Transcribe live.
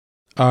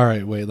All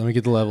right, wait. Let me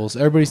get the levels.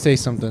 Everybody say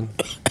something.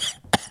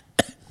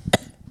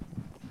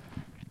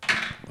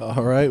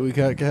 All right, we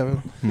got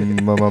Kevin.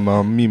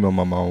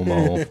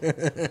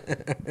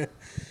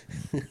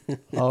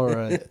 All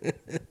right.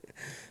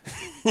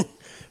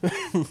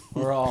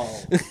 We're all.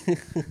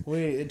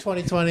 In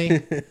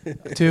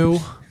 2022,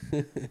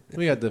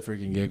 we got the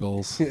freaking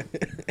giggles.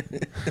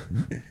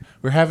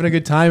 We're having a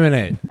good time in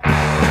it.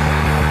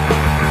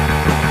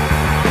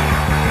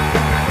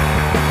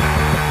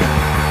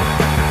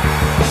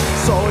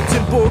 Saw it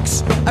in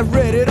books, I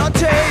read it on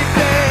TV.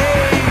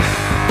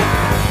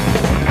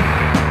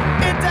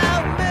 It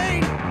don't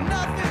mean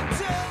nothing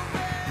to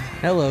me.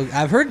 Hello,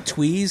 I've heard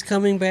Twee's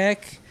coming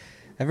back.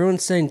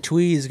 Everyone's saying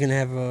Tweed is going to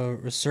have a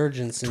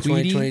resurgence in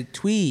Tweety? 2020.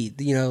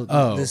 Tweed,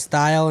 Oh. the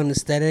style and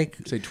aesthetic.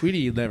 Say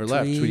Tweety never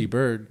left. Tweety. Tweety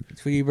Bird.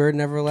 Tweety Bird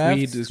never left.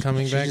 Tweed is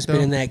coming She's back, just though?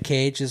 been in that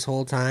cage this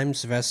whole time.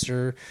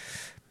 Sylvester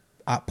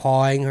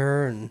pawing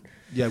her, and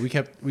Yeah, we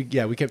kept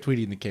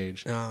Tweety in the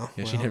cage. Oh,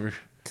 yeah, she well. never.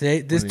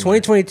 today this Anyway.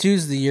 2022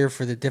 is the year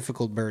for the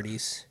difficult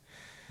birdies.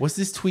 What's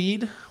this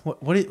Tweed?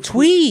 What it?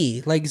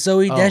 Twee, like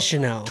Zoe Oh,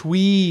 Deschanel.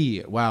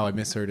 Twee. Wow, I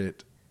misheard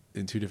it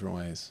in two different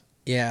ways.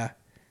 Yeah.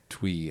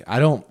 Twee. I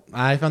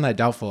found that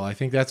doubtful. I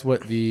think that's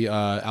what the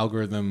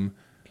algorithm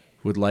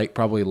would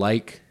probably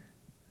like.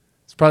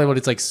 It's probably what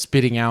it's like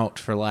spitting out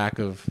for lack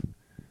of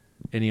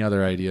any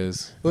other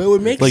ideas. Well, it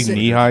would make Like sense.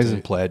 knee highs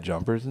and plaid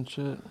jumpers and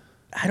shit,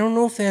 I don't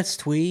know if that's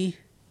Twee.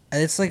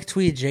 It's like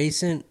Twee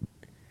adjacent.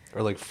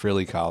 or like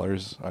frilly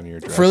collars on your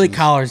dresses. Frilly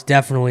collars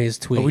definitely is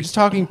Twee. Are we just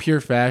talking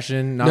pure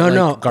fashion? Not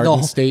no, like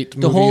Garden the, State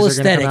the whole movies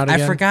are gonna aesthetic. come out I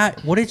again?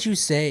 forgot. What did you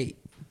say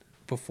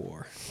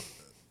before?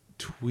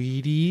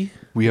 Tweety.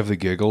 We have the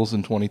giggles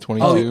in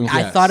 2022. Oh, Yes.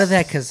 I thought of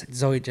that because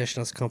Zoe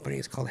Deschanel's company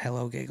is called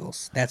Hello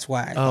Giggles. That's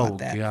why I Oh thought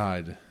that.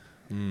 God.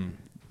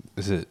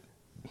 Is it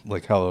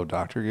like Hello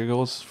Dr.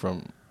 Giggles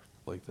from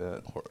like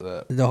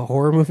that? The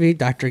horror movie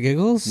Dr.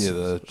 Giggles. Yeah,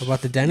 the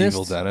about the dentist.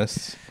 evil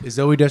dentist, Is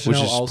Zoe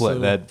Deschanel which is also?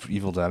 that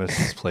evil dentist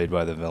is played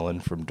by the villain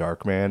from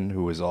Darkman,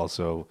 who was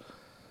also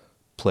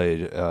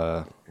played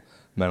a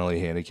mentally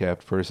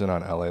handicapped person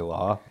on L.A.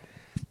 Law.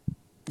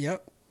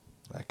 Yep,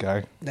 That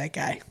guy. that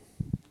guy.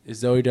 Is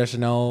Zoe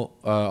Deschanel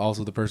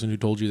also the person who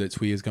told you that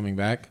Twee is coming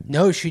back?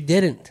 No, she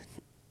didn't.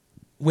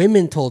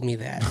 Women told me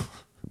that,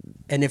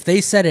 and if they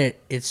said it,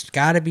 it's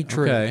got to be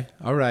true. Okay.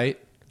 All right.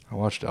 I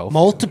watched Elf.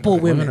 Multiple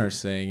Women women are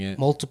saying it.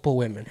 Multiple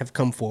women have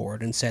come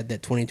forward and said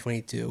that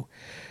 2022.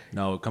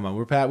 No, come on.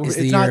 We're Pat. It's It's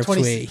the not year of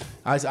 20. Twee.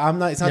 I'm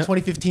not. It's not Yep.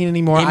 2015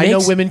 anymore. It I know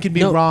makes- women can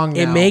be no, wrong.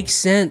 Now. It makes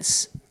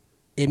sense.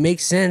 It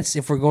makes sense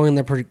if we're going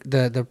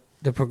the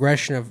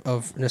progression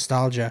of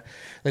nostalgia.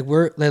 Like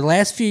we're the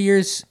last few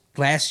years,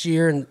 last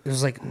year, and it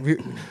was like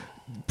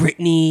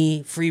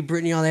Britney, Free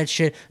Britney, all that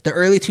shit. The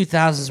early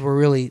 2000s were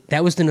really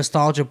that was the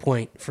nostalgia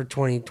point for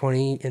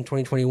 2020 and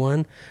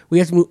 2021. We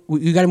have to move.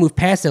 You got to move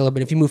past that a little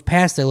bit. If you move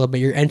past that a little bit,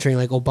 you're entering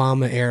like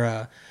Obama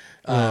era.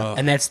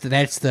 And that's the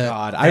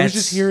God, I was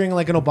just hearing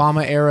like an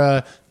Obama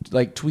era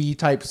like Twee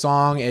type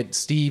song at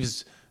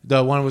Steve's.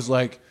 The one was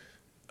like.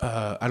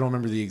 I don't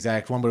remember the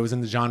exact one, but it was in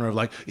the genre of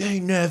like, "You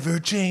ain't never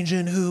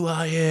changing who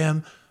I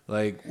am."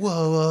 Like,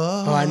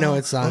 whoa. Oh, I know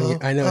what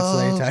song. I know what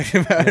song you're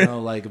talking about. You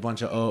know, like a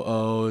bunch of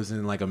OOs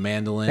and like a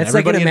mandolin. That's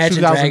like an Everybody in Imagine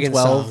Dragons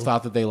 2012 song.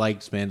 thought that they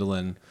liked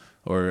mandolin,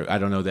 or I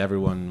don't know. That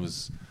everyone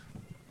was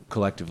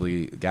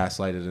collectively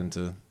gaslighted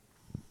into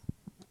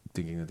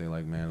thinking that they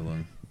liked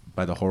mandolin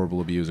by the horrible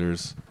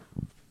abusers,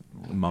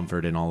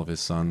 Mumford and all of his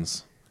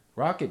sons.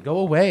 Rocket, go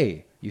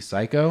away, you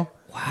psycho.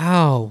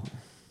 Wow.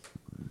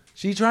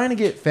 She's trying to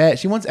get fat.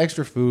 She wants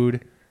extra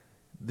food.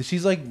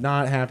 She's like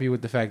not happy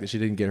with the fact that she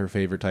didn't get her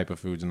favorite type of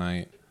food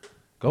tonight.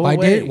 Go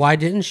away. Why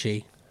didn't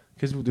she?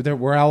 Because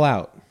we're all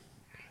out.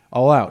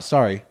 All out.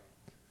 Sorry.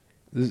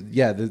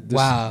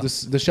 Wow.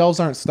 The shelves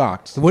aren't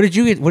stocked. What did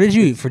you get? What did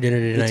you eat for dinner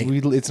tonight?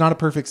 It's not a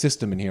perfect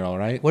system in here, all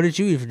right? What did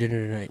you eat for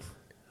dinner tonight?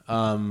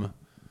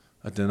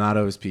 A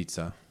Donato's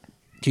pizza.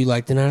 Do you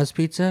like Donato's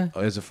pizza?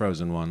 It's a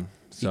frozen one.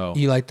 So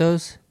You like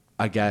those?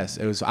 I guess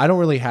it was. I don't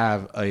really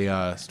have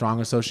a strong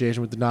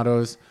association with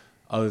Donato's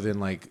other than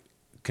like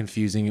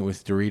confusing it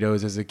with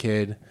Doritos as a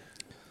kid.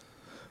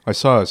 I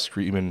saw a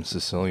Screamin'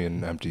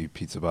 Sicilian empty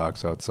pizza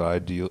box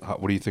outside.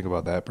 What do you think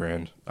about that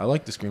brand? I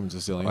like the Screaming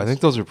Sicilians. I think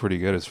those are pretty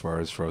good as far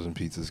as frozen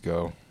pizzas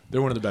go.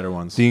 they're one of the better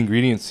ones. The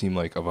ingredients seem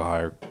like of a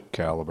higher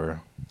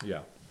caliber.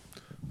 Yeah.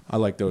 I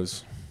like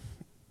those.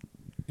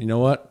 You know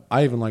what?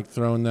 I even like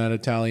throwing that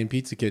Italian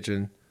pizza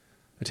kitchen.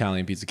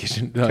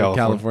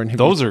 California.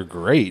 Those pizza. are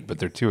great, but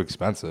they're too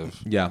expensive.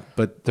 Yeah,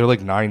 but They're like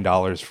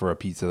 $9 for a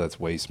pizza that's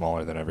way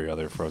smaller than every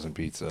other frozen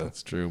pizza.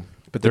 it's true.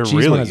 But They're the cheese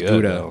really one has good,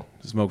 Gouda, though.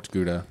 smoked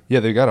Gouda. Yeah,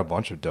 they got a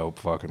bunch of dope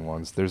fucking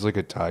ones. There's like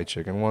a Thai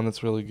chicken one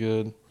that's really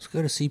good. Let's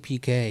go to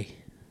CPK.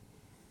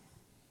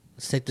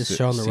 Let's take this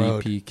show on the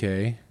road.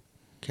 CPK.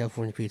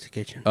 California Pizza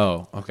Kitchen.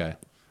 Oh, okay.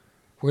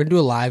 We're gonna do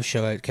a live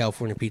show at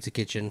California Pizza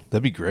Kitchen.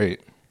 That'd be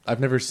great. I've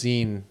never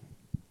seen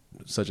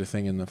such a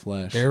thing in the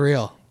flesh. They're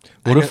real.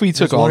 What if we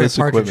took all this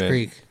Partridge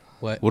equipment?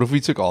 Creek. What if we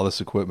took all this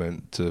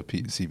equipment to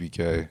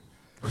CPK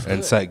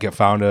and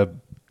found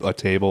a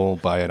table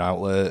by an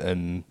outlet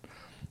and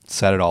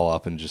set it all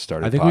up and just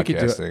started I think we could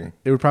do podcasting. it.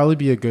 It would probably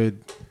be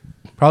good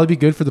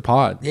for the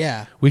pod.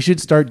 Yeah. We should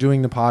start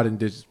doing the pod in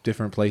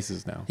different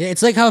places now. Yeah,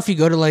 it's like how if you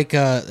go to like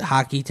a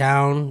hockey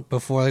town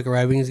before like a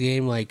Red Wings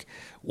game, like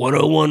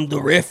 101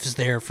 The Riff's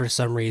there for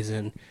some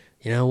reason.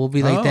 You know, we'll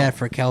be like that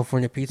for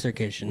California Pizza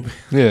Kitchen.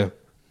 Yeah.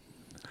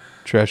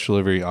 Trash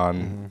delivery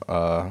on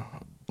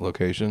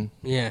location.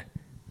 Yeah.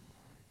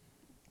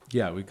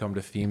 Yeah, we come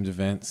to themed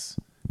events.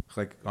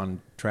 Like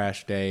on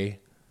Trash Day,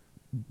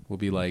 we'll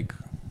be like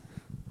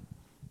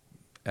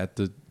at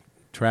the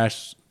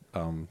trash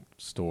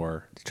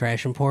store. The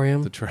Trash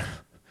Emporium.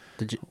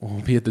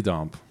 We'll be at the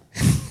dump.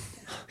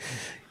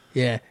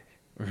 Yeah.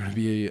 We're gonna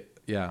be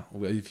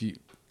if you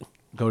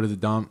go to the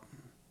dump,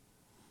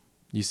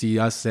 you see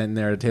us sitting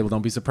there at a table.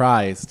 Don't be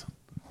surprised.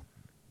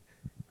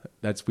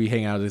 We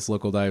hang out at this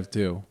local dive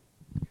too.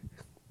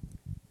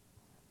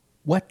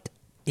 What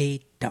a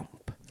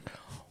dump.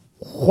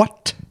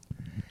 What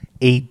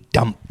a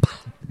dump.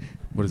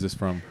 What is this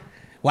from?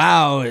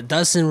 Wow,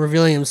 Dustin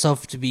revealing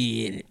himself to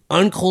be an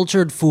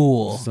uncultured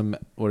fool.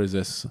 What is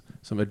this?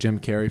 A Jim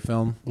Carrey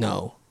film?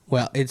 No.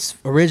 Well, it's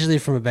originally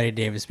from a Betty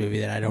Davis movie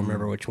that I don't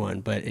remember which one,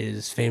 but it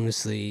is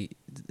famously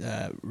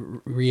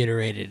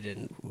reiterated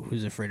in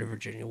Who's Afraid of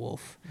Virginia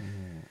Woolf.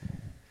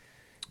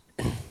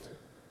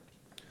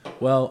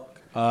 Well,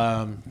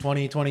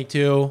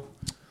 2022,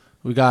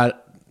 we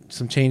got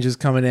some changes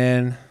coming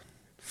in.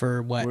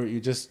 For what? Where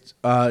you just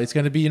it's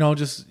gonna be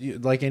just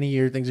like any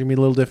year, things are gonna be a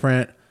little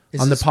different.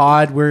 Is On the this-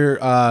 pod,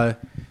 we're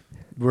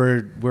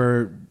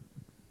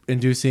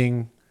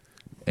inducing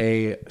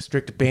a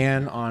strict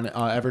ban on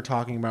ever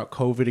talking about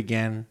COVID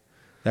again.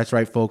 That's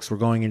right, folks. We're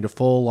going into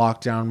full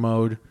lockdown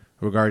mode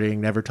regarding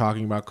never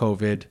talking about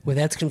COVID. Well,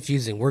 that's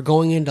confusing. We're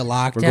going into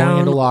lockdown. We're going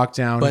into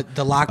lockdown, But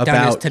the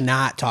lockdown is to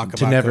not talk about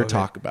to never COVID.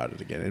 talk about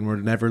it again, and we're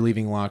never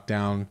leaving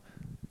lockdown.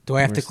 Do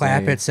I have to We're clap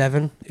saying- at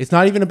 7? It's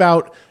not even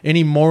about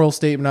any moral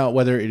statement about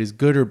whether it is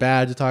good or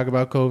bad to talk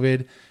about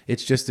COVID.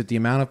 It's just that the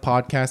amount of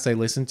podcasts I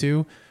listen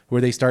to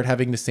where they start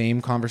having the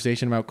same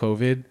conversation about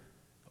COVID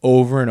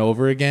over and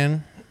over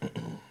again.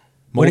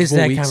 What is multiple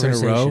that weeks in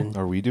a row.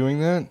 conversation? Are we doing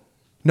that?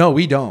 No,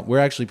 we don't. We're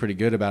actually pretty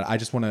good about it. I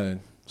just want to.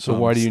 So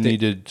why do you need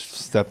to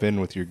step in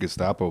with your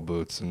Gestapo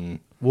boots and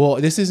Well,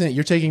 this isn't.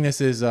 You're taking this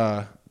as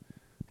an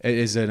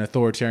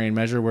authoritarian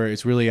measure where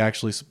it's really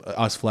actually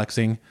us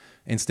flexing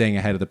and staying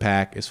ahead of the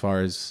pack as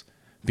far as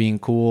being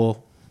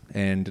cool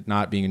and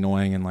not being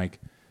annoying and like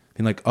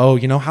being like, oh,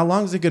 how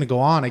long is it going to go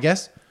on? I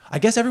guess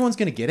everyone's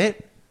going to get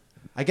it.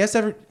 I guess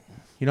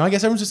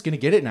everyone's just going to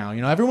get it now.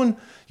 Everyone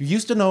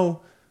used to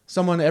know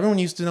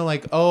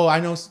like, oh, I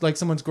know like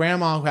someone's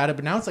grandma who had it,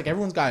 but now it's like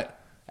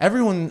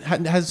everyone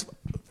has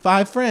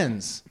 5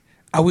 friends.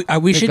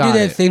 We should do got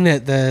that it. thing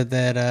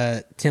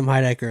that Tim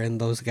Heidecker and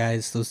those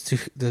guys,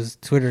 those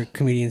Twitter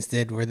comedians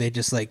did, where they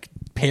just like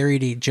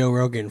parodied Joe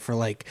Rogan for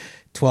like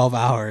 12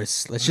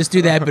 hours. Let's just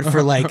do that, but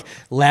for like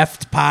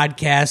left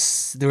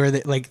podcasts where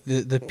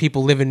the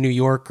people live in New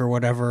York or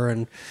whatever,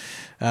 and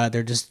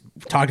they're just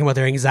talking about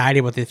their anxiety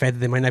about the fact that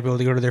they might not be able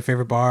to go to their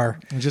favorite bar.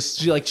 And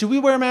just like, should we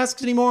wear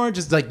masks anymore?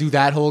 Just like do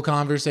that whole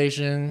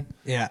conversation.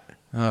 Yeah.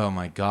 Oh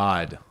my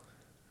God.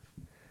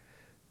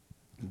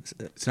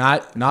 It's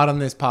not on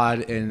this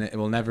pod, and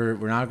we're not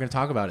going to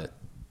talk about it.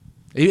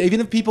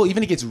 Even if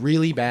it gets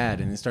really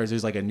bad and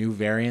there's like a new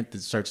variant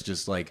that starts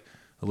just like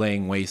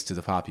laying waste to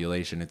the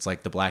population. It's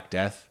like the Black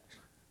Death.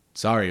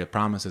 Sorry, a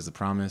promise is a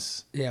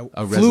promise. Yeah.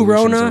 A Flu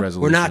resolution is a Rona,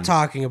 resolution. we're not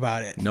talking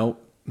about it.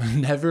 Nope.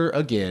 Never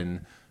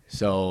again.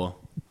 So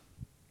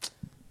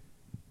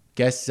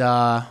guess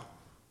you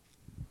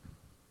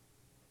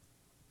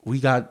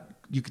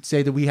could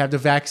say that we have the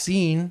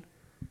vaccine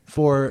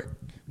for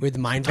With the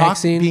mind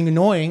vaccine, being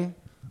annoying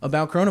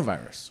about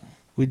coronavirus.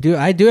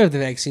 I do have the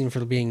vaccine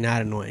for being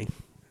not annoying.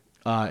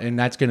 And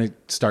that's going to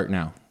start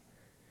now.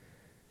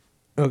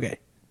 Okay.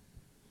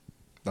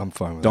 I'm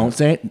fine with Don't that.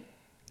 say it.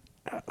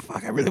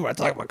 Fuck, I really want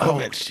to talk about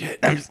COVID. Oh,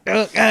 shit.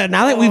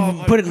 Now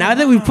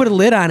that we've put a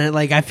lid on it,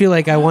 like I feel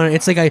like I want to.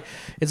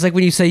 It's like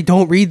when you say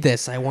don't read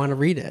this, I want to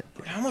read it.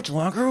 How much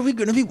longer are we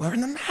going to be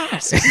wearing the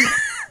mask?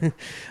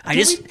 I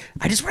just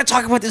want to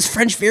talk about this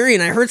French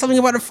variant. I heard something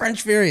about a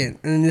French variant,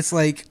 and it's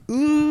like,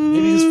 ooh,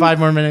 Maybe just 5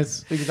 more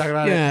minutes. We can talk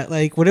about it. yeah.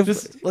 Like, what if?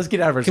 Let's get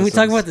out of our Can we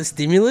talk about the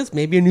stimulus?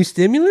 Maybe a new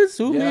stimulus?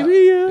 Ooh, Yeah.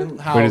 maybe. And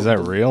how- Wait, is that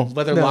real?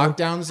 Whether No.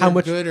 lockdowns How are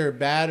much- good or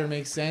bad or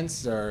make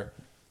sense or...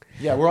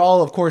 Yeah, we're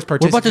all, of course, What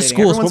participating. about the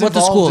schools? What Everyone's about the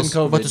involved in schools?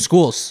 What about the COVID.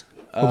 schools?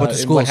 What about the And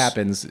schools? what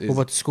happens is... What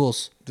about the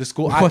schools? the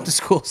school... What about the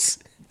schools?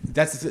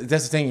 That's the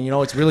thing.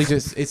 It's really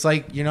just... It's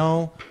like,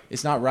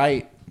 it's not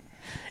right.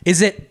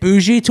 Is it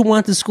bougie to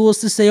want the schools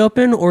to stay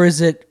open, or is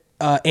it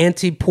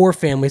anti-poor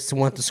families to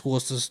want the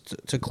schools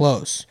to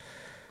close?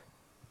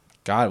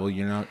 God,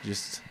 well,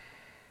 just...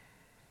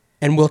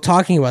 And will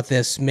talking about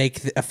this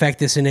affect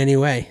this in any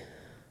way?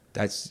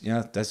 That's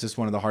just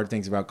one of the hard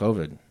things about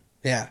COVID,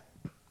 Yeah.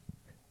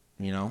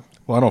 Well,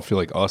 I don't feel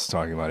like us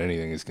talking about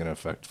anything is going to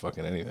affect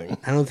fucking anything.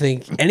 I don't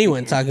think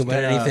anyone talking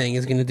about anything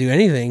is going to do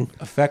anything.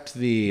 Affect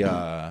the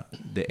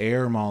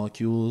air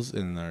molecules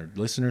in their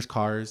listeners'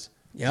 cars.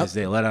 Yep. is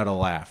they let out a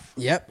laugh.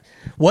 Yep.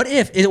 What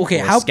if? Okay.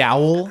 Or a How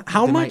scowl?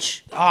 How They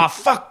much? Oh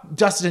fuck,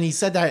 Justin! He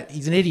said that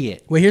he's an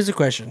idiot. Wait. Here's a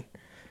question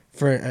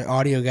for an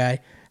audio guy.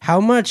 How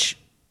much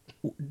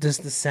does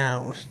the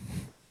sound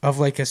of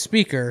like a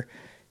speaker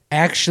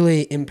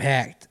actually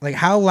impact? Like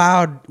how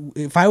loud?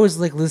 If I was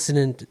like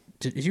listening to,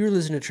 if you were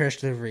listening to Trash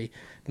Delivery,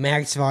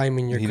 max volume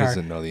in your He car,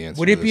 doesn't know the answer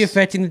would to it be this.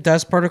 affecting the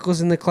dust particles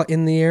in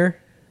the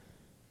air?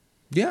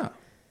 Yeah,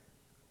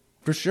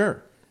 for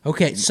sure.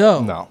 Okay.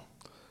 So No.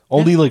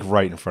 Only like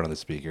right in front of the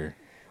speaker.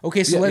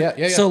 okay. So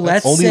Yeah, so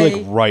That's let's Only say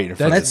like right in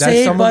front of let's the that's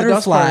say some of the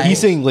dust butterfly. particles. He's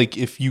saying like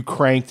if you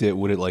cranked it,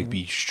 would it like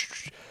be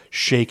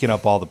shaking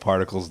up all the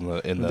particles in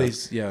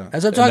the Yeah.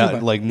 That's what I'm talking not-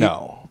 about. like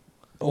no.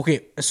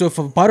 Okay, so if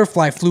a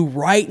butterfly flew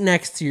right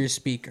next to your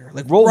speaker,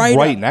 like Roll right,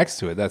 right up, next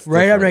to it. That's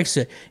right up different. next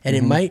to it, and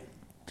it might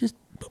just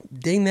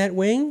ding that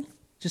wing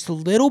just a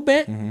little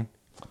bit.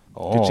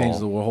 Oh. Could change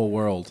the whole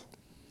world.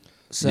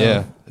 So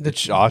yeah, the,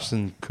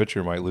 Austin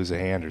Kutcher might lose a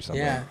hand or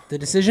something. yeah, the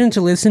decision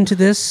to listen to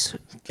this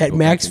at Go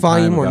max back in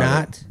volume time or about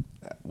not.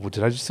 Well,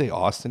 did I just say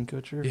Austin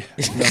Kutcher?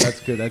 No, that's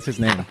good. That's his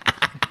name.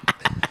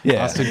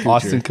 Yeah, Austin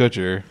Austin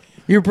Kutcher. Kutcher.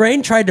 Your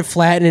brain tried to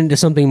flatten into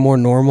something more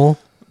normal.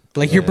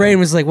 Like your brain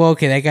was like, well,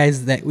 okay, that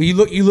guy's that. Well,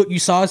 you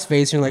saw his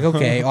face, and you're like,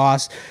 okay,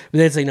 Oz. But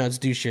then it's like, no, it's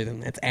douchier than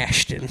that's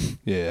Ashton.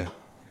 Yeah,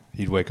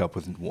 he'd wake up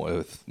with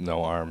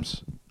no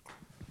arms.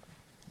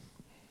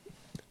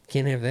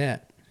 Can't have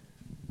that.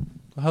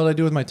 What the hell did I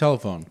do with my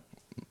telephone?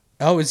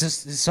 Oh, is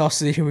this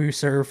also we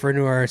start referring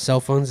to our cell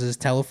phones as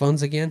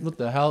telephones again? What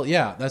the hell?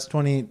 Yeah, that's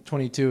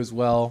 2022 as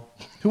well.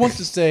 Who wants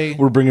to say?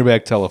 We're bringing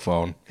back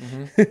telephone.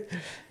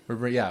 We're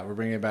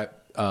bringing back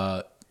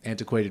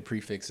antiquated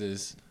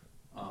prefixes.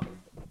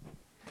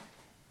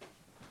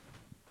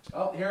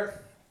 Oh, here.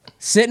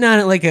 Sitting on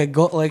it like a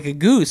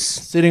goose.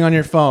 Sitting on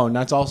your phone.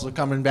 That's also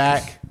coming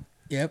back.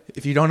 Yep.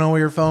 If you don't know where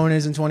your phone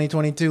is in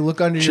 2022, look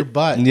under your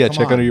butt. Yeah, Come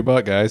check on. under your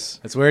butt, guys.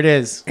 That's where it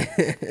is.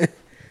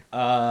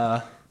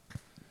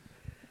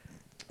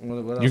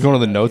 You're going to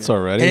the notes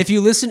already. And if you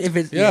listen, if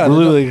it Yeah. We're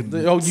literally you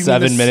mean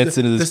 7 minutes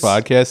into this the-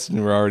 podcast,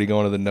 and we're already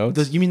going to the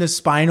notes. You mean the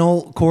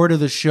spinal cord of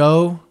the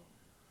show?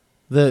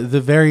 The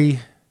very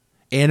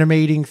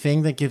animating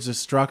thing that gives a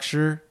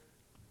structure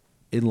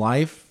in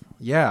life?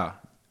 Yeah.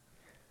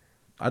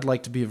 I'd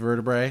like to be a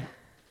vertebrae.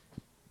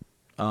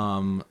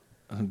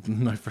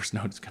 My first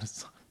note is gonna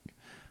suck.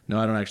 No,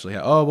 I don't actually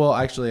have. Oh well,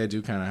 actually, I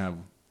do kind of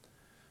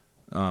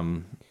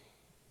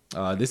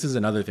have. This is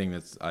another thing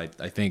that's I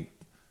think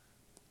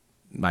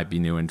might be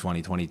new in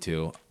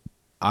 2022.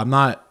 I'm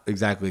not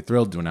exactly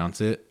thrilled to announce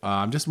it.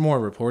 I'm just more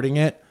reporting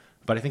it.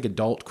 But I think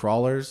adult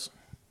crawlers.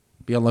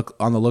 Be on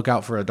the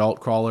lookout for adult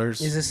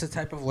crawlers. is this a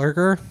type of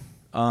lurker?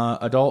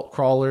 Adult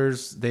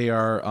crawlers. They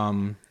are.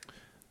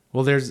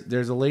 Well,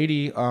 there's a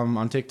lady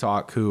on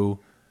TikTok who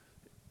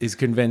is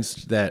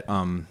convinced that.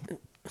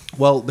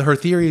 Well, her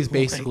theory is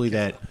basically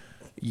that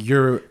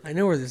you're I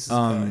know where this is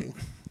going.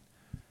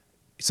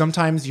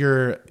 sometimes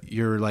your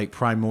like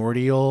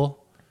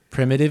primordial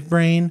primitive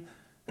brain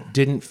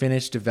didn't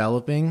finish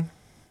developing,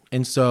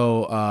 and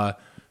so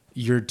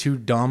you're too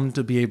dumb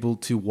to be able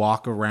to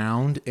walk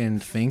around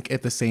and think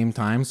at the same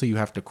time, so you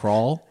have to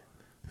crawl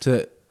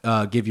to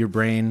give your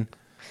brain,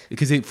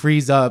 because it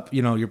frees up,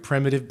 your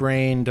primitive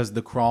brain does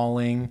the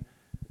crawling,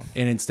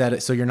 and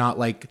instead, so you're not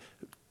like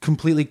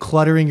completely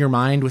cluttering your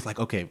mind with like,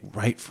 okay,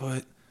 right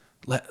foot,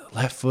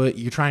 left foot.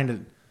 You're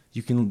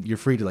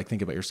free to like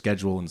think about your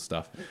schedule and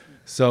stuff.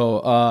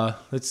 So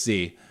let's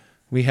see.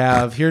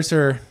 Here's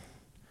her.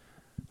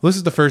 This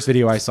is the first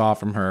video I saw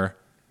from her.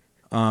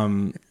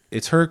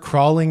 It's her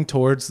crawling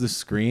towards the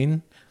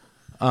screen.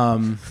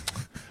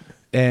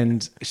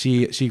 And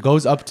she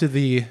goes up to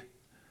the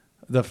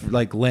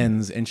like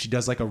lens, and she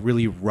does like a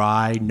really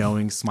wry,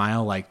 knowing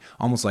smile, like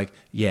almost like,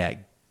 yeah,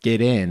 get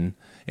in.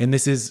 And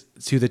this is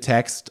to the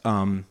text.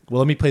 Well,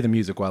 let me play the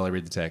music while I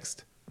read the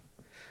text.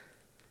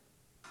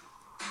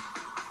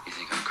 You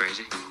think I'm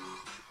crazy?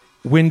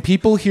 When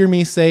people hear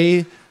me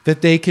say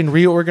that they can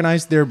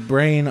reorganize their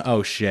brain,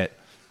 oh shit.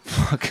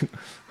 Fuck.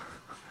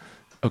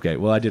 Okay,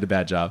 well, I did a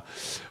bad job.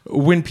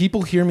 When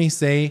people hear me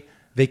say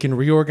they can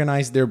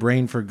reorganize their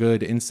brain for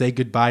good and say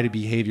goodbye to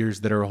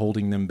behaviors that are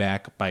holding them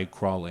back by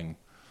crawling.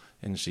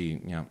 And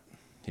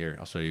here,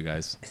 I'll show you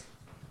guys.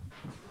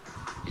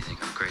 You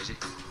think I'm crazy?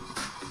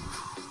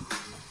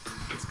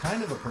 It's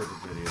kind of a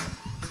perfect video.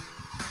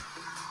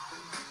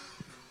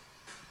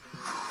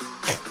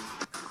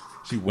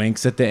 She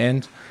winks at the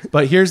end.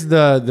 But here's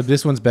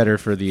this one's better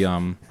for the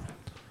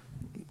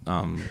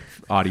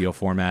audio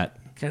format.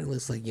 Kind of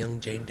looks like young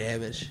Jane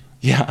Davish.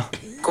 Yeah.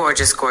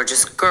 Gorgeous,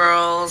 gorgeous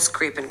girls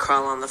creep and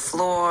crawl on the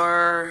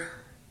floor.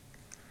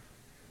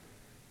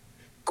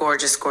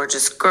 Gorgeous,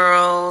 gorgeous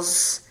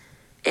girls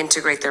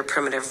integrate their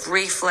primitive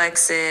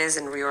reflexes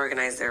and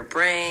reorganize their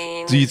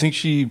brain. Do you think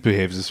she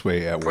behaves this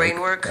way at work? Brain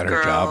work at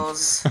her job?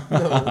 girls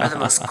are the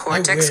most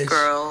cortex wish.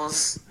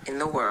 girls in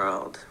the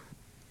world.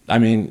 I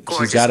mean,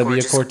 Gorgeous, she's got to be a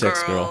gorgeous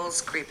cortex girl.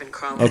 girls creep and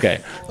crawl.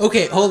 Okay.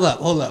 Okay, hold up.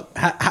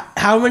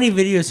 How many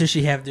videos does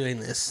she have doing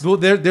this? Well,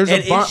 there's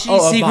And a bunch. is she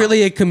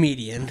secretly a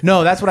comedian?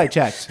 No, that's what I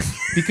checked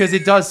because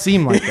it does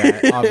seem like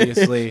that,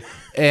 obviously.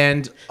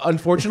 And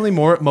unfortunately,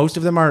 most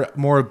of them are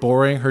more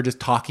boring. Her just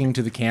talking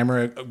to the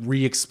camera,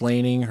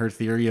 re-explaining her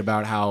theory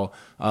about how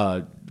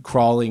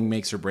crawling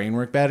makes her brain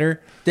work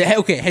better.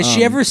 Okay, has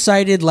she ever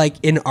cited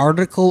like an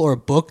article or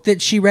book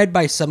that she read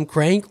by some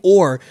crank,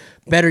 or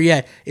better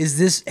yet,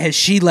 has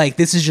she like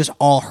this is just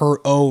all her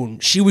own?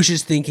 She was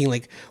just thinking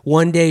like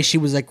one day she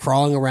was like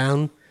crawling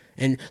around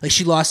and like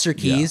she lost her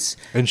keys.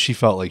 And she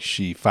felt like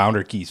she found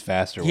her keys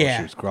faster while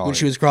she was crawling. when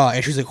she was crawling,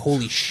 and she was like,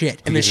 "Holy shit!"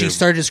 And then Because she her-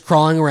 started just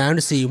crawling around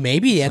to see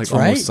maybe that's Like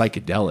right. almost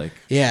psychedelic.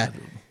 Yeah,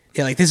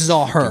 like this is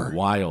all her.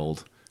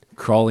 Wild.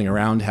 Crawling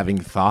around having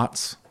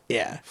thoughts.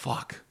 Yeah,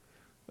 Fuck.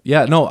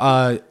 Yeah, no,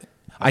 I've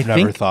think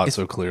never thought it's-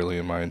 so clearly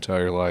in my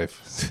entire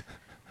life.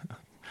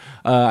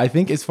 I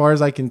think as far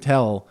as I can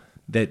tell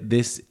that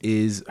this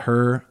is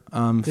her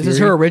this is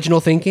her original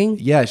thinking.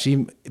 Yeah,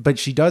 but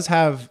she does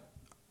have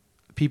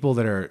people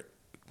that are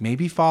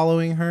maybe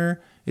following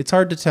her. It's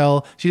hard to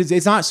tell.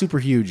 It's not super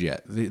huge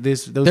yet.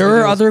 Those There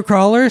are videos- other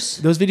crawlers.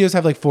 Those videos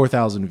have like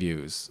 4,000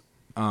 views.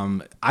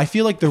 I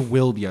feel like there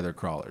will be other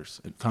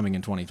crawlers coming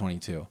in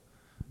 2022.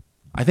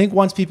 I think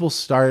once people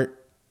start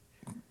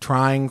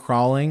trying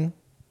crawling,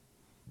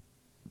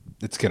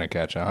 It's gonna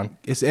catch on.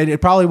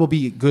 it probably will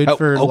be good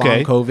for long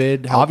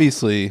COVID.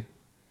 Obviously,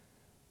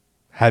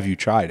 have you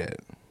tried it?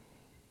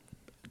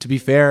 To be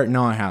fair,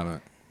 no, I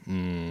haven't.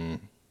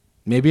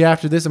 Maybe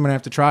after this, I'm gonna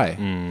have to try.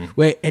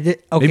 Wait, okay.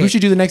 Maybe we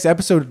should do the next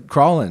episode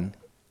crawling.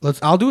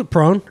 I'll do it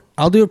prone.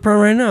 I'll do it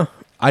prone right now.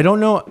 I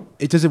don't know.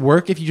 Does it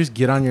work if you just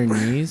get on your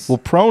knees? Well,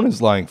 prone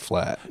is lying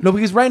flat. No,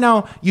 because right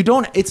now you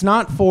don't. It's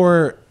not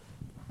for.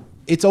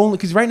 It's only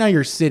because right now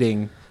you're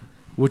sitting,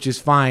 which is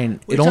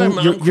fine. What are you talking about?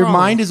 I'm Your crawling.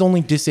 mind is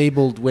only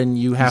disabled when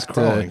you have to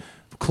crawling.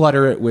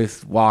 clutter it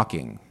with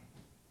walking.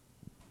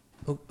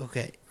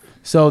 Okay.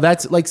 So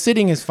that's like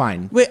sitting is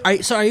fine. Wait,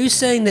 so are you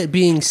saying that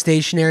being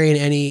stationary in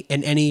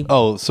any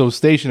Oh, so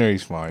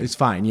stationary's fine. It's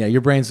fine. Yeah,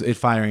 your brain's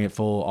firing at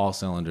full all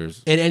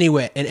cylinders. in any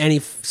way in any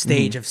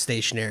stage of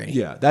stationary?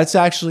 Yeah, that's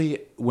actually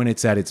when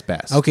it's at its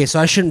best. Okay, so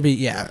I shouldn't be.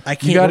 Yeah, I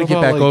can't. You got to what get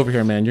about, back like, over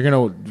here, man. You're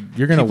gonna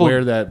people-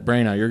 wear that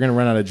brain out. You're gonna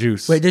run out of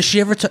juice. Wait, has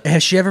she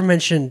ever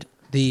mentioned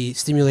the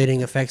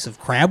stimulating effects of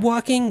crab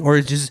walking, or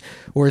is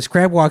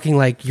crab walking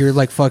like you're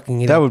like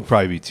fucking? That would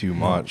probably be too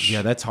much.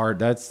 Yeah, that's hard.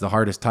 That's the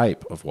hardest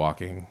type of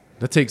walking.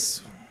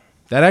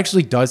 That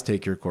actually does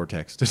take your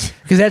cortex.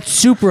 because that's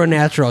super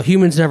unnatural.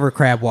 Humans never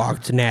crab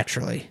walked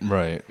naturally.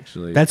 Right.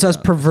 Actually, That's us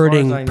as far as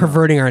I know.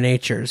 perverting our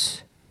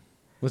natures.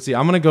 Let's see.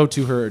 I'm gonna go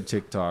to her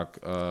TikTok.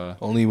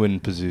 Only when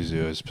Pazuzu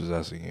is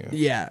possessing you.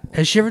 Yeah.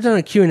 Has she ever done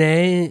a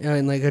Q&A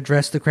and like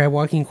addressed the crab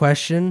walking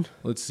question?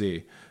 Let's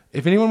see.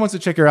 If anyone wants to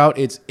check her out,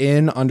 it's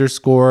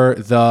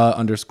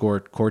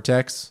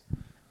in_the_cortex.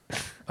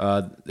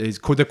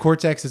 The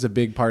cortex is a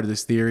big part of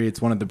this theory.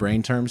 It's one of the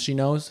brain terms she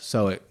knows.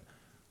 So it,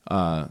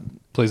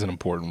 Plays an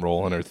important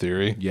role in her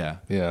theory. yeah,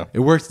 Yeah. it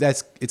works.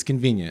 It's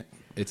convenient.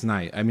 It's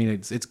nice. I mean,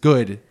 it's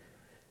good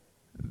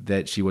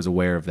that she was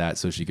aware of that,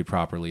 so she could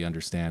properly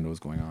understand what was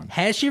going on.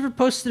 Has she ever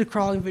posted a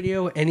crawling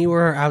video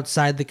anywhere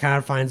outside the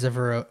confines of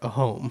her a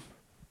home?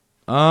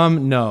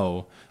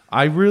 No.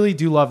 I really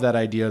do love that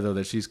idea though,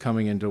 that she's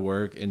coming into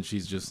work and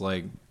she's just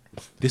like,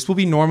 this will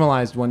be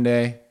normalized one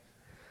day.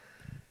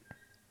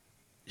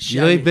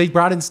 They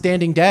brought in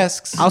standing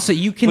desks. I'll say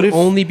you can But if-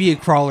 only be a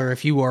crawler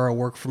if you are a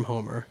work from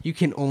homer. You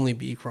can only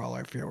be a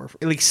crawler if you're a work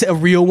from, like a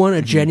real one,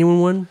 a genuine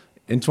one.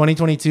 In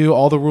 2022,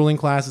 all the ruling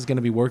class is going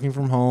to be working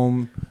from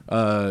home.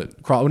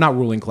 Not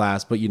ruling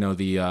class, but you know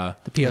the POC.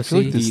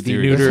 the, this the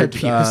theory- neutered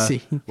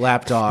POC.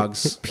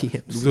 lapdogs.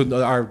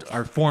 PMC.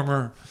 Our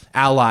former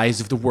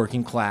allies of the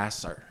working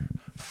class, our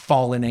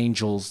fallen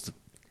angels,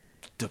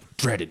 the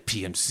dreaded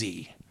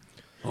PMC.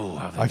 Oh,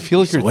 how I feel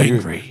like so her theory.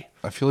 angry.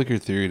 I feel like her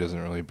theory doesn't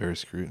really bear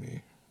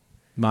scrutiny.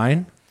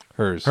 Mine,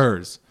 Hers.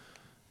 hers.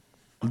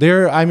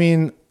 I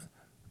mean,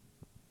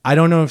 I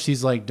don't know if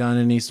she's like done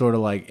any sort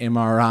of like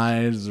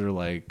MRIs or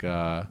like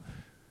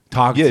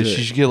talked. Yeah, to,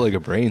 she should get like a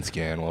brain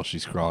scan while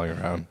she's crawling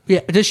around.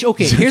 Yeah. Does she?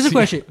 Okay. Here's a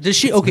question. Does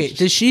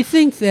she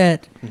think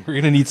that? We're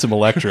gonna need some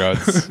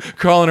electrodes.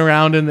 crawling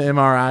around in the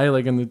MRI,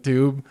 like in the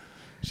tube.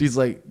 She's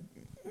like,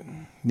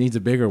 needs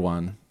a bigger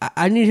one.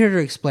 I need her to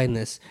explain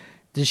this.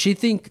 Does she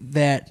think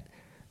that,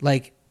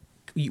 like,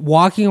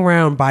 walking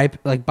around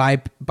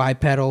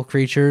bipedal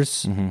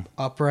creatures,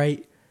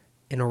 upright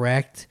and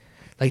erect,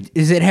 like,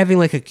 is it having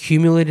like a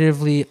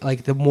cumulatively,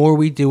 like, the more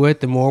we do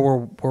it, the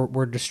more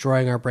we're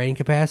destroying our brain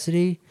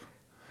capacity?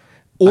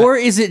 Or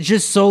is it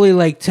just solely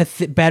like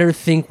to better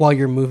think while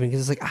you're moving?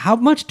 Because it's like, how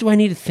much do I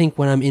need to think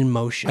when I'm in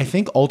motion? I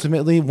think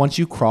ultimately, once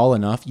you crawl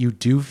enough, you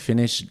do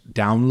finish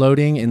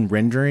downloading and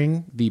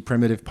rendering the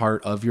primitive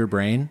part of your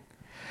brain.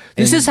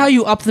 This is how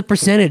you up the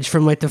percentage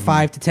from like the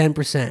 5 to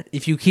 10%.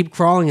 If you keep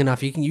crawling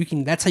enough, you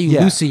can. That's how you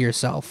Yeah. Lucy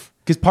yourself.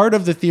 Because part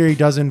of the theory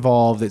does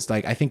involve, it's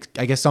like,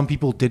 I guess some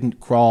people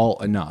didn't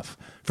crawl enough.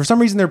 For some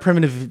reason, their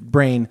primitive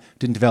brain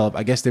didn't develop.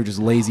 I guess they're just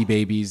lazy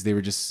babies. They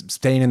were just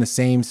staying in the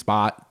same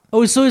spot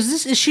Oh, so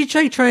is she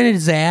trying to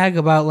zag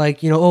about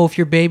like, if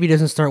your baby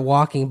doesn't start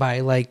walking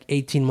by like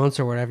 18 months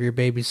or whatever, your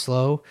baby's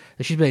slow?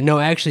 And she'd be like, no,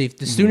 actually,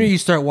 the sooner you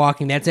start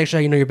walking, that's actually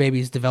how you know your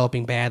baby's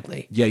developing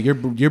badly. Yeah,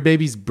 your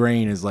baby's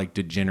brain is like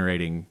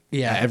degenerating.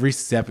 Yeah. Every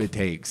step it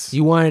takes.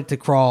 You want it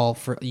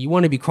to you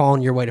want to be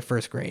crawling your way to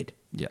first grade.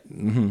 Yeah.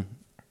 Mm-hmm.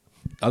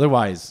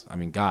 Otherwise, I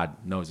mean, God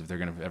knows if they're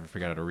gonna ever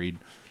forget how to read.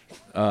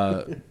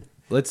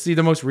 Let's see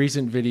the most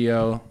recent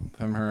video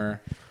from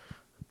her.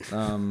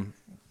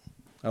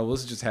 Oh,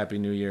 this is just Happy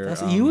New Year.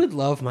 You would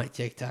love my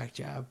TikTok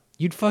job.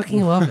 You'd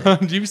fucking love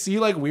it. Do you see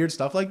like weird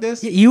stuff like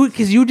this? Yeah,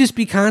 because you would just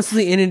be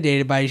constantly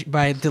inundated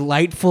by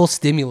delightful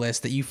stimulus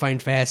that you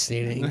find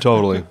fascinating.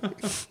 Totally.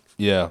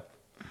 Yeah.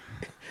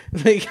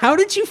 Like, how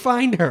did you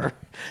find her?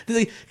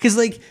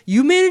 Because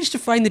you managed to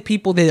find the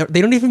people that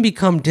they don't even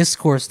become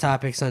discourse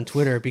topics on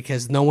Twitter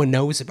because no one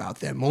knows about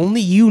them.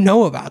 Only you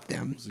know about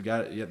them. So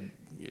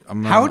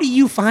How do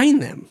you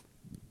find them?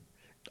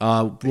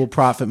 Well,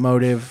 profit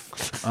motive.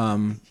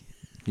 I'll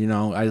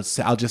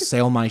just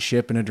sail my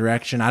ship in a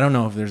direction. I don't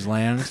know if there's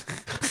land.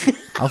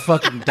 I'll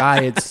fucking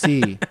die at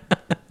sea.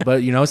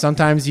 But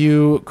sometimes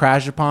you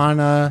crash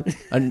upon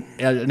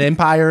an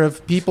empire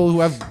of people who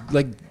have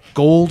like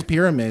gold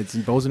pyramids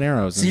and bows and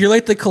arrows. So you're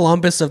like the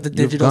Columbus of the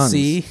digital guns.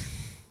 sea,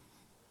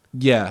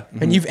 Yeah.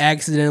 and you've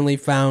accidentally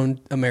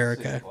found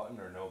America. Button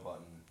or no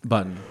button?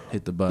 Button.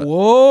 Hit the butt.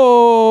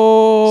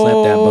 Whoa!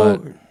 Slap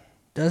that butt.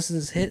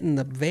 Dustin's hitting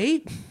the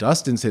vape.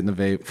 Dustin's hitting the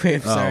vape. Wait,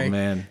 I'm sorry. Oh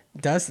man.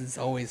 Dustin's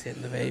always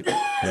hitting the vape.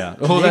 Yeah.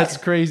 Oh, that's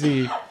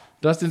crazy.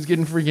 Dustin's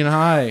getting freaking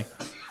high.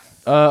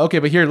 Okay,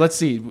 but here, let's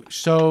see.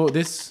 So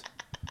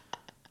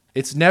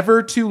it's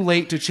never too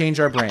late to change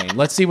our brain.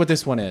 Let's see what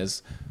this one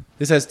is.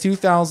 This has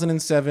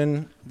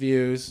 2,007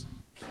 views.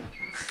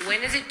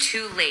 When is it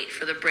too late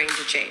for the brain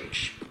to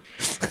change?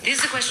 This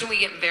is a question we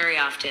get very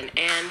often,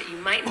 and you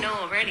might know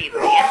already that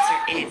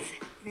the answer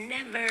is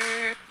never.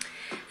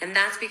 And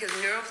that's because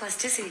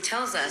neuroplasticity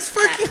tells us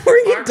that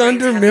wearing a our brains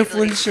Dunder have the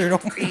Mifflin ability shirt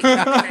to on. create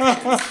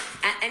connections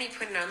at any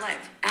point in our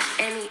life, at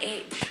any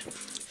age.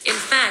 In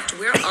fact,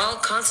 we're all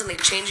constantly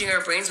changing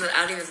our brains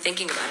without even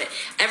thinking about it.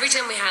 Every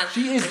time we have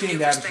She is a new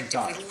Jane Addison's perspective,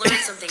 daughter. we learn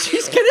something new.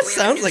 She's kinda We have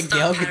sounds new like thought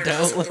Gal pattern Gadot of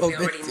a something little we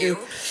already bit, knew.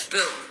 too.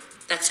 Boom.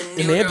 That's a new And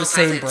they have the neural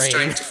same pathway that's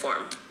starting brain. to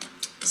form.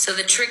 So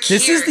the trick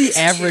This here is the to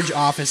average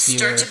office start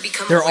viewer. to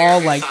become They're aware all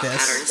of your like thought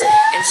this. patterns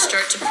and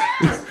start to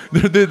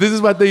practice. This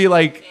is what the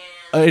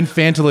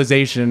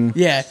infantilization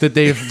Yeah. that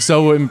they've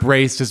so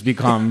embraced has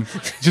become.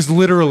 Just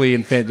literally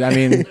infant. I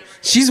mean,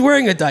 She's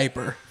wearing a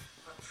diaper.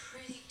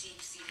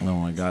 oh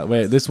my God.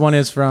 Wait, this one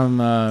is from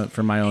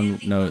my own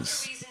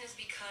notes.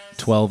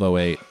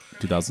 12/08,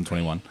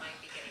 2021.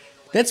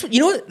 That's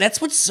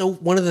what's so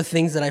one of the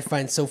things that I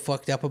find so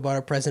fucked up about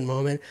our present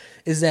moment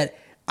is that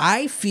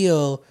I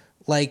feel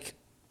like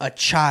a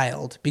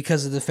child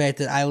because of the fact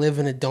that I live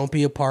in a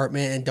dumpy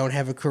apartment and don't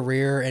have a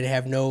career and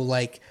have no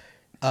money.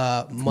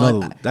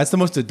 No, that's the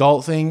most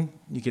adult thing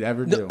you could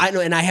ever do. I know,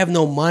 and I have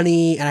no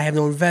money, and I have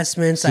no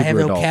investments, I have Super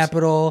no adult.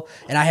 capital,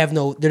 and I have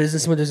no. There doesn't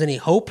seem like there's any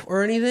hope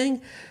or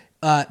anything.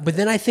 But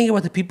then I think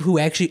about the people who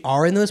actually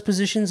are in those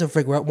positions of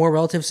like more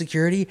relative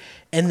security,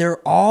 and they're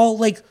all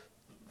like,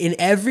 in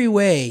every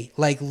way,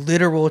 like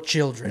literal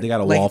children. They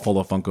got a like, wall full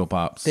of Funko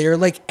Pops. They're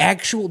like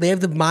actual. They have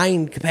the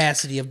mind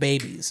capacity of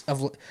babies.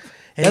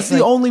 And That's it's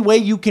the like, only way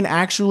you can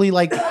actually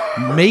like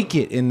make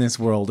it in this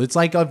world. It's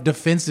like a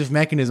defensive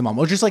mechanism,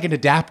 or just like an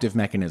adaptive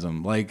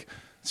mechanism. Like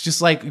it's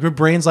just like your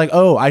brain's like,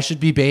 oh, I should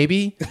be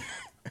baby.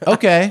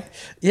 Okay.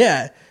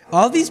 Yeah,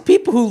 all these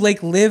people who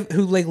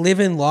live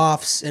in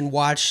lofts and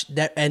watch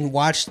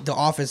The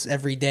Office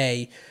every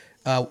day,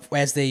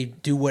 as they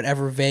do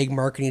whatever vague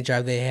marketing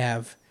job they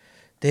have.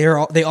 They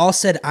all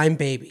said I'm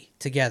baby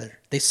together.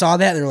 They saw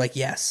that and they're like,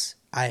 yes,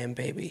 I am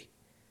baby.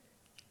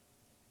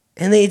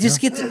 And they just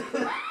get to.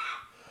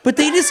 But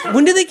they just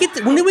when do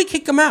we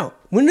kick them out?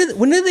 When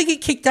do they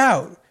get kicked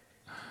out?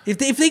 If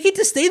they get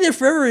to stay there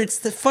forever, it's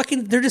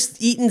they're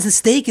just eating the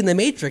steak in the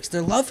Matrix.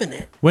 They're loving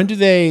it. When do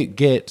they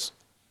get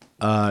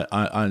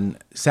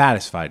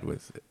unsatisfied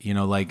with it?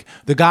 Like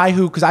the guy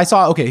who, because I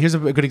saw, okay, here's a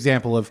good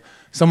example of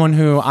someone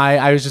who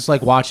I was just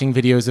like watching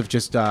videos of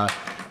just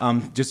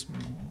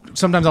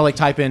sometimes I'll like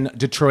type in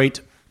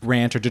Detroit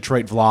rant or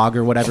Detroit vlog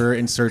or whatever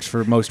and search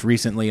for most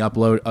recently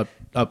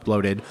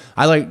uploaded.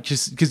 I like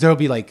just because there'll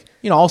be like,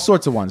 all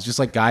sorts of ones, just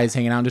like guys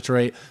hanging out in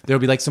Detroit. There'll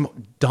be like some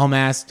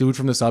dumbass dude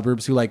from the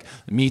suburbs who like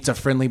meets a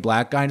friendly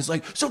black guy and is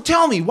like, so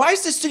tell me, why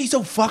is this city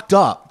so fucked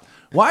up?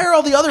 Why are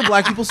all the other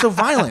black people so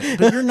violent?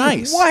 But you're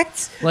nice.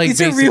 What? Like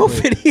These are real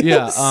basically.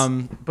 videos.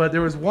 Yeah. But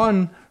there was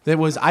one that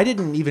was, I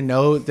didn't even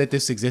know that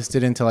this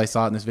existed until I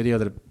saw it in this video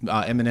that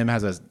Eminem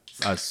has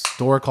a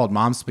store called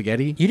Mom's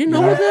Spaghetti. You didn't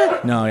know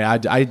that? No, yeah,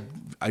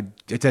 I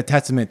it's a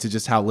testament to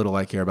just how little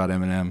I care about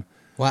Eminem.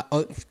 Wow,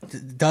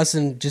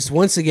 Dustin just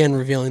once again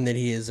revealing that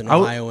he is an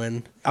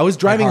Ohioan. I was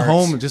driving at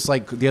heart. home just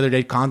like the other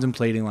day,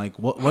 contemplating like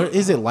what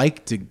is it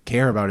like to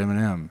care about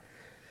Eminem?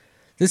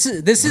 This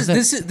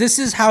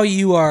is how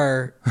you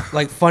are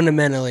like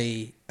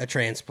fundamentally a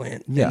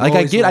transplant. Yeah, You like I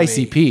always get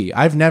will be. ICP.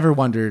 I've never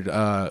wondered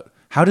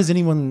how does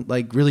anyone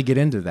like really get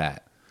into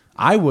that?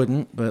 I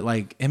wouldn't, but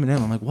like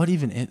Eminem, I'm like, what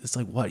even? It's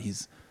like what he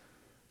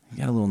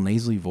got a little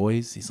nasally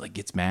voice. He's like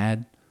gets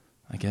mad.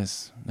 I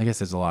guess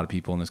there's a lot of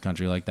people in this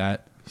country like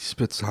that. He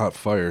spits hot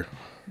fire.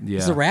 Yeah,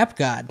 He's a rap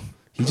god.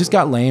 he just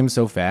got lame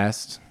so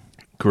fast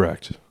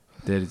Correct.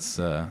 that it's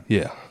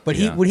Yeah. But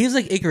Yeah. when he was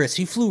like Icarus,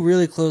 he flew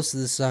really close to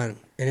the sun,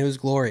 and it was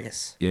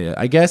glorious. yeah.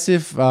 I guess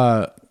if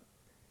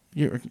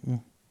you're.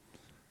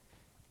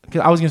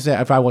 'Cause I was gonna say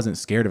if I wasn't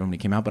scared of him when he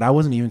came out, but I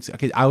wasn't even.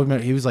 Cause I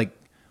would. He was like,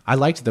 I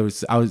liked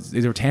those.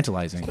 They were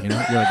tantalizing. You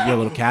know, you're a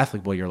little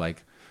Catholic boy. You're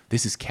like,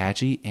 this is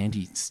catchy, and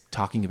he's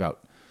talking about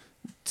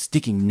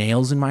sticking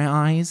nails in my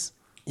eyes.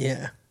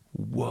 Yeah.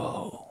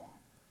 Whoa.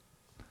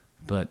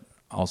 But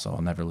also,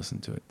 I'll never listen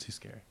to it. Too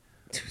scary.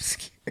 Too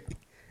scary.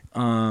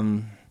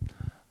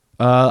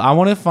 I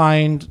want to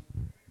find.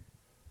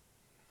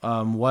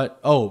 What?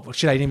 Oh,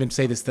 shit! I didn't even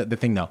say this. The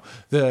thing though.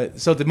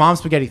 The mom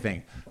spaghetti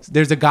thing.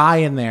 There's a guy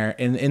in there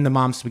in the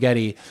mom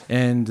spaghetti,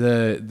 and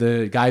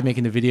the guy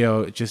making the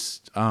video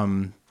just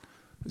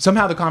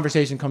somehow the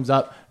conversation comes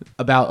up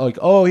about like,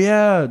 oh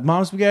yeah,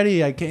 mom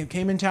spaghetti. I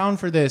came in town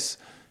for this,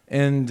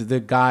 and the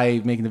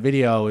guy making the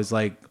video is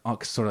like,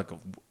 sort of like,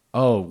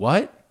 oh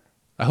what?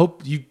 I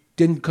hope you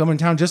didn't come in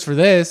town just for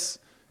this.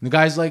 And the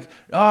guy's like,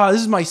 oh,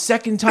 this is my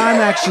second time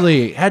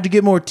actually. Had to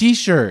get more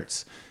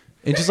T-shirts.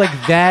 And just like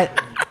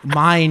that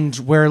mind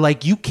where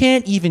like you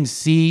can't even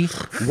see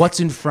what's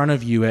in front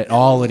of you at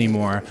all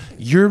anymore.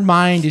 Your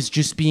mind is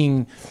just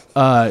being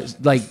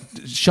like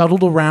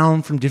shuttled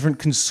around from different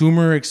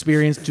consumer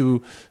experience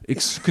to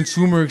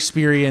consumer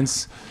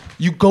experience.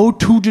 You go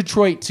to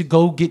Detroit to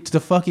go get to the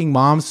fucking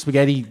mom's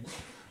spaghetti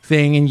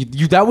thing, and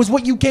you that was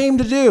what you came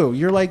to do.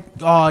 You're like,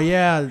 oh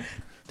yeah,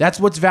 that's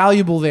what's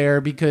valuable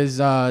there because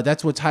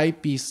that's what's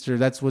hype beast, or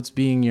that's what's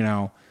being, you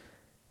know,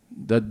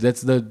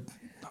 that's the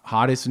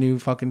hottest new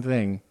fucking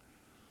thing.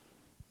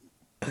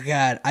 Oh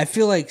God, I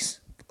feel like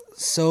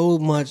so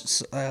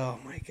much. Oh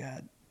my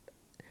God,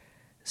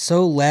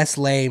 so less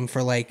lame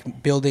for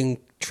like building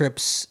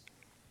trips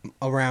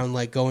around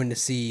like going to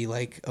see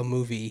like a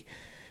movie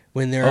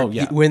when there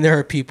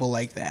are people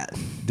like that.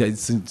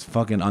 It's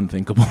fucking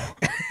unthinkable.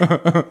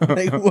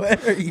 Like,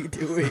 what are you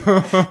doing?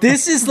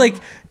 This is like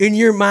in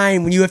your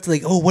mind when you have to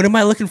like, oh, what am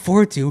I looking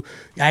forward to?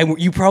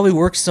 You probably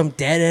work some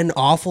dead end,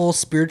 awful,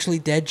 spiritually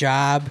dead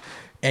job.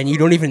 And you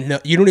don't even know.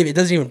 It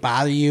doesn't even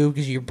bother you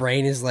because your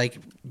brain is like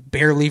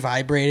barely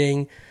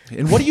vibrating.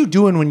 And what are you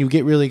doing when you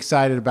get really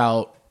excited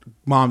about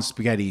mom's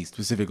spaghetti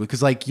specifically?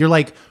 Because like you're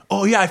like,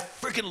 oh yeah, I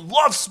freaking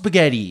love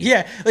spaghetti.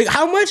 Yeah, like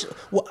how much?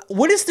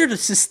 What is there to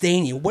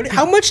sustain you?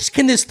 How much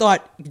can this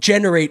thought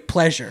generate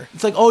pleasure?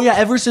 It's like, oh yeah,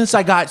 ever since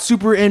I got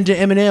super into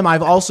Eminem,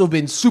 I've also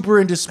been super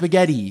into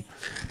spaghetti,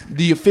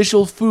 the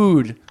official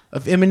food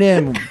of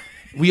Eminem.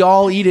 We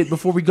all eat it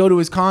before we go to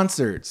his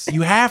concerts.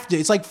 You have to.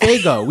 It's like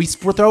Faygo. We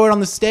throw it on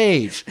the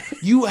stage.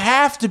 You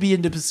have to be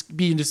into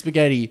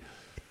spaghetti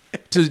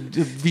to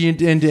be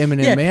into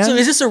Eminem, man. So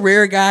is this a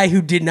rare guy who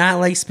did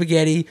not like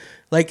spaghetti?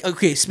 Like,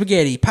 okay,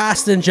 spaghetti,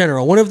 pasta in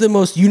general, one of the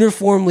most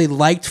uniformly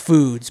liked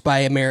foods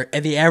by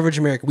the average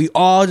American. We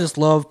all just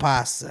love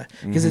pasta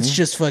because it's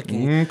just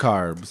fucking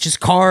carbs. Just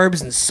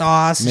carbs and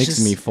sauce.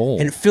 Makes me full.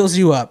 And it fills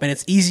you up, and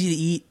it's easy to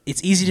eat.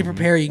 It's easy to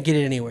prepare. You can get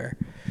it anywhere.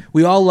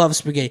 We all love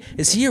spaghetti.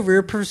 Is he a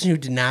rare person who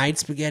denied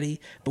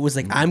spaghetti but was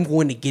like, I'm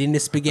going to get into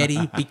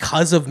spaghetti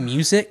because of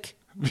music?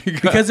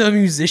 Because I'm a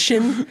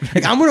musician?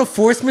 Like, I'm going to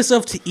force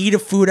myself to eat a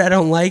food I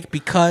don't like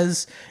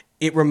because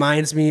it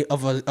reminds me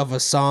of a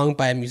song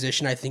by a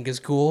musician I think is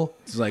cool.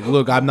 It's like,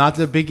 look, I'm not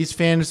the biggest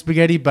fan of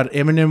spaghetti, but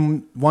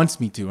Eminem wants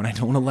me to, and I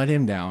don't want to let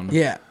him down.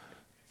 Yeah.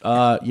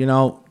 You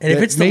know, and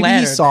if it's the maybe latter,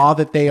 he saw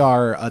that they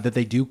are that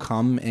they do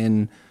come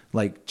in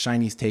like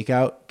Chinese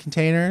takeout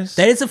containers.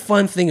 That is a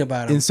fun thing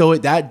about them. And so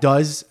that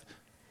does,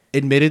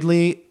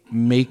 admittedly,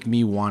 make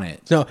me want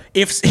it. So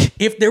if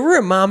there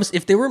were mom's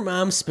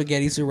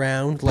spaghettis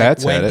around like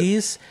Pat's had it.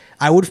 Wendy's,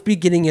 I would be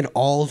getting it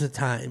all the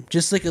time.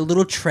 Just like a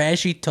little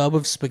trashy tub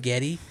of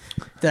spaghetti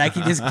that I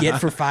could just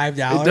get for $5.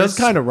 It does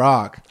kind of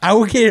rock. I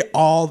would get it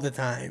all the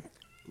time.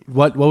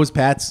 What was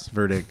Pat's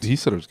verdict? He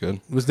said it was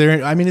good. Was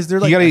there? I mean, is there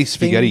like He got a thing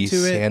spaghetti to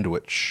it?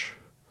 sandwich.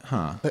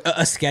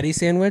 A sketty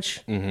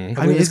sandwich? Mm-hmm.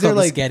 I mean, is there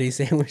like sketty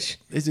sandwich?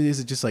 Is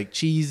it just like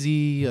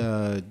cheesy?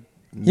 You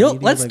know,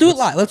 let's do it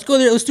live. Let's go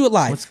there. Let's do it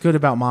live. What's good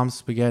about mom's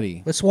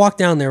spaghetti? Let's walk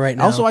down there right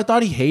now. Also, I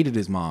thought he hated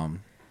his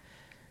mom.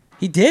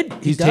 He did.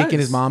 He's taking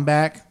his mom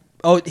back.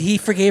 Oh, he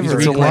forgave her.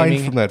 It's a line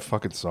Reclaiming- from that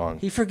fucking song.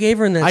 He forgave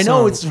her in that I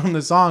song. know it's from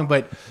the song,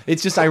 but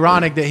it's just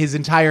ironic that his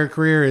entire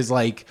career is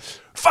like,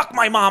 fuck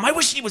my mom, I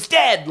wish she was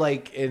dead.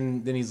 Like,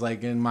 and then he's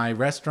like, and my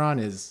restaurant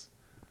is.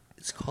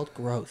 It's called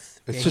growth.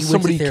 It's Yeah, just he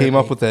went to somebody came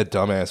up therapy. with that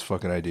dumbass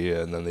fucking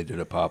idea, and then they did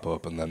a pop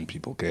up, and then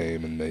people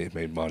came and they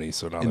made money.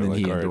 So now And they're then like,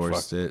 he all right,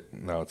 endorsed fuck it.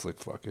 Now it's like,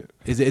 fuck it.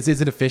 Is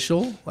it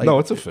official? Like, No,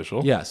 it's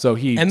official. Yeah, so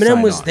he. Eminem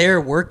signed was on. there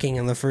working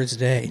on the first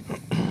day.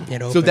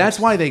 So that's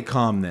why they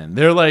come then.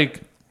 They're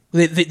like.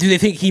 Do they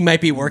think he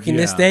might be working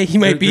this yeah, day? He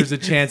might be. There's a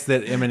chance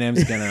that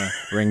Eminem's gonna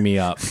ring me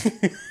up.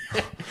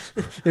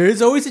 There is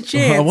always a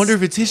chance. I wonder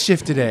if it's his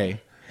shift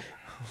today.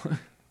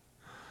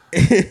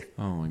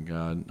 Oh my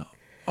god.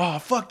 Oh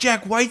fuck,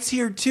 Jack White's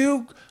here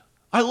too.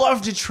 I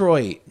love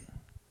Detroit.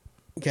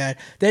 God,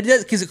 that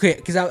does because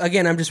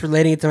again, I'm just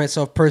relating it to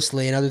myself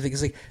personally and other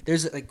things. Like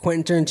there's like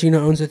Quentin Tarantino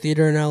owns a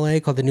theater in LA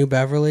called the New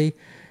Beverly,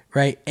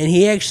 right? And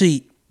he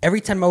actually every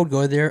time I would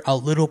go there, a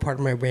little part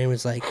of my brain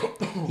was like,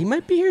 he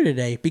might be here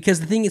today because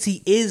the thing is,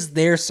 he is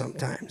there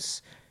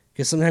sometimes.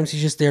 Because sometimes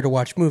he's just there to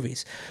watch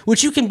movies,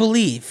 which you can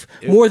believe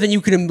more than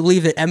you can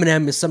believe that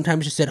Eminem is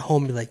sometimes just at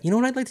home and be like, you know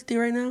what I'd like to do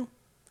right now?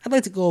 I'd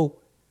like to go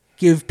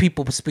give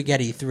people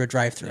spaghetti through a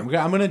drive-thru.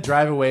 I'm gonna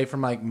drive away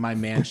from like my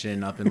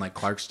mansion up in like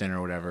Clarkston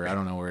or whatever. I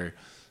don't know where.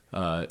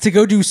 To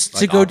go do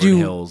Auburn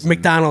Hills and-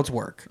 McDonald's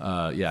work.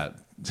 Yeah.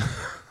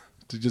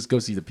 To just go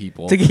see the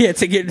people. To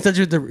get in touch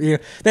with the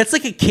that's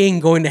like a king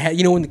going to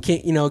when the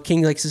king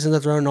king like sits in the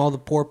throne and all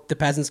the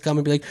peasants come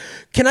and be like,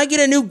 can I get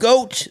a new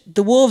goat?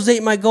 The wolves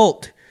ate my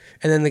goat.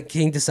 And then the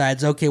king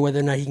decides, okay,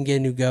 whether or not he can get a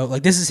new goat.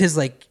 Like this is his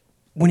like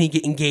when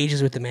he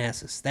engages with the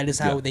masses. That is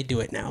how they do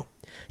it now.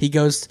 He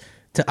goes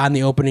to on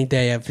the opening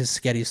day of his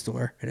spaghetti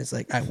store and it's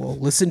like, I will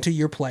listen to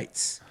your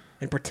plights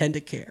and pretend to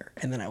care,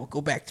 and then I will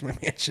go back to my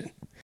mansion.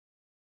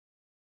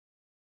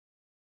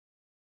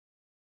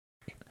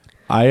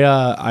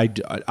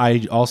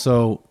 I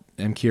also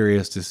am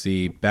curious to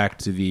see back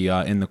to the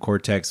in the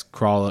Cortex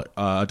crawler,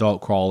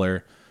 adult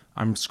crawler.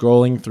 I'm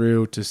scrolling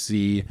through to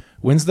see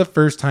when's the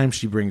first time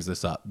she brings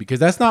this up, because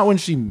that's not when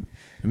she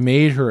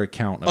made her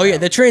account. Oh yeah,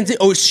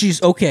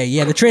 she's okay.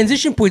 Yeah, the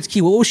transition point's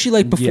key. What was she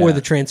like before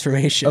the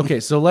transformation? Okay,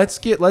 so let's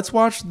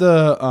watch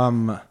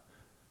the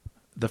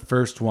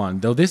first one.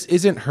 Though this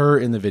isn't her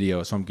in the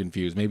video, so I'm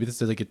confused. Maybe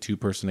this is like a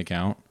 2-person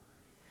account.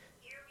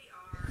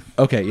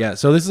 Okay, yeah.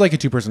 So this is like a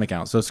 2-person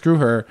account. So screw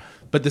her.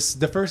 But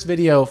the first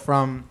video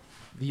from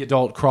the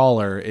adult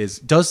crawler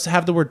does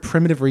have the word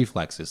primitive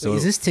reflexes. So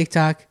is this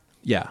TikTok?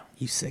 Yeah.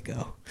 You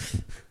sicko.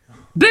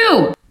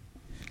 Boo!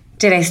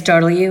 Did I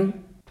startle you?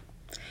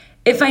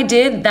 If I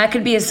did, that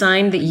could be a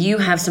sign that you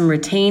have some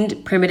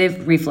retained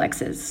primitive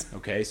reflexes.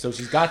 Okay, so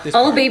she's got this.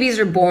 All babies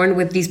are born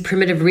with these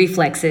primitive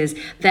reflexes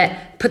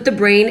that put the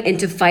brain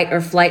into fight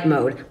or flight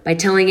mode by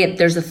telling it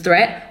there's a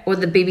threat or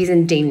the baby's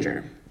in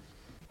danger.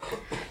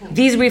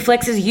 These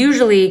reflexes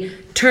usually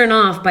turn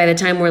off by the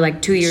time we're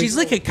like 2 years She's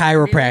old. like a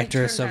chiropractor They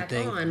or turn back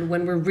something. on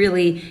when we're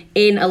really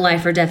in a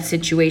life or death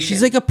situation.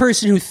 She's like a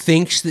person who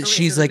thinks that Okay,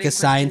 she's so the like big a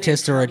question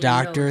scientist is, or how a do you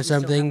know doctor or if you still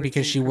something have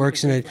because she retained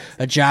works in primitive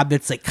a job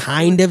that's like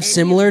kind of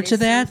similar to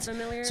that.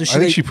 familiar? So I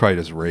think she probably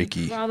does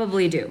Reiki.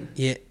 Probably do.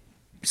 yeah,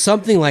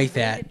 something like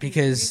that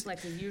because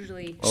Reflexes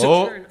usually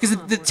Oh. turn because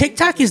on the when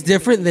TikTok we're is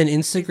different than in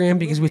Instagram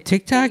because with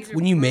TikTok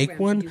when you make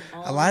one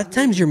a lot of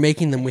times you're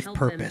making them with help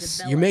them purpose.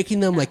 develop You're making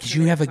them like 'cause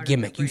you have a that part of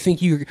gimmick. their You think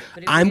brain.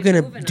 But if I'm they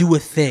gonna move do a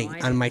enough, thing you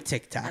know, on my as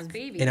TikTok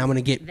babies, and I'm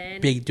gonna get then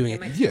big doing they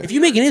it. might Yeah. If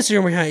you make an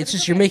Instagram account, it's But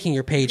just you're okay. making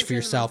your page for Instagram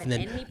yourself and at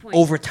then any point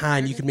over in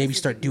time you time, can maybe this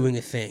start is doing you.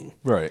 a thing.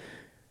 Right.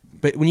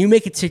 But when you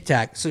make a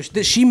TikTok, so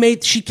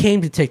she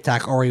came to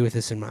TikTok already with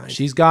this in mind.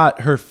 She's got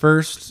her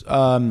first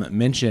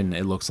mention,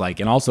 it looks like,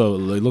 and also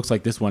it looks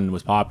like this one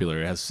was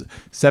popular. It has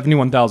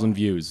 71,000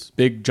 views,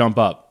 big jump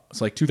up.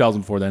 It's like 2,000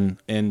 before then.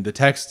 And the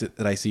text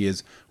that I see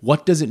is,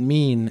 "What does it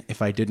mean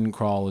if I didn't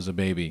crawl as a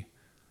baby?"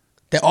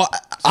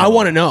 I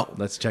want to know.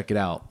 Let's check it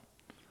out.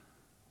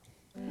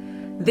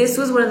 This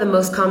was one of the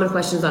most common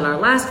questions on our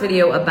last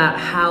video about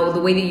how the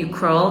way that you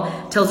crawl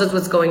tells us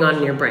what's going on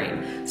in your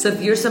brain. So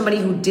if you're somebody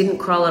who didn't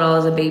crawl at all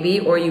as a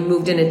baby, or you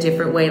moved in a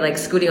different way, like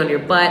scooting on your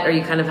butt, or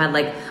you kind of had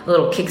like a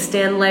little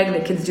kickstand leg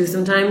that kids do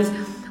sometimes,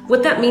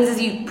 what that means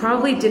is you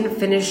probably didn't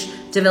finish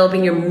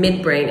developing your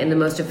midbrain in the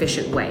most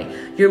efficient way.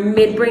 Your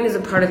midbrain is a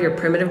part of your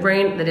primitive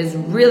brain that is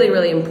really,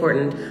 really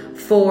important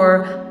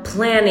for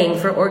planning,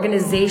 for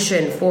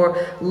organization, for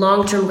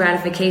long-term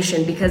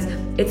gratification, because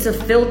it's a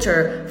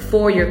filter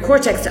for your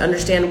cortex to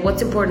understand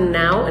what's important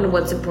now and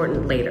what's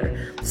important later.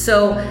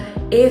 So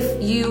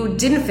if you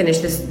didn't finish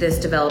this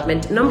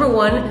development, number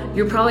one,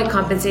 you're probably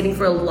compensating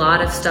for a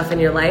lot of stuff in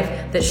your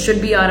life that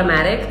should be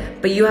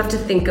automatic, but you have to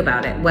think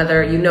about it,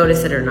 whether you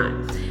notice it or not.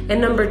 And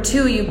number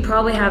two, you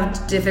probably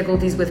have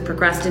difficulties with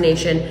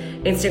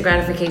procrastination, instant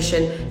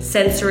gratification,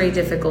 sensory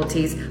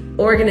difficulties,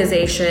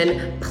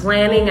 organization,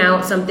 planning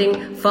out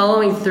something,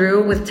 following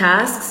through with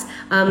tasks.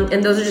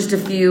 And those are just a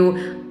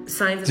few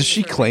signs. Does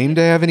she claim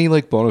to have any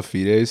like bona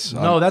fides?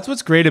 No, that's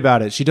what's great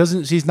about it.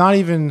 She's not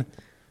even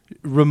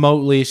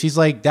remotely. She's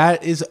like,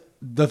 that is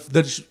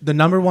the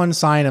number one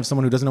sign of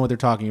someone who doesn't know what they're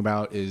talking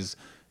about is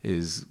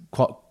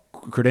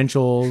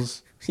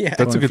credentials. Yeah.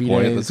 That's a good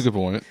point. Bona That's a good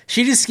point.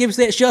 She just skips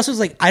that. She also was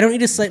like, I don't need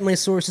to cite my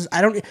sources.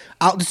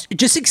 I'll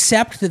just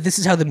accept that this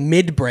is how the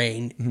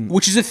midbrain,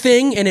 which is a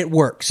thing and it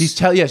works. She's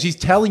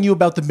telling you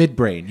about the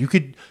midbrain.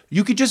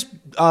 You could just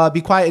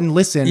be quiet and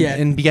listen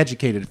and be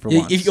educated for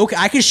once. Okay,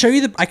 I can show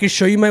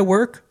you my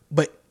work,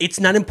 but it's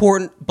not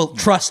important, but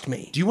trust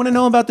me. Do you want to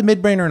know about the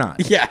midbrain or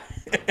not? Yeah.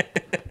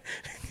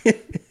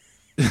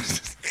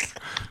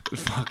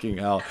 Fuck. Fucking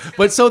hell.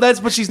 But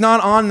she's not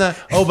on the.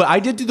 Oh, but I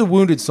did do the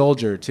Wounded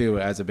Soldier too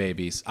as a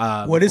baby.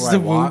 What is before the I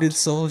walked, Wounded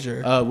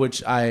Soldier?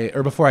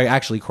 Before I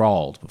actually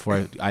crawled.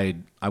 Before I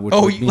would.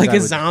 Oh, which means like I a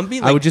would- zombie?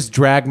 I Like- would just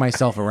drag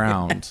myself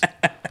around.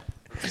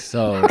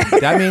 So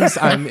that means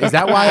is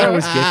that why I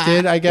was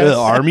gifted? I guess. The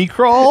army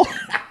crawl,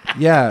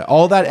 Yeah,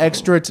 all that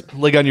extra.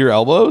 like on your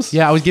elbows.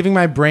 Yeah, I was giving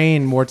my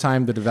brain more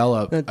time to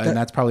develop, and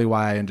that's probably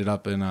why I ended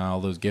up in all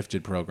those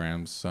gifted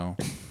programs. So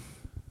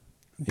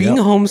Being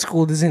Yep.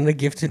 homeschooled isn't a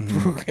gifted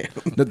program.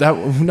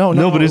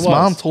 No, but his it was.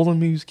 mom told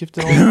him he was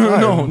gifted all the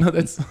time. no,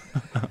 that's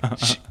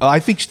I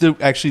think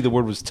actually the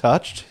word was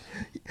touched.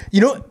 You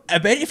know, I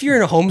bet if you're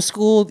in a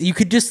homeschool, you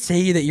could just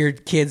say that your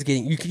kid's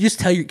getting. You could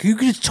just you could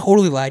just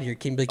totally lie to your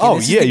kid. And be like, Oh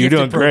this is yeah, the you're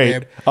doing gifted program.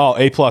 great. Oh,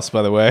 A+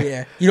 by the way.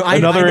 Yeah. You know, I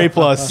another know-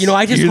 A+. You know,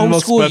 I just you're the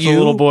most homeschool special you.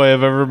 little boy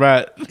I've ever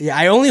met. Yeah,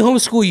 I only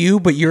homeschool you,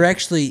 but you're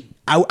actually.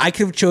 I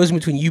could have chosen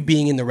between you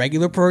being in the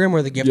regular program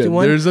or the gifted Yeah,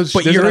 one. there's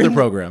but another in,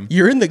 program.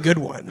 You're in the good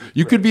one.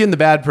 you could be in the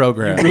bad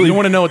program. You don't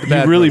want to know what the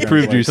bad. really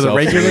program's proved like. To the yourself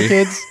regular to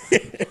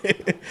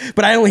kids.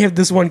 But I only have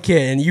this one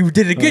kid, and you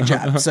did a good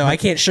job, so I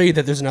can't show you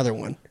that there's another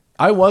one.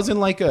 I wasn't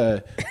like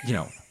a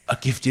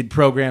gifted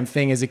program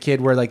thing as a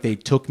kid where like they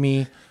took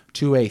me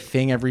to a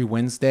thing every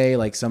Wednesday,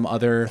 like some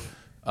other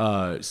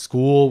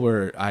school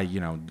where I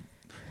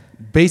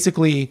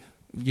basically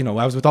I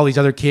was with all these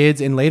other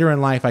kids, and later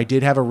in life I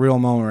did have a real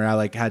moment where I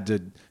like had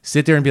to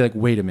sit there and be like,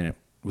 wait a minute,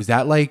 was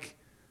that like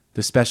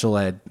the special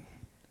ed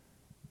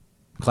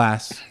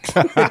class?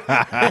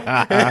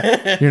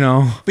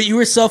 But you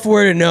were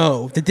self-aware to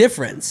know the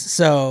difference,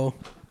 so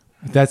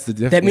That's the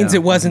difference. that means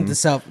it wasn't the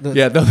self. The,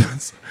 Yeah,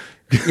 that's.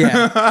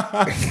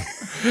 yeah.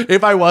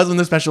 If I was in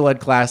the special ed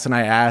class and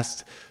I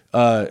asked,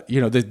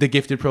 the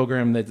gifted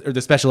program or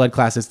the special ed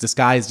class is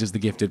disguised as the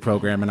gifted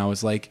program, and I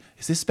was like,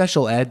 "Is this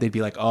special ed?" They'd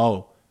be like,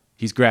 "Oh,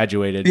 he's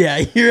graduated. Yeah,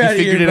 you're out of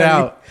he here, figured it buddy."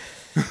 out."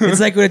 It's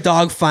like when a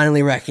dog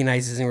finally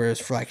recognizes in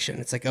reflection.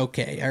 It's like,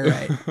 okay, all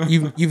right,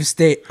 you've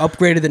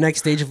upgraded the next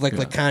stage of like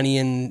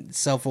Lacanian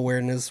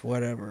self-awareness,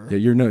 whatever. Yeah,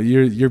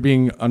 you're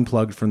being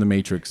unplugged from the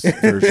Matrix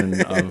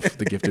version of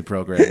the gifted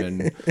program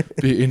and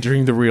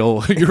entering the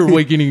real. You're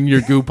awakening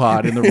your goo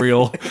pod in the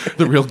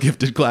real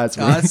gifted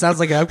classroom. Oh, that sounds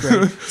like an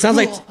upgrade. Sounds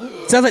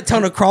like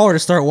telling a crawler to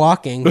start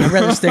walking. I'd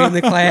rather stay in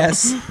the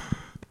class.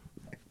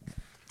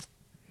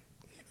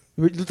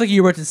 It looked like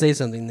you were about to say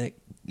something, Nick.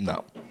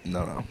 No.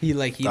 I'm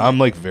I'm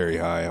like very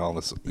high. All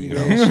this,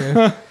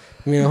 sure.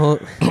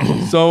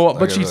 So, but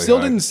got she really still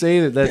high. didn't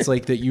say that's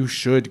like that you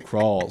should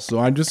crawl. So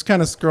I'm just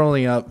kind of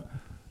scrolling up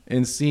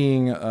and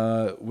seeing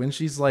when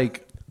she's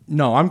like,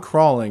 "No, I'm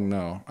crawling.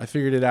 No, I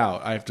figured it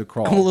out. I have to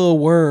crawl. I'm a little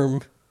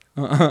worm.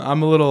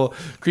 I'm a little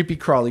creepy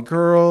crawly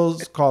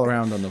girls crawl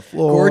around on the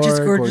floor.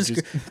 Gorgeous.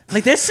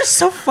 Like that's just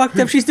so fucked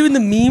up. She's doing the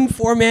meme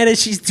format as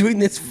she's doing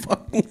this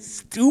fucking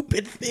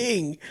stupid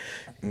thing.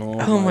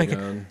 Oh my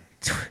god.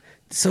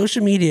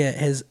 Social media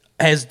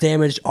has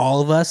damaged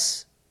all of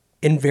us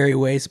in various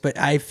ways, but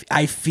I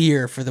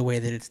fear for the way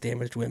that it's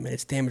damaged women.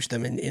 It's damaged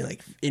them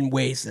in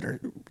ways that are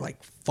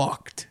like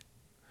fucked.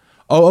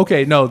 Oh,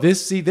 okay. No,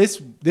 this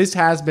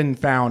has been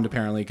found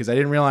apparently because I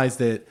didn't realize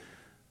that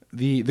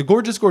the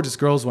gorgeous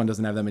girls one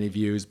doesn't have that many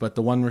views, but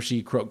the one where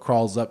she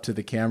crawls up to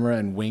the camera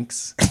and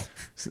winks,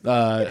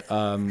 that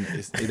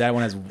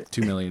one has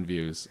 2 million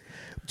views.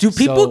 Do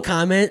people So-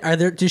 comment?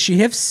 Does she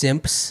have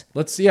simps?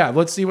 Let's see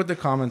what the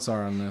comments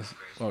are on this.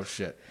 Oh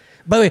shit.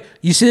 By the way,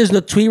 you see there's no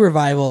tweet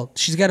revival.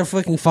 She's got a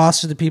fucking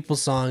Foster the People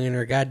song in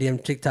her goddamn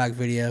TikTok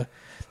video.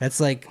 That's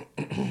like,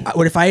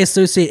 what if I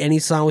associate any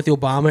song with the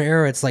Obama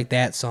era? It's like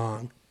that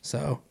song.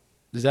 So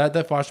Is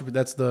that Foster?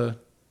 That's the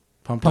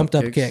pumped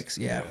up kicks.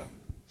 Yeah.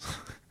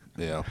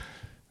 yeah.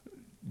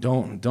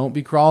 Don't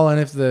be crawling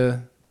if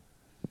the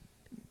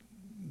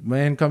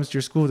man comes to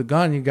your school with a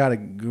gun.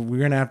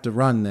 We're gonna have to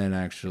run then.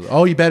 Actually,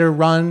 oh, you better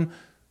run,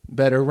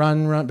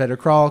 better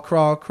crawl,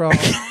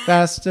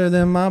 faster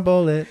than my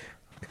bullet.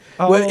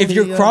 Well, if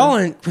you're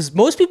crawling, because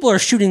most people are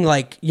shooting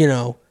like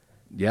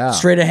yeah,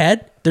 straight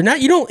ahead. They're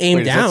not. You don't aim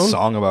Wait, is that down. a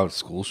song about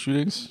school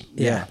shootings?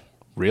 Yeah.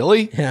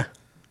 Really? Yeah.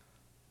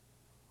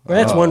 Well,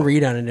 that's one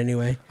read on it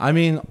anyway. I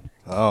mean,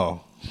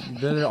 Oh.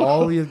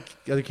 all the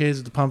other kids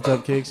with the pumped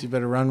up kicks. You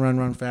better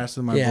run faster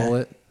than my Yeah.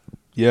 bullet.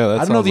 Yeah, that I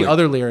don't know sounds the like-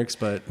 other lyrics,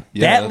 but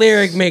Yeah, That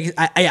lyric makes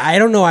I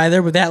don't know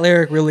either, but that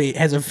lyric really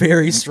has a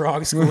very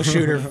strong school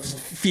shooter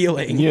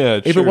feeling. Yeah,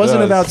 if it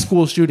wasn't about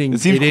school shooting, It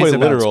seems is quite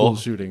about literal. school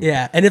shooting.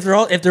 Yeah, and if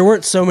there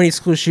weren't so many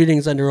school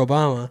shootings under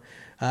Obama,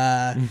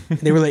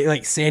 they were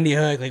like Sandy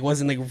Hook, like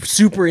wasn't like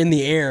super in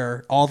the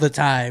air all the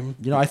time.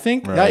 I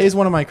think that is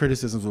one of my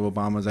criticisms of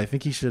Obama's. I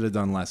think he should have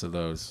done less of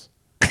those.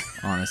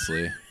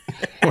 Honestly,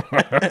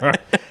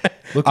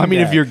 I mean,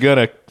 if you're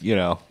gonna,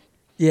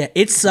 Yeah,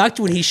 it sucked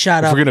when he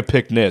shot if up we're gonna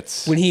pick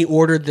nits. when he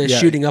ordered the Yeah.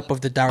 shooting up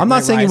of the Dark Knight I'm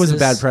not saying he was a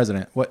Rises. bad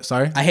president. What?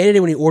 Sorry. I hated it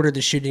when he ordered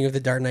the shooting of the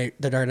Dark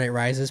Knight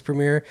Rises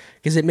premiere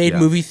because it made Yeah.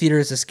 movie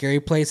theaters a scary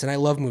place, and I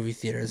love movie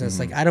theaters. And it's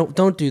like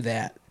don't do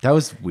that. That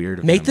was weird.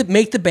 Of Make him.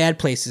 the bad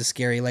places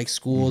scary like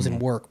schools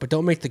and work, but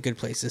don't make the good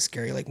places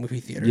scary like movie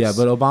theaters. Yeah,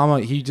 but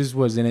Obama, he just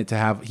was in it to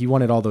have. He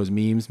wanted all those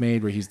memes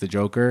made where he's the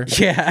Joker.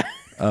 yeah,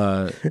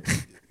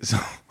 So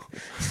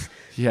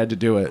he had to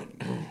do it.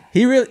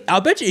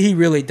 I'll bet you he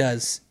really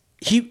does.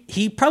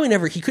 He probably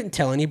never. He couldn't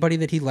tell anybody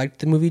that he liked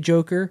the movie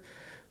Joker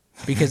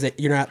because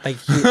you're not like.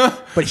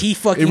 But he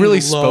fucking It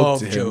really spoke loved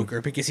to him.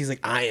 Joker because he's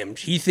like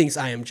He thinks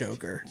I am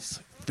Joker.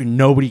 But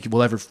nobody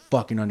will ever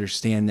fucking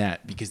understand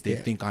that because they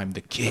think I'm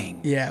the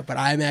king. Yeah, but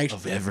I'm actually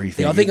Of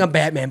everything. They all think I'm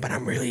Batman, but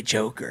I'm really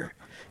Joker.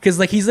 Because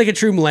like he's like a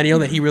true millennial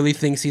that he really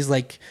thinks he's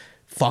like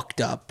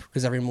fucked up.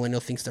 Because every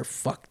millennial thinks they're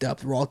fucked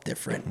up. We're all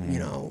different, you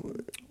know,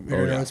 in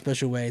their own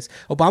special ways.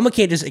 Obama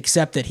can't just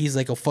accept that he's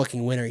like a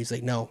fucking winner. He's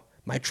like, no,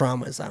 my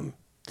trauma is I'm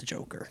the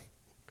Joker.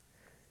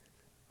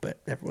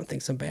 But everyone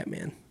thinks I'm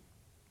Batman.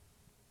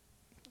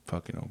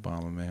 Fucking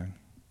Obama, man.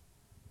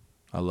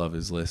 I love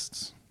his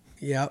lists.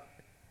 Yep.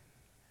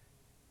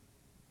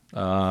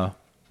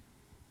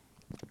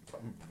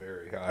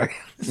 Very high.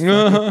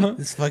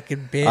 This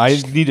fucking bitch. I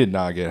need to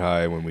not get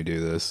high when we do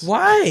this.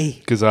 Why?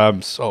 Because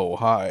I'm so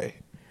high.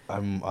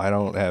 I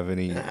don't have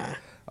any.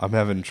 I'm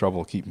having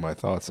trouble keeping my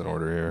thoughts in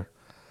order here.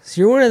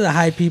 So you're one of the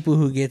high people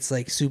who gets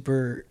like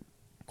super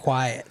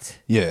quiet.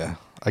 Yeah,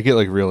 I get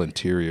like real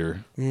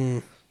interior.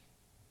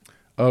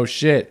 Oh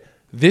shit.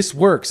 This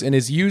works and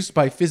is used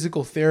by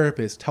physical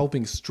therapists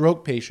helping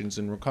stroke patients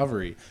in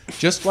recovery.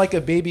 Just like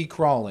a baby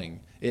crawling,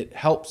 it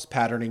helps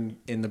patterning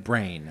in the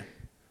brain.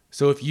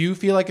 So if you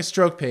feel like a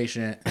stroke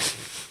patient,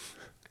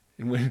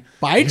 and when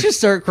Why'd you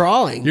start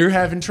crawling? you're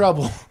having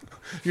trouble,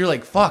 you're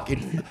like, fuck,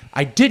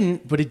 I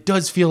didn't, but it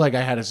does feel like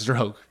I had a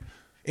stroke.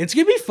 It's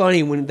gonna be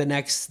funny when the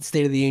next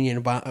State of the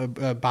Union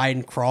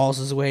Biden crawls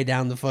his way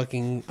down the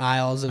fucking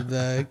aisles of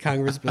the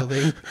Congress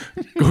building,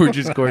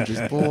 Gorgeous,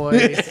 gorgeous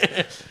boy.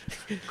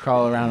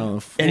 Crawl around on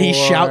the floor. and he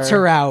shouts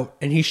her out,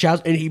 and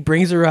he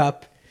brings her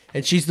up,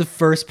 and she's the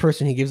first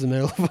person he gives the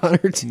Medal of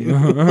Honor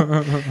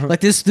to.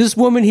 Like this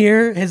woman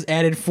here has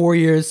added 4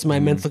 years to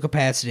my mental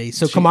capacity,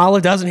 so Kamala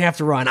doesn't have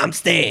to run. I'm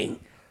staying.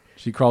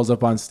 She crawls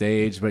up on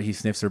stage, but he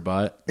sniffs her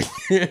butt.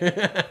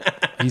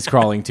 He's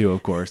crawling too,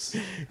 of course.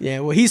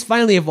 Yeah, well, he's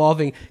finally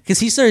evolving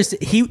because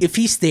if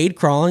he stayed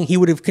crawling, he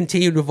would have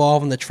continued to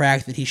evolve on the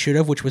track that he should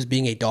have, which was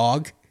being a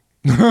dog.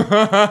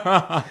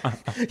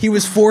 He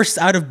was forced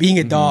out of being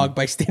a dog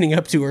by standing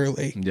up too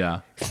early.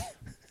 Yeah.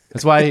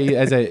 That's why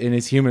in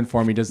his human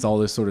form, he does all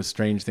this sort of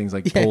strange things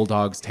like pull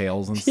dogs'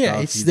 tails and stuff. Yeah,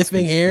 he's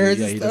sniffing hairs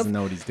Yeah, and he stuff. doesn't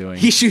know what he's doing.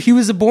 He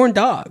was a born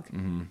dog.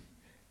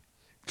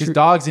 Because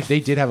dogs, if they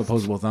did have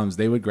opposable thumbs,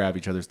 they would grab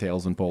each other's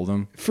tails and pull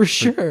them. For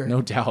sure.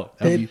 No doubt.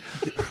 That'd be-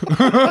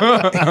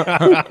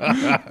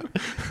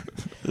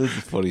 That's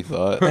a funny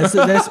thought. That's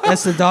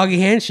the doggy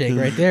handshake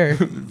right there.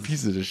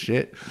 pieces of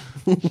shit.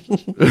 I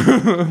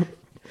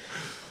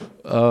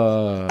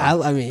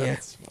mean, yeah.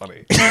 It's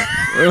funny.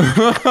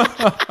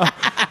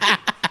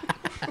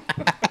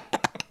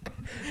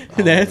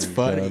 That's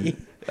funny.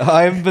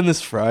 I haven't been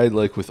this fried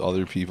like with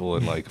other people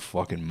in like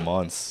fucking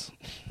months.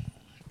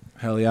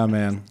 Hell yeah,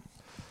 man.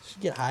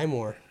 Should get high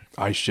more.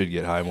 I should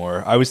get high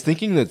more. I was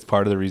thinking that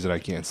part of the reason I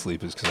can't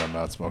sleep is because I'm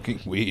not smoking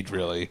weed.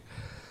 Really,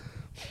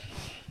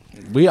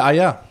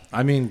 Yeah.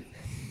 I mean,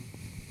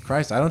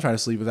 Christ, I don't try to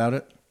sleep without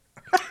it.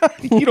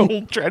 you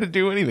don't try to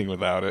do anything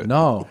without it.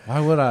 No. Why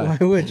would I?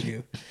 Why would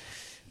you?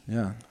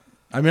 Yeah.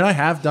 I mean, I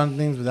have done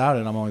things without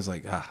it. I'm always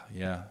like,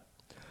 yeah.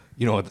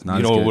 You know what? Not You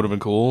as know what good. would have been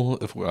cool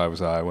if I was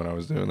high when I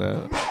was doing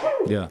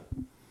that. Yeah.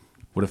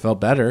 Would have felt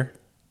better.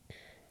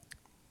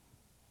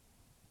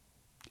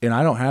 And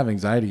I don't have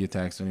anxiety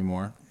attacks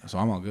anymore, so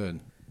I'm all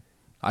good.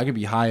 I could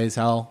be high as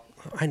hell.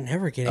 I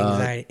never get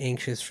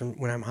anxious from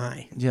when I'm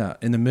high. Yeah,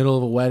 in the middle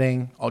of a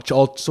wedding,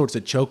 all sorts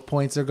of choke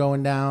points are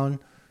going down.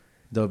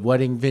 The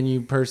wedding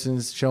venue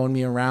person's showing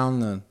me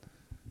around the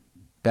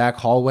back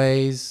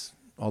hallways,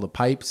 all the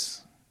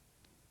pipes.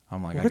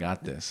 I'm like, I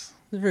got this.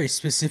 It's a very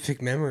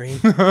specific memory.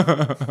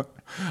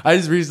 I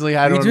just recently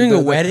had Are you one- doing a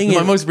the- wedding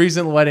My in- most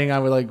recent wedding, I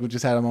would like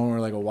just had a moment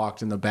where like I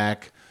walked in the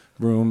back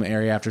room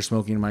area after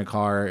smoking in my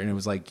car, and it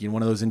was like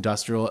one of those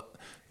industrial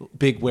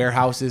big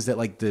warehouses that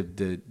like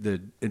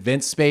the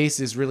event space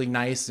is really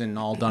nice and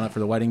all done up for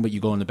the wedding, but you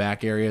go in the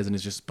back areas and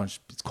it's just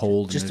it's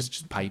cold and there's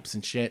just pipes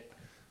and shit.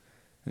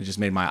 And it just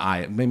made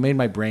it made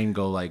my brain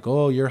go like,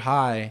 oh, you're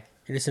high.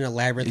 You're just in a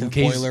labyrinth In of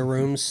case- boiler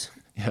rooms.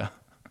 Yeah.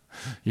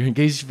 You're in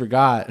case you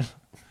forgot.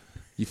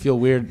 You feel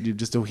weird.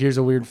 Here's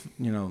a weird,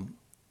 a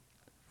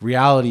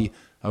reality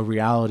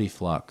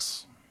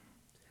flux.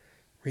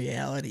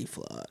 Reality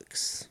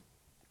flux.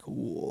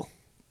 Cool.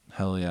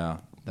 Hell yeah.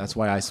 That's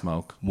why I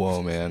smoke.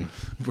 Whoa, man.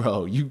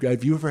 Bro,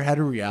 have you ever had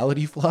a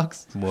reality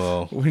flux?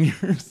 Whoa. When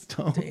you're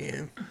stoned?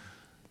 Damn.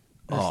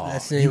 Oh,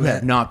 that's the name you of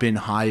have that. not been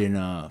high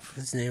enough.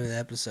 That's the name of the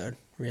episode.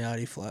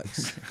 Reality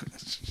flux.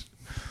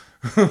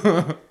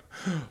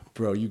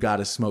 Bro, you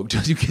gotta smoke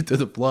till you get to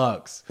the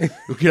flux.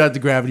 You'll get out the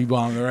gravity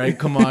bomb, all right?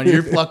 Come on,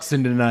 you're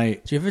fluxing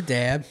tonight. Do you have a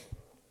dab?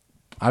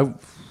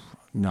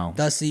 No.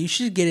 Dusty, you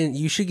should get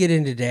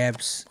into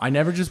dabs. I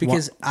never just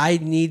Because I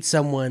need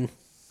someone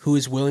who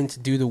is willing to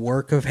do the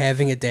work of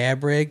having a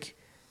dab rig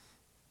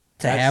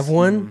to have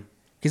one.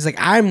 Because like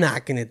I'm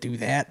not gonna do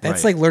that.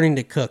 That's Right. like learning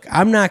to cook.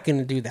 I'm not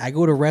gonna do that. I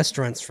go to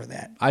restaurants for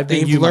that. I've been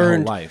They've you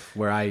learned. my whole life,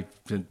 where I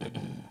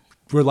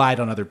relied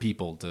on other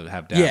people to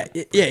have dab.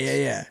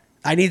 Yeah.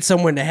 I need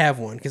someone to have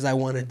one because I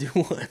want to do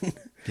one.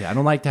 Yeah, I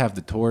don't like to have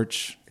the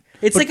torch.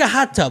 It's like a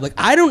hot tub. Like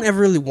I don't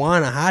ever really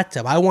want a hot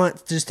tub. I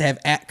want just to have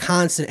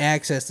constant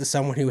access to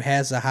someone who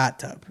has a hot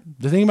tub.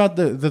 The thing about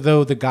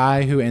the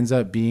guy who ends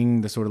up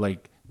being the sort of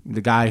like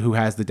the guy who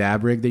has the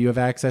dab rig that you have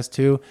access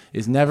to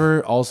is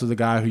never also the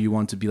guy who you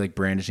want to be like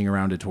brandishing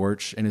around a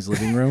torch in his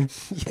living room.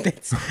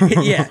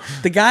 Yeah,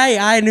 the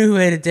guy I knew who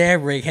had a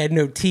dab rig had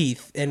no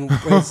teeth and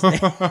was,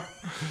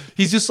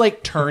 He's just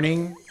like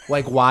turning,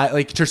 like why,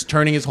 like just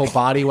turning his whole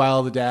body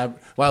while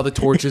the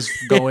torch is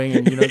going,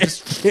 and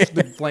just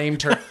the flame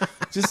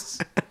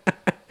just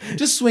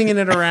swinging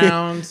it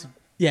around.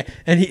 yeah.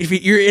 And if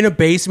you're in a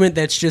basement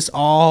that's just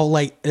all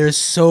like there's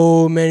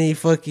so many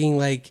fucking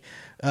like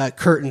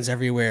curtains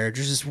everywhere.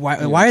 Just why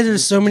are there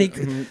so many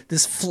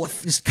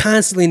just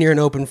constantly near an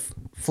open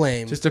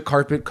flame? Just a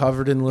carpet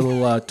covered in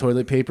little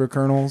toilet paper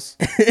kernels.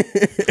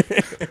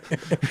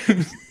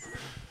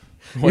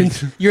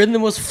 You're in the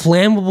most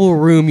flammable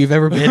room you've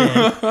ever been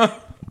in.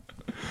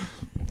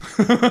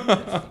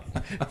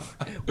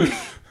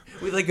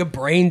 With like a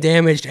brain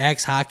damaged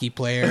ex hockey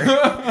player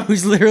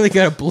who's literally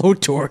got a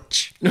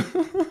blowtorch.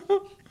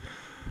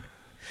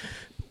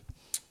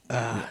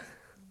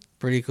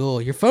 Pretty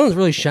cool. Your phone's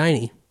really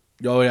shiny.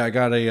 Oh yeah, I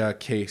got a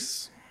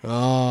case.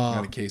 Oh,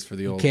 Got a case for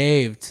the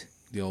caved.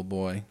 old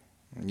boy.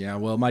 Yeah,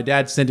 well, my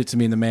dad sent it to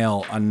me in the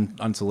mail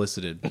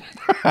unsolicited.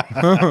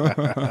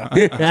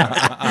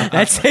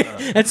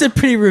 That's a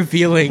pretty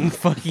revealing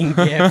fucking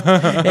gift.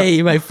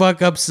 Hey, my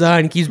fuck up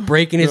son keeps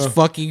breaking his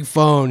fucking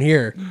phone.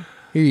 Here,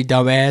 you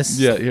dumbass.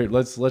 Yeah, here,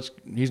 let's.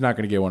 He's not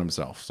going to get one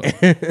himself, so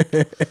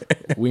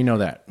we know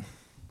that.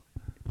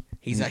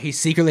 He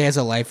secretly has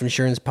a life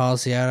insurance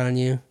policy out on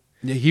you.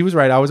 Yeah, he was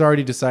right. I was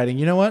already deciding.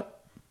 You know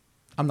what?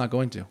 I'm not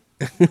going to.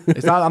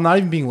 It's not. I'm not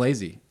even being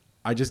lazy.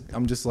 I'm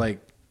just like,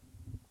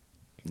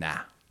 nah.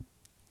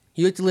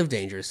 You like to live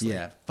dangerously.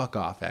 Yeah, fuck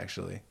off.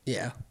 Actually,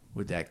 Yeah.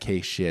 with that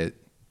case shit.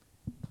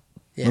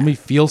 Yeah. Let me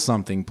feel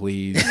something,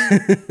 please.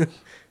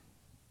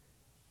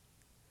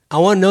 I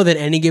want to know that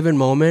any given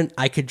moment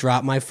I could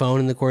drop my phone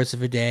in the course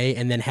of a day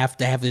and then have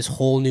to have this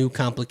whole new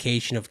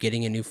complication of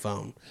getting a new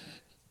phone.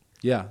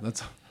 Yeah,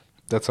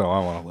 That's how I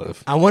want to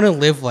live. I want to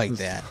live like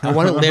that. I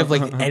want to live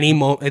like any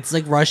moment. It's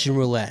like Russian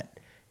roulette.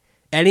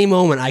 Any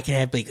moment I can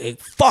have like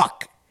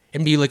fuck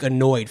and be like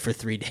annoyed for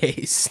 3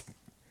 days.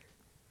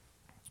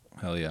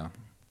 hell yeah.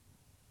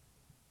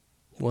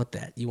 You want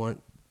that? You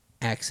want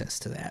access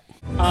to that?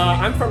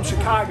 I'm from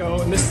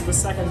Chicago, and this is the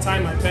second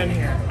time I've been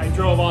here. I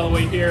drove all the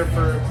way here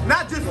for,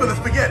 Not just for the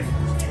spaghetti.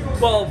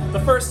 well, the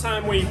first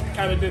time we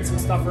kind of did some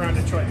stuff around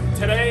Detroit.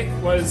 Today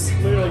was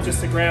literally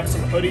just to grab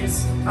some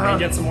hoodies and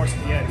get some more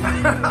spaghetti.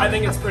 I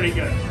think it's pretty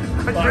good,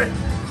 but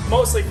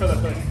mostly for the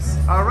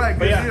hoodies. All right,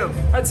 But good yeah, deal.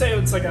 I'd say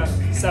it's like a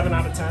 7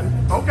 out of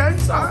 10. Okay,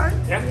 So, all right.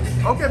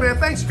 yeah. Okay, man.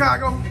 Thanks,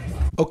 Chicago.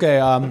 Okay,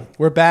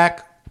 we're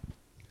back.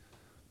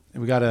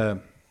 And we got a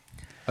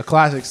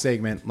classic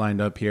segment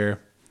lined up here.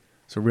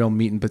 It's a real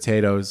meat and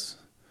potatoes.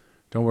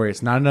 Don't worry,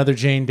 it's not another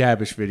Jane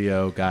Dabish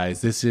video,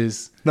 guys. This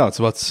is No, it's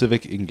about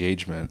civic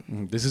engagement.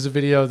 a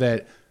video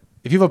that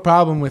if you have a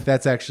problem with,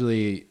 that's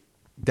actually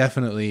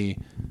definitely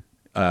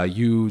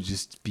you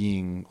just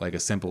being like a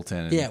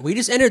simpleton. Yeah, we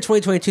just entered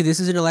 2022. This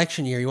is an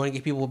election year. You want to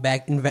get people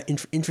back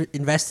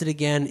invested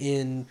again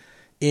in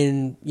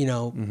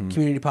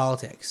community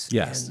politics.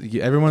 Yes, And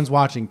everyone's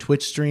watching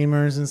Twitch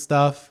streamers and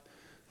stuff.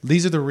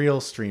 These are the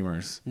real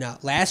streamers. no,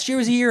 last year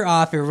was a year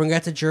off. Everyone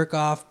got to jerk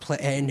off, play,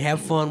 and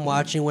have fun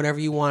watching whatever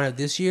you wanted.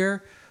 This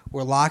year,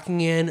 we're locking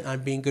in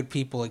on being good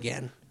people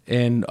again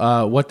And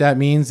what that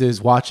means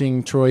is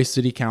watching Troy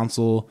City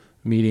Council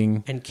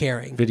meeting and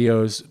caring.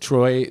 videos.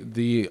 Troy,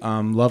 the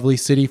lovely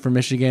city from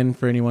Michigan,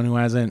 for anyone who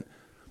hasn't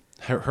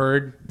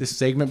heard this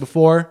segment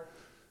before,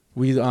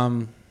 we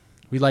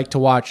like to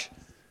watch.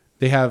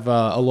 They have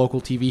a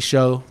local TV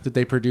show that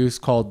they produce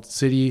called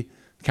City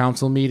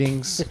Council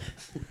Meetings,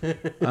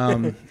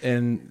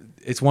 and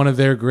it's one of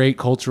their great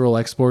cultural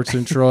exports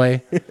in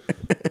Troy,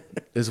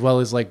 as well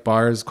as like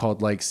bars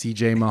called like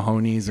CJ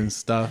Mahoney's and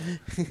stuff.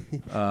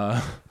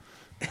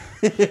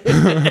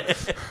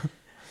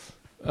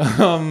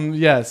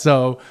 Yeah,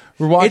 so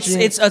we're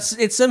watching.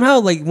 It's somehow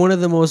like one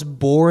of the most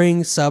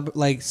boring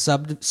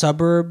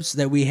suburbs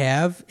that we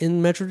have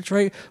in Metro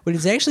Detroit, but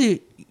it's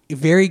actually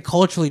very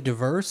culturally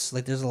diverse.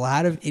 Like there's a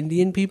lot of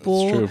Indian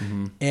people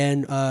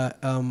and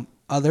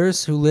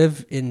others who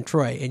live in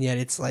Troy, and yet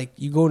it's like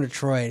you go into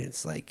Troy and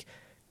it's like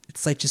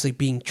just like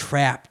being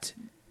trapped.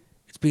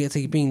 It's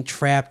like being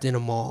trapped in a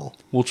mall.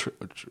 Well,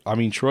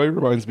 Troy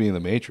reminds me of the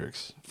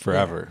Matrix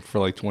forever, for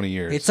like 20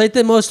 years. It's like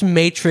the most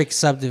Matrix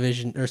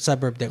subdivision or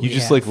suburb that we you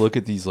just have. like look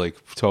at these like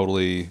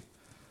totally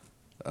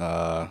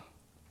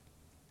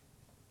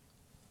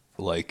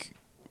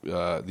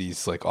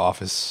these like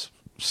office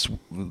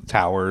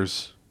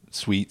towers,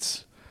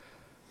 suites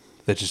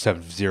that just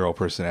have zero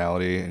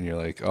personality, and you're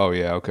like, oh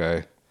yeah,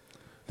 okay.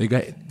 They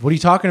got. What are you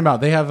talking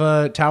about? They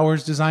have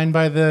towers designed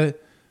by the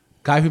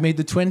guy who made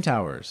the Twin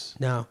Towers.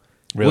 No.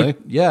 Really?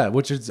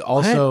 Which is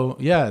also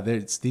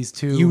It's these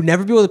two. You would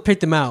never be able to pick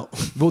them out.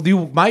 Well,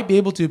 you might be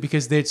able to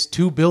because there's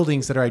two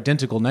buildings that are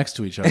identical next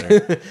to each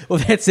other. Well,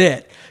 that's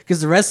it.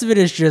 Because the rest of it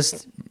is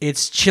just,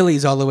 it's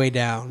Chili's all the way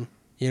down.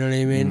 You know what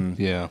I mean?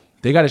 Yeah.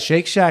 They got a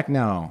Shake Shack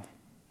now.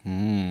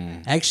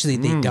 Actually,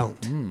 they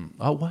don't.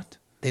 Oh, what?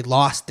 They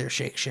lost their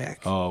Shake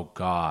Shack. Oh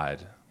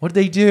God, what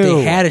did they do?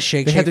 They had a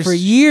Shake They had Shack their for s-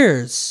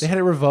 years. They had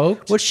it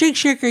revoked. What Shake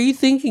Shack are you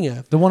thinking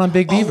of? The one on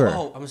Big Beaver.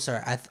 Oh, I'm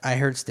sorry. I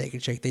heard Steak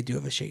and Shake. They do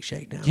have a Shake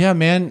Shack now. Yeah,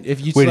 man.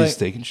 If you Wait, like, is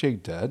Steak and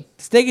Shake dead?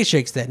 Steak and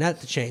Shake's that, not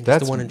the chain.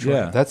 That's the one in Troy.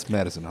 yeah. That's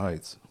Madison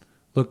Heights.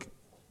 look,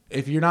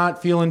 if you're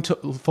not feeling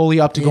fully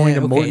up to going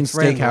to okay, Morton it's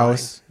right on the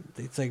Steakhouse,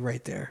 line. It's like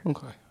right there.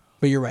 Okay.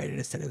 But you're right. It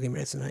is technically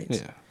Madison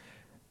Heights.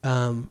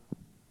 Yeah.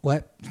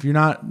 What? if you're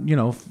not,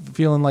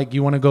 feeling like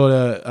you want to go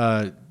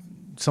to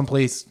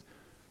someplace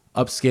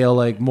upscale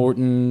like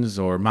Morton's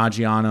or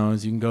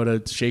Maggiano's, you can go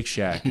to Shake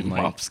Shack and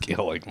like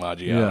Upscale like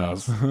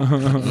Maggiano's.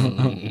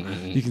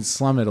 you can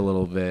slum it a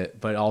little bit,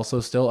 but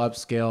also still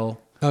upscale.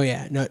 Oh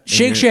yeah, no.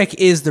 Shake Shack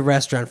is the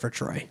restaurant for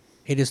Troy.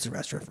 It is the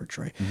restaurant for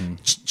Troy.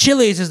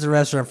 Chili's is the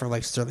restaurant for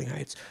like Sterling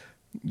Heights.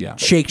 Yeah,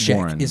 Shake Shack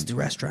Warren. is the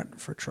restaurant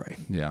for Troy.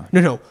 Yeah.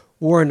 No.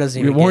 Warren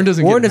doesn't even. Warren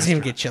doesn't get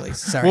even get Chili's.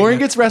 Sorry. Warren no.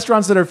 gets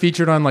restaurants that are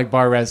featured on like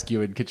Bar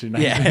Rescue and Kitchen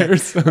Yeah.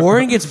 Nightmares.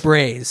 Warren gets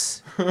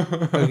Braze.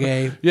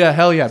 Okay. Yeah,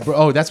 hell yeah.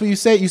 Oh, that's what you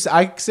say.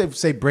 I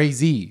say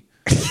brazy.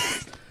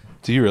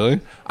 Do you really?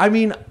 I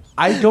mean,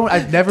 I've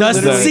never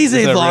Dustin literally- sees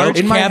is a that large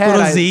real? In my capital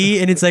head, Z,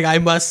 and it's like I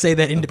must say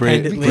that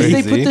independently. because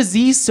they Brazy. put the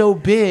Z so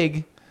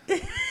big,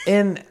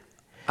 and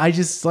I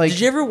just like.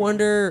 Did you ever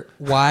wonder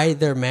why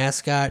their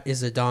mascot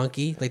is a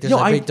donkey? Like there's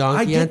No, a big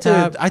donkey on get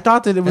top. I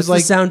thought that it was That's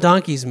like the sound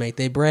donkeys make.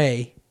 They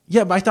bray.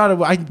 yeah, but I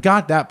thought I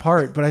got that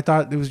part, but I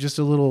thought it was just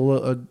a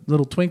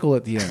little twinkle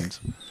at the end.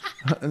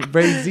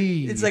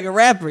 Brazy. It's like a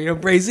rapper,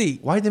 Brazy.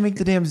 Why'd they make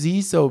the damn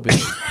Z so big?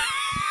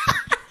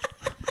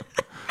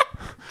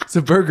 It's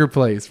a burger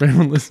place for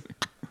anyone listening.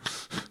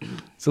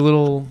 It's a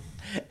little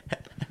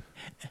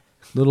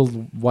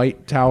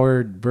white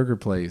towered burger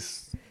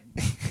place.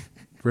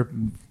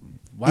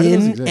 Why do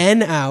those In exist?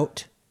 and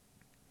out.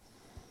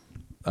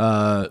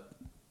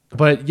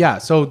 But yeah,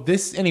 so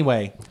this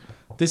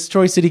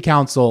Troy City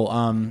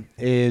Council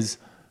is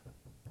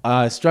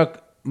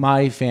struck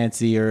my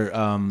fancy or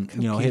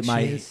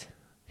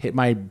hit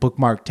my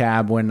bookmark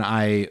tab when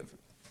I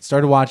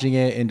started watching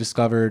it and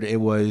discovered it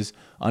was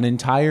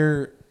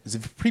a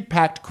pretty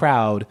packed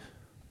crowd.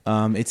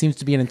 It seems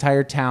to be an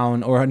entire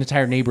town or an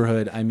entire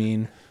neighborhood. I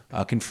mean,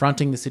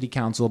 confronting the city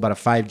council about a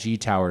 5G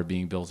tower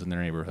being built in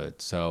their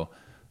neighborhood. So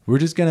we're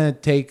just gonna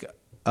take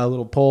a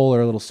little poll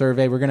or a little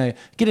survey. We're gonna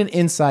get an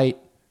insight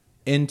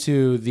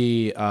into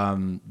the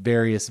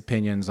various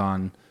opinions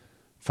on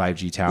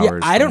 5G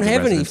towers. Yeah, I don't from the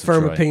have any residents of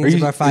firm Troy. opinions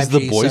about 5G. Is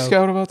the Boy so-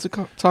 Scout about to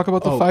talk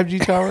about the 5G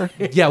tower?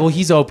 Yeah, well,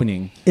 he's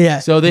opening. Yeah.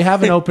 So they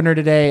have an opener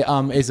today.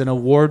 Is an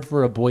award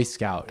for a Boy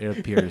Scout. It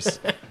appears.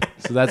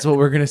 So that's what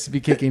we're gonna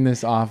be kicking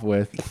this off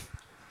with.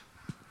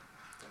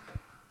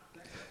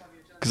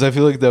 Because I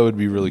feel like that would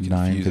be really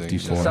confusing.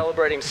 9:54.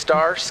 Celebrating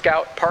Star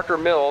Scout Parker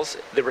Mills,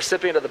 the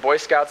recipient of the Boy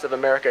Scouts of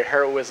America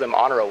Heroism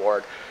Honor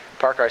Award.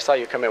 Parker, I saw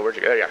you come in. Where'd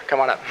you go? There you are. Come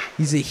on up.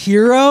 He's a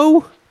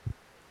hero?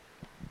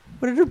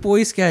 What did a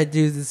Boy Scout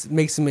do that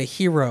makes him a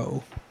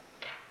hero?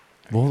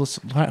 Well,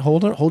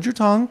 hold your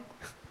tongue.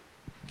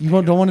 You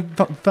don't want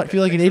to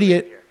feel like an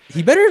idiot.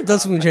 He better have done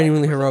something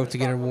genuinely heroic to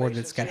get an award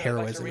that's got I'd like to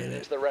heroism read in it it.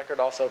 into the record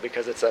also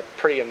because it's a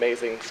pretty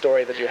amazing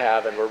story that you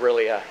have, and we're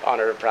really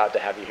honored and proud to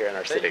have you here in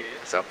our city.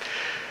 So,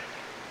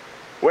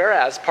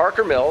 whereas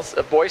Parker Mills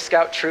of Boy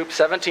Scout Troop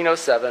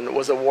 1707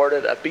 was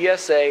awarded a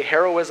BSA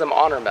Heroism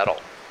Honor Medal.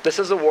 This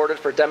is awarded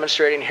for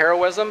demonstrating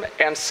heroism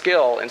and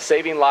skill in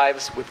saving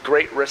lives with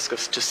great risk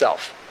to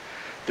self.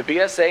 The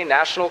BSA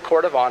National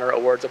Court of Honor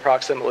awards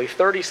approximately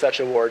 30 such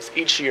awards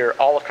each year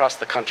all across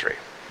the country.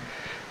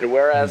 And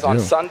whereas on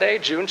Sunday,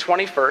 June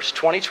 21st,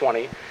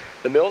 2020,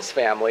 the Mills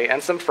family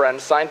and some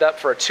friends signed up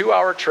for a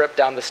 2-hour trip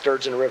down the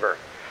Sturgeon River.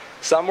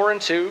 Some were in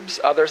tubes,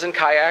 others in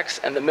kayaks,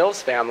 and the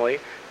Mills family,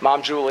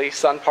 Mom Julie,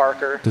 son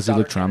Parker, Does he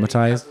look daughter Kennedy,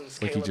 traumatized?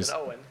 cousins Like he Caleb just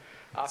and Owen,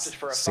 opted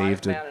for a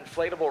saved it? 5-man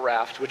inflatable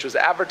raft, which was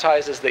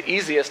advertised as the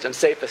easiest and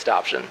safest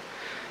option.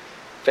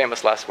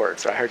 Famous last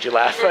words. I heard you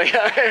laugh. I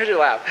heard you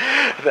laugh.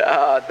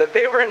 That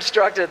they were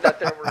instructed that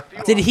there were a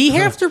few. Did he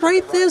have to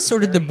write this, or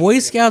did the Boy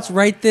Scouts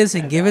write this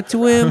and give it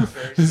to him?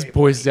 This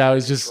Boy Scout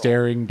is just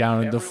staring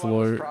down at the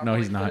floor. No,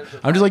 he's not.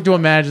 I'm just like to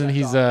imagine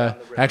he's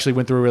actually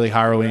went through a really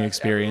harrowing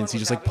experience. He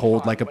just like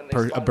pulled like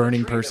a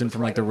burning person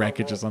from like the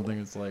wreckage or something.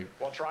 It's like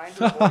While trying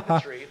to avoid the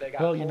tree, they got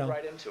Well, pulled you know.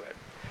 right into it.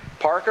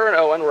 Parker and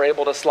Owen were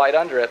able to slide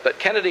under it, but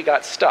Kennedy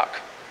got stuck,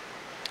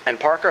 and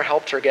Parker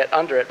helped her get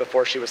under it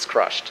before she was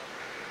crushed.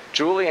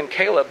 Julie and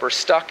Caleb were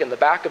stuck in the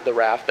back of the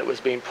raft that was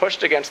being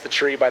pushed against the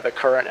tree by the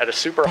current at a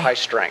super high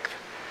strength.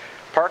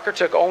 Parker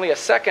took only a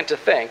second to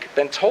think,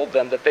 then told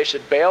them that they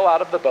should bail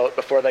out of the boat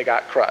before they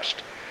got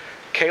crushed.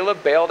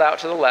 Caleb bailed out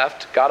to the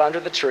left, got under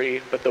the tree,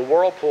 but the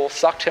whirlpool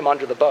sucked him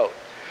under the boat.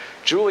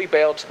 Julie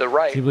bailed to the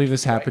right. Can you believe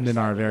this happened in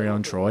our very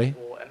own Troy?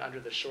 And under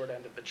the short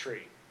end of the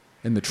tree.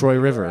 In the Troy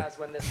River. Whereas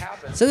when this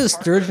happened, So the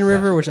Sturgeon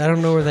River, which I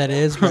don't know where that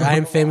is, but I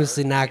am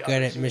famously not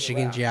good at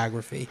Michigan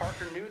geography.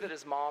 Parker knew that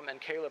his mom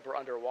and Caleb were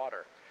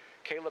underwater.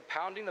 Caleb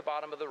pounding the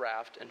bottom of the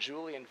raft, and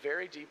Julie in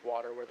very deep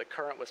water where the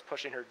current was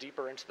pushing her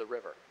deeper into the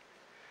river.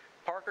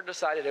 Parker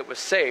decided it was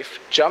safe,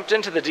 jumped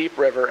into the deep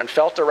river, and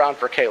felt around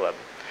for Caleb.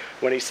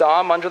 When he saw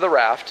him under the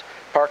raft,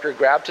 Parker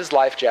grabbed his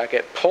life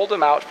jacket, pulled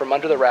him out from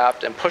under the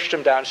raft, and pushed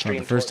him downstream.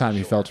 The first time he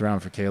shore. felt around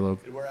for Caleb.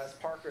 Whereas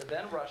Parker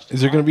then rushed Is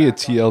there going to be a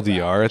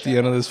TLDR at the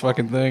end of this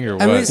fucking thing, or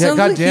what? I mean, it sounds,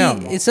 like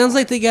goddamn. it sounds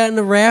like they got in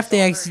a raft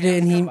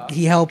accident and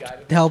he helped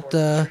Did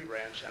the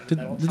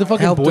fucking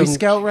helped Boy him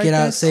Scout write get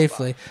out this?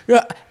 safely.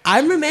 No,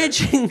 I'm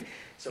imagining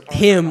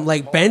him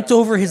like bent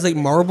over his like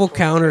marble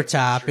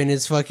countertop in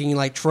his fucking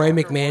like Troy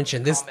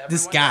McMansion. This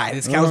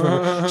council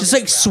member, just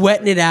like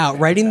sweating it out,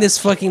 writing this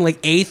fucking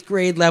like 8th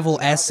grade level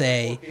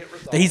essay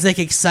that he's like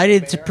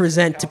excited to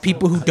present to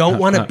people who don't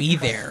want to be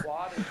there.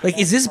 Like,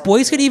 is this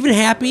Boy Scout even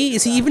happy?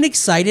 Is he even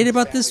excited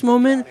about this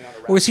moment?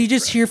 Or is he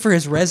just here for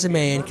his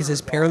resume and because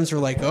his parents are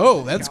like,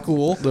 oh, that's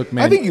cool? Look,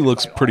 man. I think he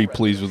looks pretty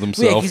pleased with Yeah,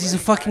 himself. because he's a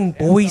fucking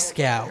Boy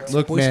Scout.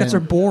 Look, Boy Scouts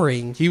are man.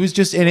 boring. He was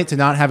just in it to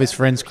not have his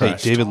friends Hey,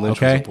 crushed. David Lynch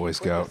okay? was a Boy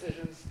Scout.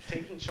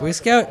 Boy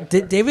Scout,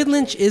 David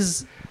Lynch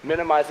is,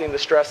 minimizing the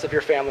stress of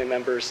your family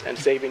members and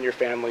saving your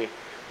family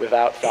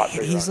without thought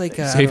for your he's own like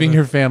safety. Saving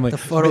your family. the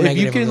photo If you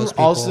negative of can those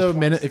people.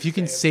 also if you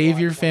can save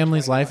your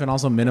family's life and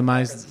also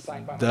minimize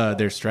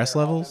their stress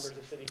levels,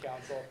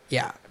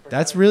 yeah.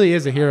 that's really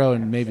is a hero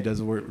and maybe does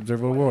deserve a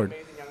reward.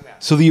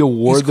 So the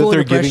award He's cool that they're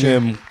under giving pressure.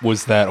 him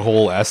was that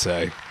whole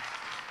essay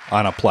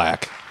on a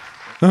plaque.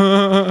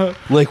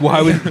 Like,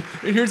 why would...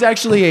 Here's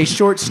actually a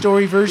short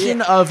story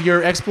version of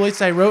your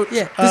exploits I wrote.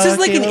 Yeah, this is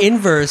like Caleb. an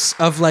inverse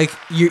of like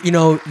you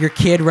know your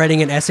kid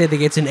writing an essay that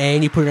gets an A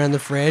and you put it on the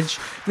fridge.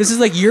 This is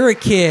like you're a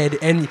kid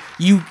and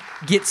you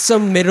get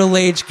some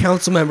middle-aged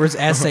council member's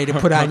essay to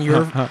put on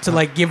your to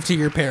like give to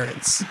your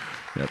parents.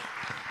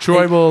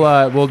 Troy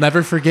will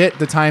never forget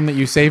the time that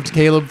you saved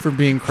Caleb from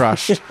being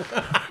crushed.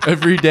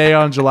 Every day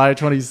on July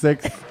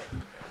 26th.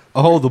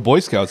 Oh, the Boy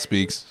Scout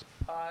speaks.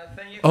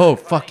 Thank you Oh,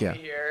 for fuck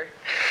inviting yeah. me here.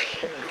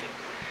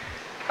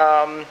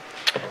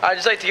 I'd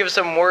just like to give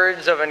some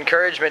words of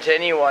encouragement to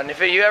anyone. If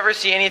you ever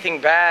see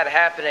anything bad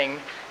happening,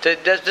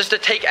 just to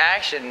take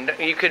action.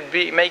 You could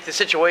make the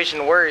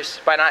situation worse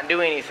by not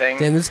doing anything.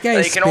 Damn, this guy So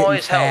is you can spitting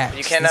always help. facts.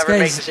 You can This never make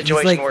guy's- the he's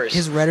situation like, worse.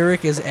 His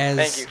rhetoric is as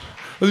Thank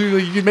you.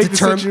 You can make the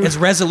determined, as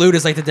resolute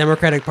as like the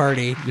Democratic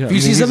Party. Yeah, If I you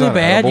mean, see he's something on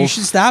bad, you edibles.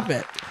 should stop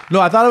it. No,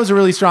 I thought it was a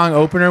really strong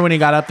opener when he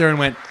got up there and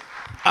went,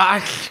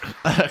 ah.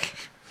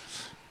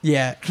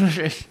 Yeah,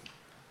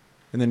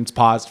 And then it's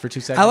paused for 2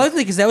 seconds. I like that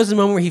because that was the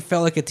moment where he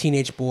felt like a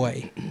teenage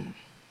boy.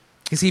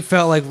 Because he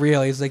felt like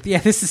real. He's like, yeah,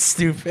 this is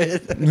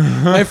stupid.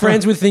 My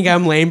friends would think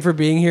I'm lame for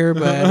being here,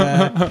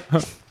 but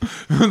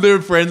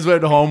Their friends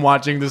went home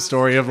watching the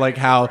story of like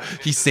how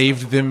he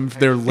saved them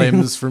their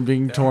limbs from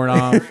being torn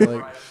off.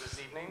 Like, This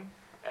evening,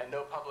 and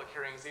no public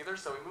hearings either,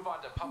 so we move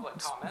on to public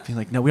comment. being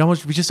like, no,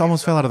 we just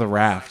almost fell out of the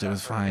raft. It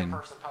was fine.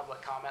 In-person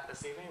public comment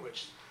this evening,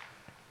 which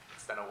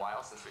it's been a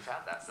while since we've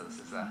had that, so this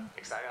is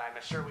exciting.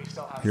 I'm sure we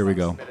still have Here we some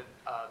go. submitted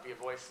via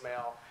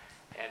voicemail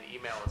and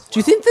email as well. do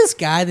you think this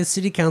guy, the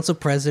city council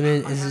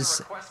president,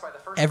 is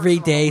every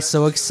day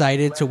so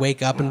excited to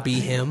wake up and be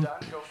him?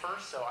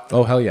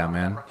 Oh, hell yeah,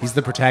 man. He's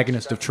the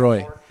protagonist of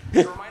Troy.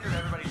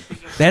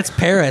 That's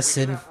Paris,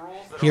 and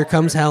here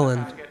comes Helen.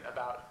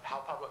 About how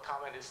public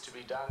comment is to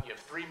be done. You have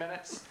 3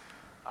 minutes.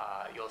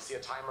 You'll see a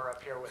timer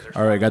up here. Where there's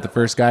All right, got the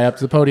first guy up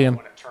to the podium.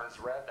 When it turns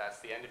red, that's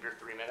the end of your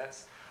 3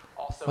 minutes.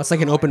 Also, That's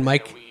like an open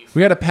mic.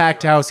 We got a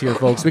packed house here,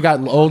 folks. We got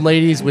old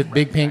ladies with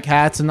big pink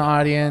hats in the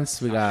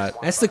audience. We got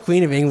That's the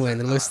Queen of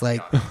England. It looks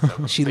like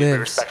she Please be lives.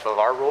 respectful of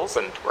our rules,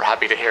 and we're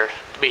happy to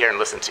be here and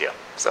listen to you.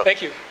 So,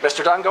 Thank you.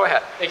 Mr. Dunn, go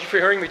ahead. Thank you for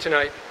hearing me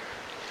tonight.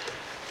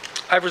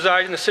 I've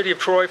resided in the city of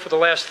Troy for the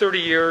last 30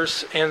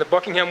 years and the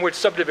Buckingham Woods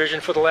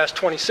subdivision for the last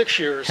 26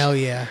 years. Hell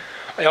yeah.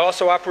 I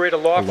also operate a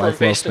law A firm life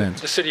well based in spent.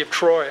 the city of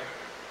Troy.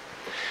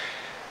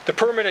 The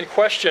permit in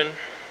question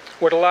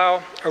would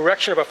allow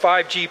erection of a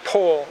 5G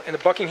pole in the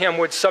Buckingham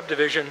Woods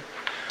subdivision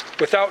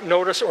without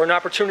notice or an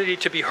opportunity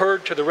to be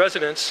heard to the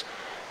residents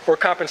or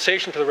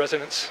compensation to the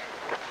residents.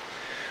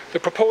 The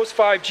proposed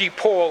 5G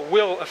pole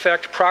will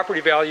affect property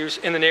values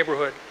in the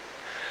neighborhood.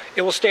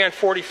 It will stand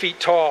 40 feet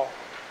tall.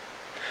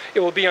 It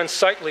will be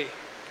unsightly.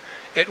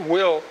 It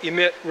will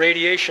emit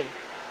radiation.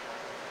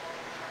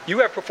 You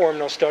have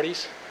performed those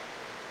studies.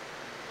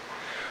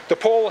 The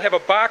pole will have a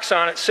box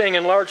on it saying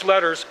in large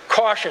letters,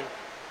 "Caution."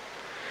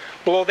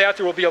 Below that,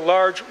 there will be a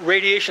large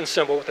radiation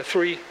symbol with the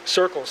 3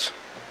 circles.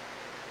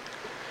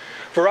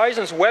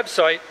 Verizon's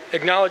website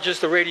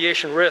acknowledges the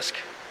radiation risk.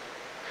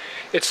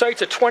 It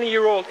cites a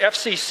 20-year-old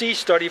FCC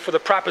study for the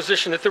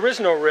proposition that there is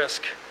no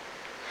risk.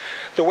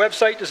 The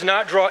website does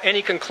not draw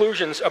any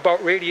conclusions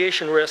about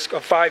radiation risk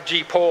of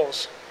 5G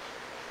poles.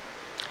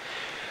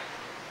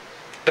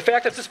 The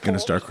fact that this pole Gonna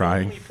start is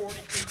crying. only 40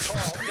 feet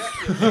tall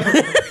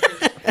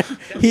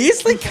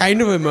He's like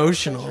kind of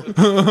emotional.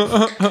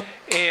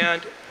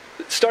 and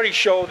Studies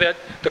show that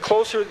the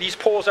closer these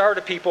poles are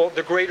to people,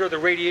 the greater the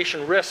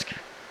radiation risk.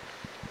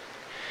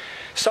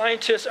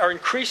 Scientists are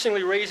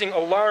increasingly raising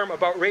alarm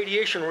about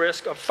radiation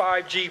risk of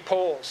 5G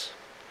poles.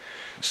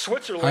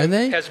 Switzerland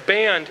has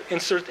banned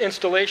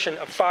installation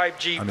of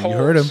 5G poles. You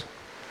heard him.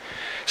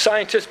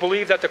 Scientists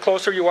believe that the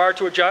closer you are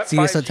to a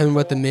So you start talking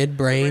about the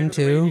midbrain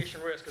too.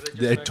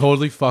 It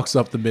totally fucks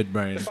up the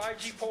midbrain.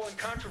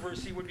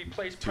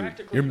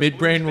 Dude, your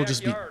midbrain will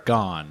just be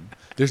gone.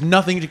 There's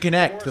nothing to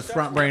connect the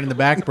front brain and the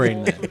back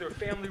brain. Then.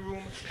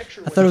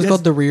 I thought it was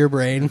called the rear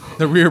brain.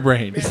 The rear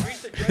brain.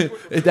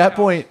 At that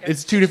point,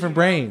 it's two different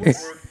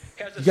brains.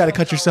 You got to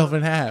cut yourself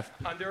in half.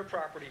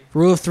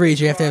 Rule of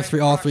threes: you have to have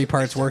all three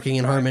parts working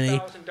in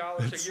harmony.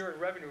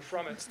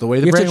 It's the way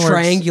the you brain have to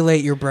works.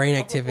 triangulate your brain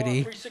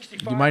activity.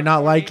 You might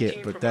not like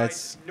it, but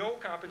that's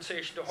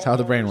how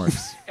the brain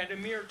works.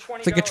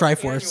 It's like a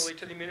Triforce.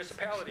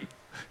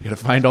 You got to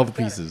find all the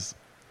pieces.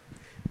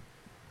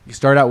 You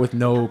start out with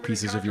no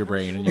pieces of your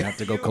brain, and you have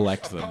to go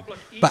collect them.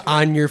 But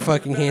on your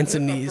fucking hands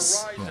and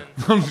knees.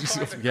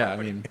 Yeah, I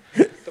mean,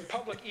 the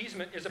public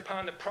easement is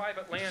upon the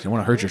private land. you don't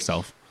want to hurt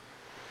yourself.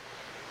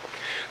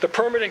 The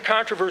permit and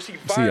controversy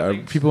See, are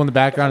people in the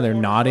background? They're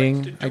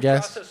nodding, I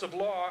guess.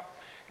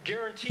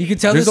 You can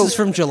tell this is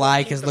from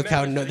July because look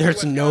how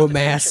there's no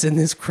mass in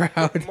this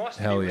crowd.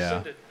 Hell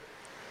yeah.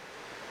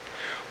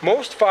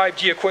 Most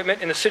 5G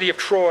equipment in the city of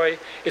Troy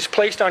is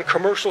placed on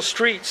commercial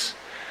streets,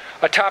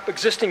 atop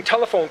existing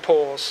telephone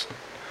poles.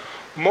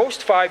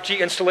 Most 5G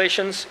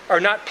installations are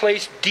not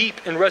placed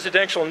deep in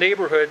residential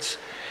neighborhoods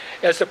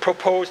as the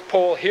proposed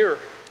pole here.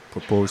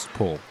 Proposed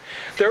pole.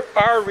 There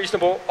are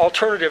reasonable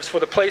alternatives for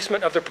the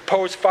placement of the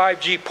proposed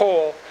 5G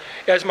pole,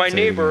 as my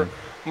neighbor,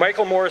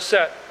 Michael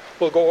Morissette,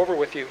 will go over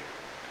with you.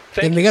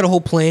 And they got a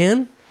whole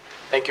plan?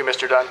 Thank you,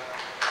 Mr. Dunn.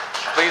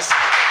 Please.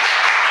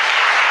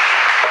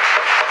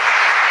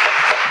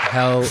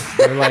 Hell,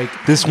 they're like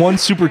this one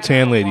super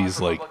tan lady is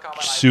like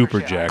super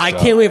jacked I up.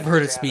 can't wait for her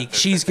to speak.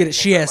 She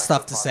has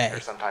stuff to say.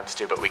 Sometimes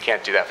too, but we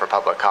can't do that for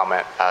public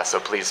comment.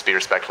 So please be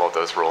respectful of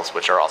those rules,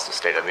 which are also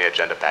stated in the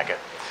agenda packet.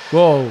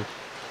 Whoa.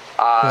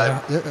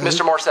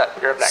 Mr.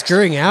 Morissette, you're up next.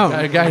 Scurrying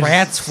out. Guys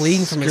Rats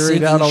fleeing from a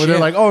sinking out over there ship.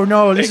 like, oh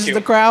no, this Thank is you.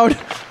 the crowd.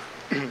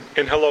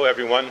 And hello,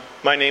 everyone.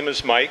 My name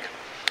is Mike.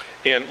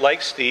 And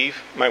like Steve,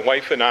 my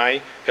wife and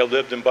I have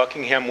lived in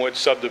Buckingham Woods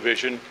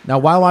subdivision. Now,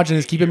 while watching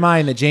this, keep in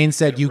mind that Jane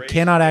said you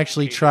cannot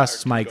actually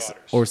trust Mike's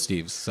or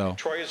Steve's. So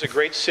Troy is a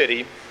great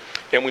city,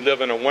 and we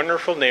live in a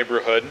wonderful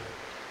neighborhood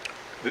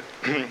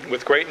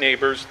with great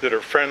neighbors that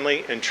are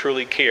friendly and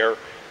truly care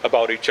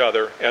about each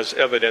other, as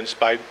evidenced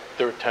by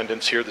their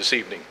attendance here this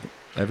evening.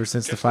 ever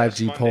since the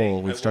 5G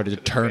pole, we've started to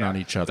turn on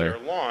each other. Their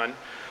lawn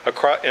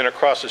and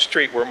across the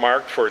street were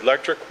marked for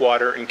electric,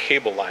 water, and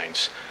cable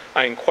lines.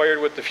 I inquired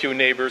with a few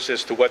neighbors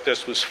as to what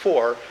this was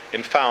for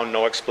and found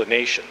no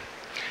explanation.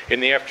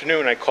 In the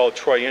afternoon, I called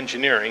Troy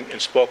Engineering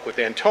and spoke with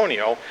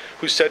Antonio,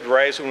 who said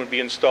Verizon would be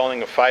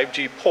installing a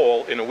 5G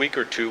pole in a week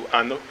or two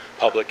on the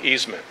public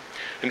easement.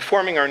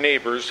 Informing our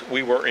neighbors,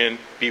 we were in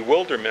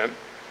bewilderment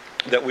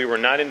that we were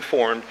not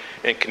informed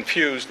and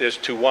confused as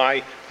to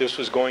why this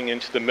was going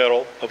into the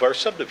middle of our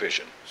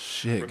subdivision.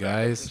 Shit,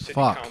 guys.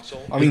 Fuck.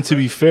 I mean, to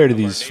be fair to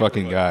these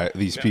fucking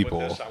these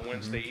people,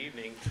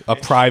 a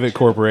private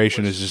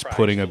corporation is just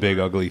putting a big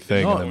ugly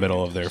thing in the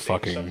middle of their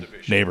fucking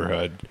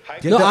neighborhood.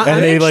 No,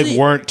 And they like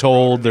weren't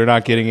told, they're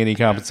not getting any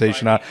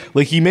compensation on.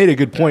 Like, he made a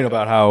good point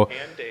about how,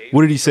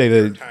 what did he say,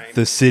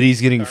 the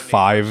city's getting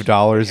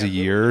 $5 a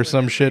year or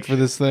some shit for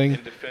this thing?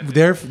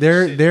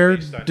 They're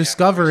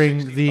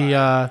discovering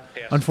the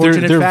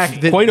unfortunate They're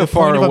fact that quite the a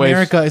far point of away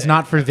America is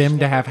not for them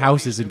to have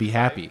houses and be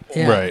happy.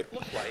 Yeah. Right.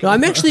 No,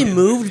 I'm actually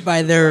moved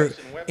by their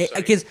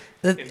because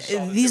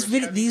these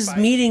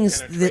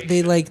meetings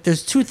they like.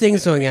 There's two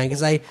things going on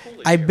because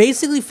I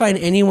basically find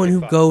anyone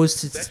who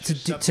goes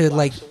to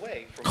like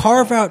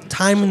carve out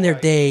time in their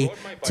day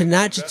to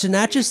not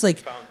just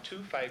like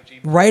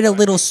write a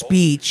little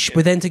speech,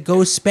 but then to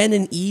go spend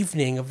an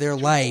evening of their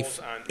life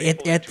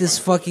at this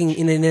fucking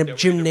in a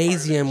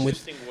gymnasium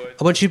with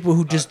a bunch of people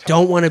who just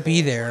don't want to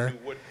be there.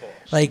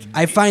 Like,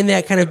 I find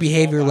that kind of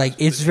behavior, like,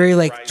 it's very,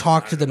 like,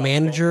 talk to the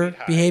manager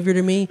behavior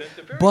to me.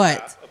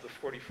 But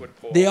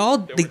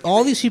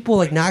all these people,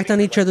 like, knocked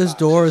on each other's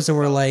doors and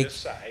were like,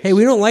 hey,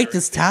 we don't like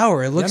this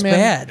tower. It looks Yeah,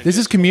 man. bad. This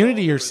is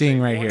community you're seeing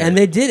right here. And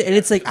they did. And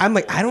it's like, I'm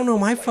like, I don't know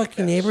my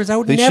fucking neighbors. I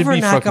would They should never be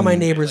knock on fucking- my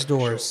neighbors'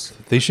 doors.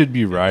 They should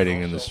be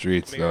rioting in the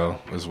streets, though,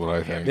 is what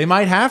I think. They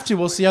might have to.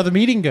 We'll see how the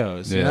meeting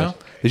goes, you know?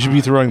 They should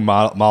be throwing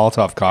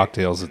Molotov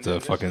cocktails at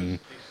the fucking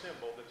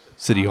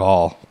City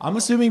Hall. I'm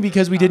assuming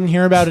because we didn't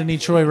hear about any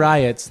Troy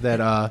riots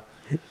that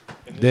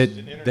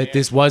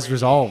this was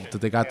resolved, that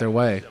they got their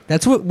way.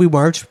 That's what we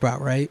marched about,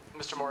 right?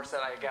 Mr.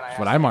 Morissette, again, That's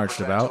what I marched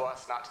about. to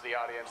us, not to the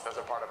audience. Those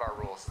are part of our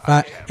rules.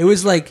 It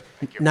was like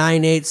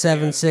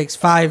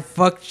 98765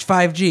 fuck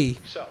 5G.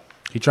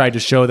 He tried to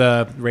show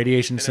the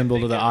radiation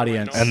symbol to the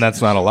audience. And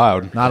that's not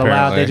allowed. Not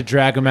allowed. They had to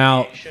drag him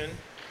out.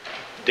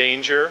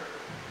 Danger,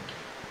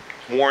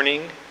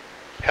 warning,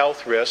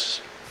 health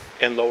risks,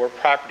 and lower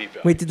property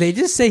value. Wait, did they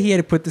just say he had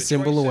to put the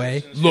symbol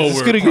away? Is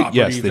this gonna get,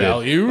 yes, they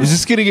did. Is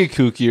this gonna get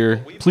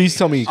kookier? Please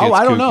tell me it gets Oh,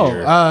 I don't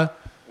kookier. know.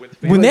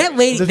 When that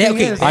lady, The that, thing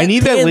okay, is- I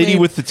need that tan lady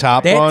with the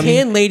top that on.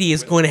 tan lady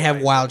is going to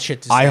have wild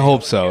shit to say. I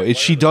hope so.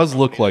 She does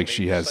look like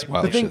she has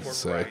wild thing- shit to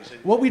say.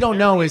 What we don't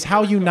know is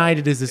how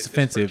united is this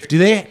offensive? Do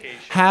they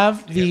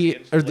have the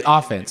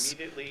offense?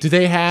 Do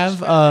they have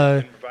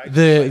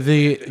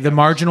the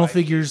marginal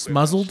figures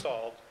muzzled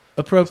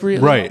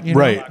appropriately? Right, you know?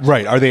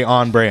 right. Are they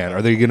on brand?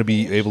 Are they going to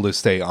be able to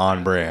stay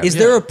on brand? Is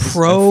there a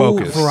pro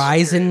focus.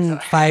 Verizon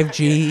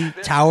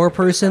 5G tower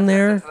person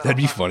there? That'd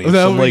be funny. That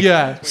Some would- like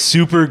yeah.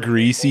 super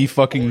greasy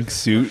fucking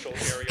suit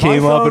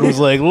came up and was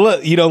like,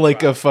 look, you know,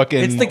 like a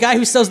fucking It's the guy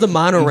who sells the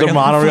monorail. the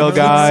monorail from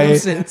guy.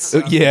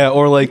 Simpsons. Yeah,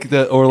 or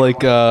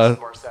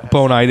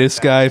Bonitis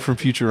guy from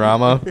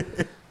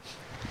Futurama.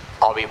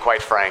 I'll be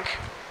quite frank.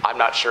 I'm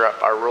not sure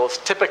our rules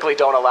typically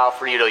don't allow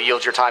for you to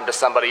yield your time to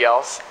somebody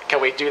else. Can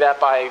we do that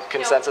by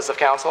consensus of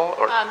council?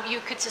 Or You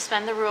could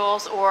suspend the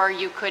rules, or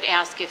you could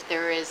ask if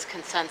there is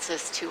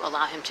consensus to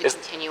allow him to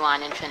continue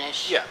on and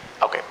finish. yeah.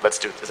 Okay, let's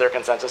do. Is there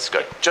consensus?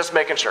 Good. Just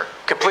making sure.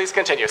 Please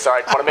continue.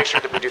 Sorry, I want to make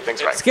sure that we do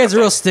things right. This guy's a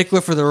real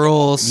stickler for the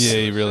rules. Yeah,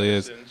 he really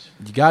is.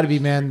 You got to be,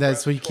 man.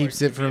 That's what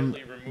keeps it from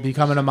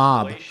becoming a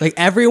mob. Like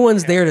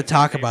everyone's there to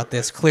talk about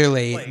this.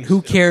 Clearly,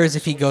 who cares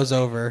if he goes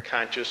over?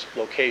 Conscious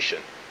location.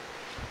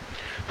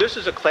 This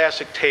is a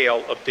classic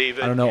tale of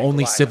David. I don't know. and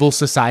Only Goliath. civil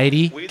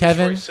society, We, the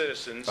Kevin. Troy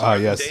citizens, Ah, are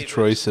yes, the Davids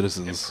Troy and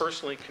citizens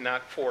personally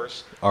cannot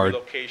force are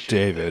relocation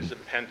David. that is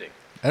impending.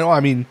 I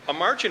mean, A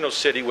marginal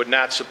city would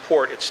not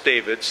support its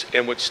Davids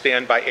and would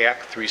stand by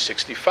Act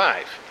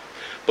 365.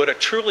 But a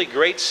truly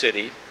great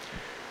city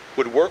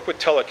would work with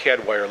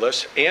Telecad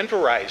Wireless and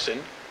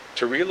Verizon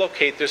to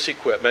relocate this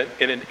equipment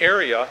in an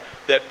area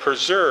that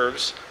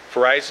preserves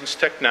Verizon's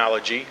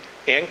technology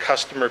and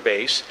customer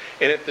base,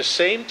 and at the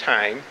same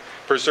time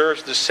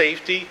preserves the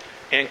safety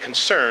and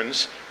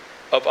concerns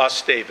of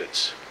us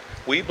Davids.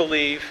 We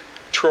believe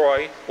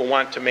Troy will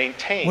want to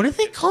maintain. What are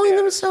they calling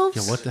themselves?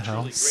 Yeah, what the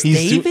hell?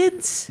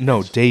 Davids?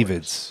 no,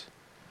 David's.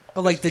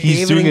 Oh, like the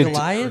He's David doing and a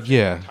Goliath?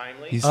 yeah.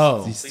 He's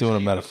Oh. he's doing a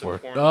metaphor.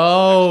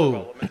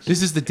 Oh,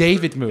 this is the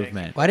David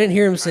movement. Well, I didn't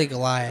hear him say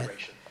Goliath.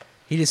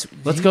 He just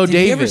Let's go, Did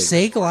he ever David.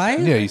 say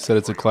Goliath? Yeah, he said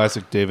it's a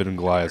classic David and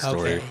Goliath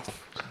story. Okay.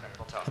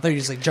 I thought you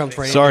just like jumped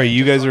right. Sorry,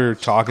 you guys are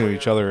talking to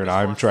each other, and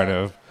I'm trying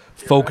to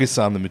focus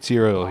on the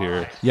material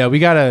here. Yeah, we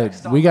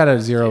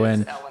gotta zero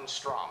in.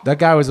 That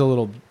guy was a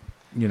little,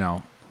 you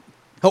know.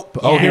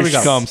 Oh, here we go.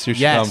 She comes. Here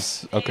she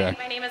Yes. comes. Okay.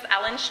 My name is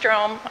Ellen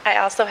Strom. I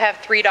also have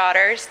 3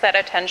 daughters that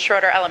attend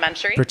Schroeder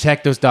Elementary.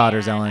 Protect those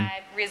daughters, Ellen.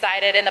 I've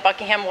resided in the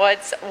Buckingham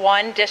Woods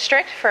 1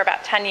 district for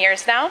about 10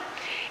 years now.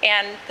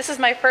 And this is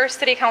my first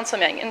city council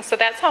meeting, and so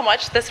that's how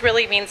much this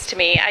really means to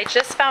me. I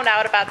just found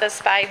out about this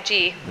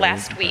 5G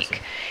last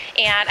week.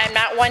 And I'm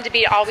not one to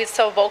be always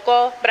so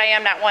vocal, but I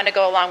am not one to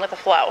go along with the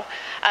flow.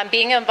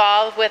 Being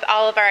involved with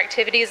all of our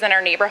activities in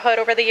our neighborhood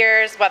over the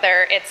years,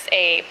 whether it's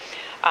a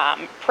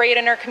parade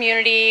in our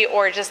community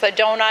or just a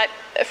donut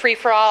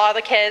free-for-all, all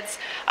the kids.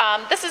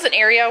 This is an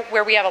area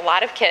where we have a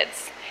lot of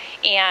kids.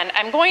 And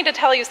I'm going to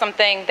tell you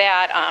something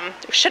that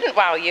shouldn't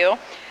wow you,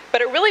 but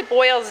it really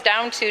boils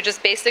down to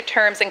just basic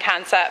terms and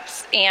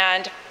concepts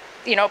and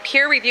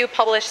peer-reviewed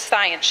published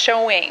science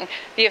showing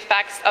the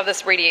effects of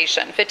this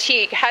radiation: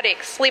 fatigue,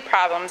 headaches, sleep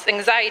problems,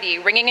 anxiety,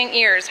 ringing in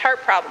ears, heart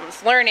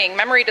problems, learning,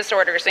 memory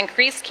disorders,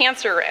 increased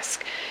cancer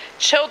risk.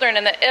 Children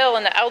and the ill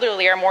and the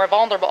elderly are more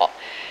vulnerable.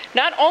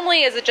 Not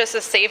only is it just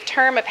a safe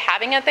term of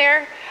having it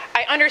there,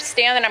 I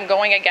understand that I'm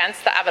going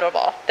against the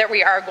inevitable, that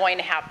we are going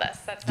to have this.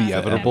 That's The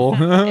inevitable?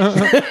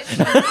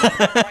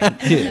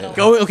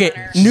 Okay,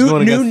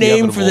 new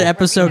name for the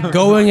episode,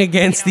 Going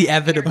Against the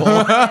Inevitable.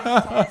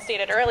 Someone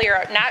stated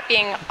earlier, not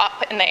being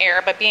up in the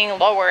air, but being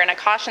lower, and a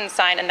caution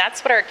sign, and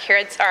that's what our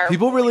kids are.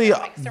 People really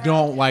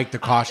don't like the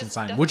caution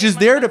sign, which is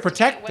there to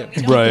protect them. To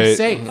keep them Right,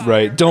 safe.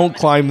 right. Don't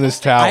climb this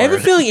tower. I have a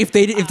feeling if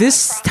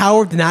this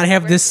tower did not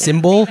have this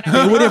symbol,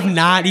 they would have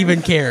not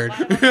even cared.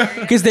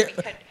 Because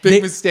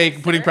Big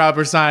mistake putting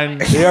proper sign.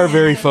 They are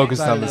very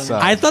focused on the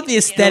sign. I thought the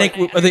aesthetic,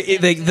 or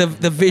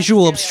the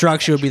visual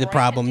obstruction would be the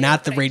problem,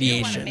 not the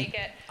radiation.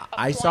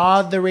 I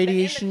saw the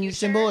radiation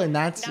symbol, and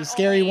that's a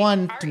scary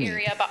one to me.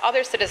 Area, but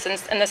other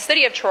citizens in the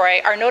city of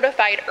Troy are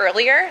notified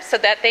earlier so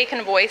that they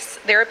can voice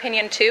their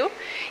opinion too,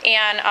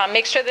 and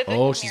make sure that.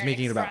 Oh, she's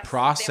making it about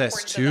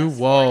process too.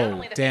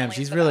 Whoa, damn,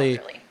 she's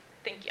really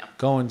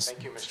going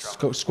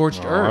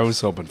scorched Oh, earth. I was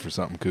hoping for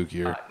something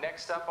kookier.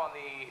 Next up on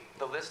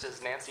the list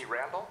is Nancy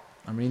Randall.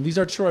 I mean, these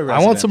are Troy I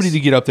residents. want somebody to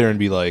get up there and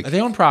be like, They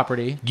own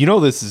property. you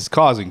know, this is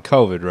causing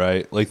COVID,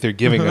 right? Like they're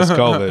giving us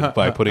COVID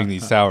by putting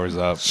these towers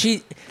up.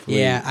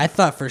 Yeah, I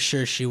thought for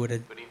sure she would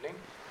have.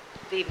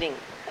 Good evening.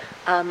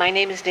 My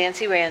name is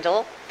Nancy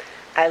Randall.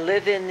 I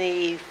live in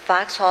the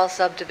Foxhall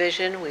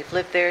subdivision. We've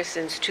lived there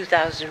since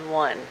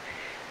 2001.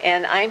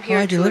 And I'm here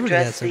I to delivered to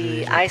that address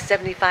the subdivision.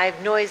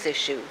 I-75 noise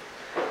issue.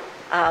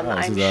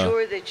 I'm is,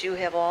 sure that you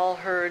have all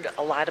heard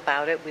a lot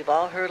about it. We've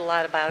all heard a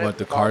lot about it. What,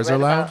 the We've all cars are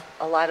read loud?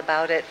 A lot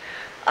about it.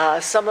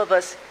 Some of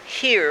us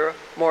hear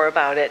more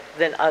about it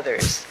than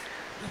others.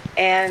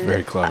 And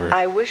Very clever.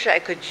 I wish I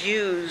could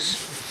use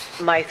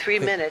my 3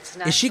 minutes.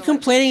 Not Is she so much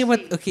complaining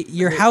about? Okay,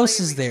 your house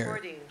is there.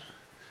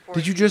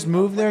 Did you just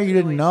move there? You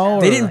didn't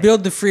know? They or- didn't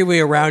build the freeway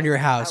around your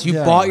house. You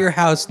Yeah. bought your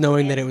house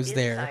knowing that it was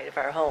there. inside of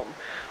our home.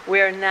 We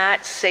are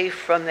not safe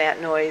from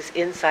that noise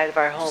inside of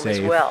our home as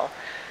Safe. well.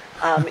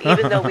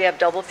 Even though we have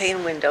double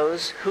pane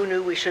windows, who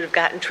knew we should have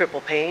gotten triple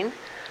pane?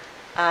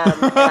 And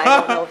I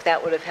don't know if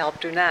that would have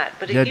helped or not.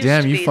 But it Yeah, used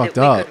damn, to you be fucked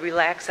that we up. could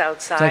relax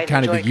outside, It's like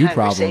kind of enjoy a you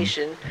problem.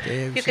 conversation. Damn,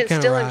 You she can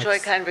kinda still rocks. enjoy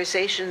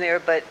conversation there,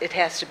 but it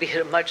has to be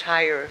at a much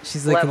higher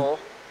She's like level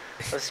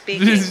of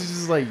speaking. This is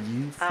just like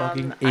you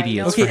fucking I know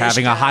idiots that for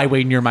having a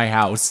highway near my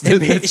house.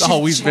 She's- It's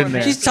always been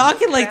there. She's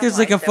talking like there's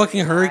like a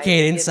fucking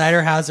hurricane inside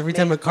her house every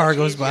time a car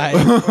goes by.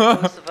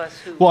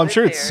 Well, I'm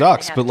sure it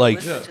sucks, but like,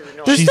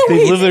 There's she's, no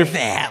they way live there. it's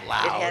that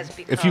loud.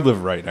 If you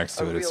live right next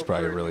to it, it's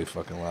probably really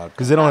fucking loud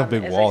because they don't have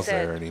big walls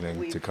there or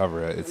anything to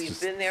cover it. It's We've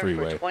just been there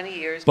freeway. for 20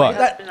 years. My But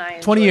husband and I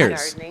 20 enjoy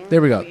years. gardening.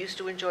 There we go. We used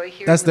to enjoy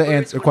hearing That's the birds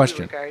answer- when we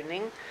question. were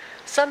gardening.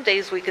 Some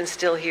days we can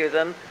still hear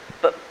them,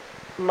 but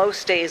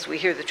most days we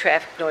hear the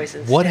traffic noise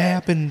instead. What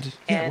happened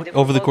And if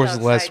over we're the course both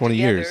of the last outside 20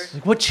 together, years?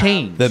 Like, what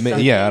changed? That some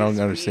yeah, I days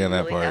don't understand we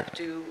that really part. have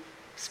to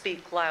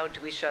speak loud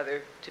to each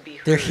other to be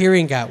heard. Their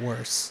hearing got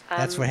worse.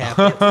 That's what Um,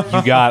 happened.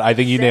 You got. I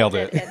think you nailed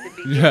it.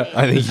 Yeah.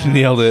 I think you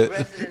nailed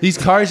it. These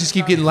cars just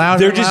keep getting louder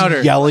They're and just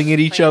louder. yelling at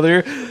each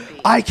other.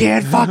 I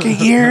can't fucking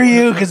hear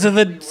you because of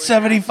the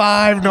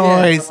 75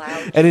 noise,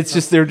 and it's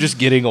just they're just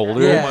getting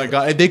older. Oh my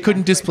god! They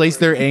couldn't displace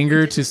their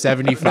anger to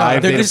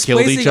 75. They're They'd have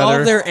killed each displacing all other.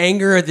 of their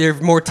anger, their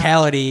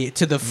mortality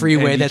to the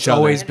freeway And that's each other.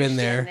 always been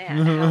there.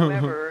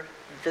 However,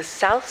 the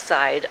south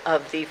side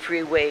of the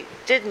freeway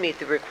did meet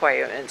the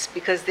requirements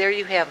because there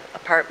you have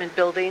apartment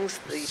buildings.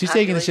 She's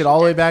taking the shit all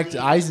the way back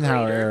to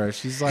Eisenhower era.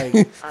 She's like,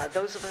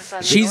 Those of us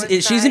on the She's north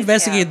she's side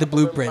investigated the have a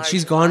little blueprint.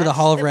 She's larger gone to the lots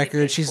Hall of that we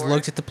Records. paid She's for.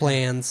 looked at the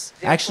plans.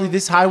 actually,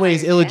 this highway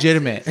is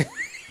illegitimate.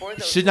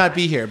 Should not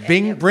be here.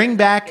 Bring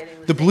back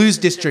the Blues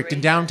District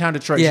in downtown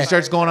Detroit. Yeah. She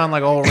starts going on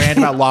like a whole rant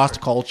about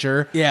lost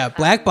culture. Yeah,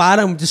 Black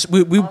Bottom. Just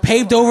we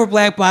paved over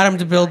Black Bottom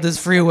to build this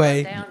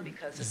freeway.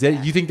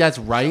 You think that's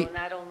right?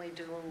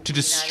 To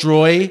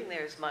destroy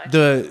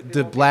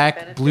the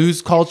black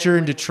blues culture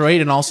in Detroit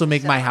and also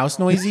make my house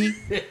noisy?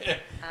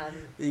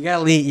 You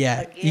gotta leave,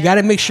 you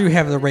gotta make sure you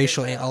have the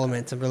racial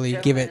element to really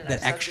give it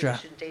that extra.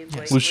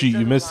 Well,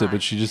 you missed it,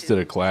 but she just did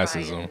a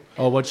classism.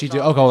 Oh, what'd she do?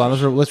 Okay, hold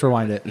on. Let's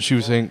rewind it. She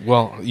was saying,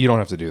 well, you don't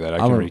have to do that. I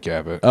can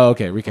recap it. Oh,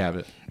 okay. Recap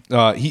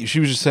it. She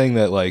was just saying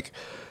that, like,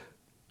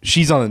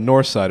 she's on the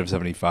north side of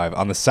 75.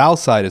 On the south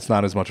side, it's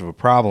not as much of a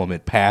problem.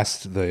 It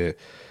passed the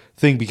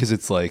thing because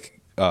it's, like,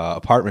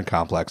 apartment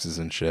complexes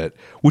and shit,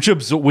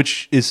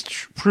 which is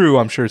true,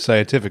 I'm sure,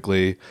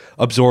 scientifically,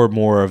 absorb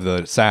more of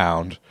the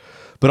sound.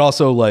 But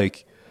also,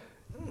 like,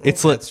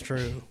 it's like... That's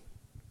true.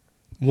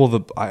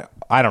 Well,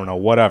 I don't know,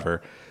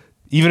 whatever.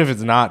 Even if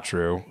it's not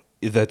true,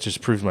 that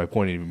just proves my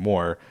point even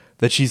more.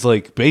 That she's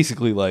like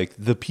basically like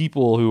the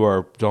people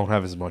who don't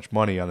have as much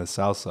money on the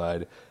south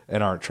side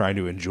and aren't trying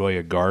to enjoy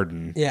a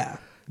garden. Yeah.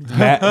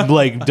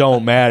 Like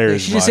don't matter. She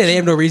as just much. said they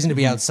have no reason to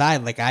be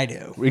outside like I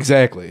do.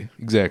 Exactly.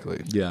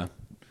 Yeah.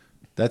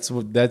 That's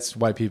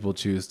why people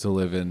choose to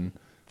live in.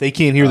 They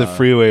can't hear the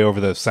freeway over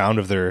the sound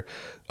of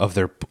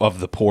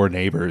the poor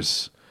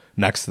neighbors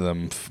next to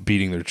them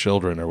beating their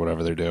children or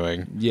whatever they're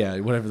doing. Yeah,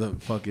 whatever the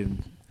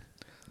fucking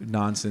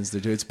nonsense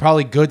they're doing. It's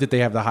probably good that they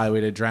have the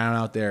highway to drown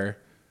out their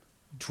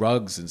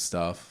drugs and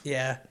stuff.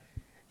 Yeah.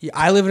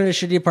 I live in a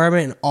shitty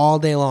apartment, and all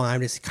day long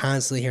I'm just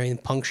constantly hearing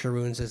puncture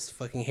wounds as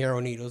fucking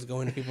hero needles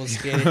go into people's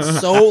skin. It's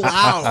so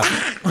loud.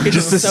 It's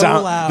Just the so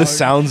sound, loud. the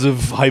sounds of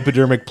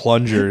hypodermic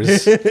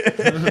plungers.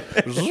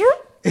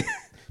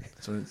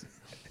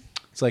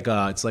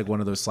 It's like one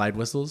of those slide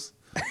whistles.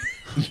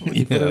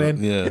 You Yeah, put it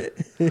in?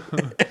 yeah.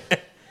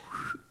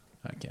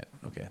 I can't.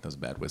 Okay, that was a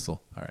bad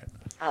whistle. All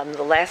right.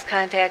 The last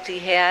contact he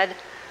had,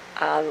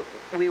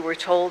 we were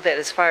told that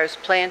as far as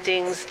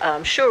plantings,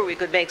 sure, we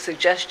could make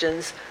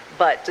suggestions,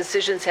 but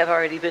decisions have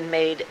already been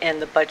made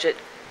and the budget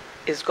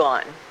is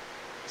gone.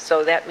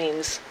 So that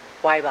means,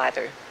 why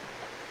bother?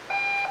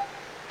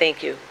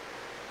 Thank you.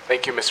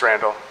 Thank you, Ms.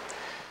 Randall.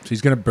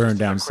 She's gonna burn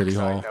down City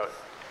Hall.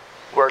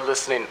 We're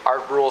listening. Our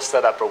rules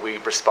set up where we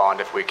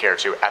respond if we care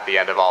to at the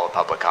end of all the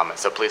public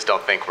comments. So please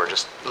don't think we're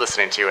just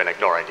listening to you and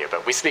ignoring you.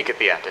 But we speak at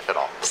the end, if at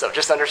all. So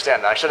just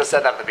understand that. I should have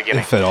said that at the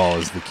beginning. If at all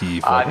is the key.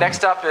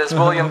 Next up is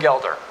William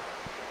Gelder.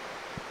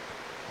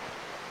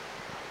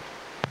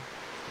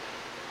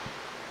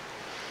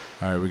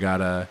 All right, we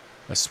got a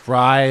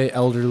spry,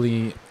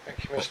 elderly,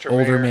 Mr.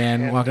 older Mayor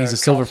man and, walking. He's a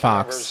silver council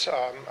fox.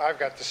 members. I've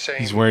got the same.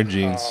 He's wearing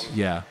jeans.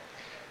 Yeah.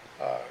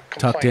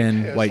 Complaint Tucked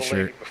in, as white the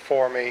lady shirt.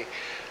 before me.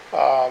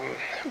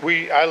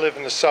 I live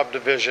in the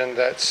subdivision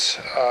that's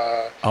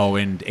Oh,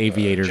 and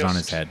aviators on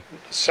his just head.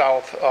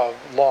 south of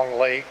Long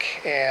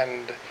Lake,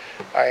 and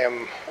I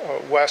am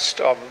west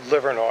of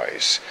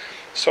Livernois.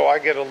 So I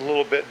get a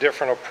little bit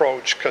different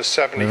approach because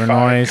 75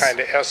 Livernois. kind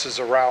of S's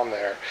around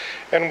there.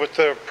 And with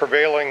the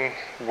prevailing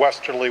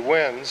westerly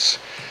winds,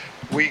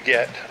 we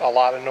get a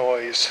lot of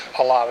noise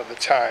a lot of the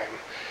time.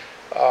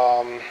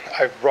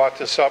 I've brought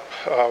this up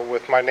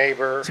with my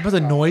neighbor. It's about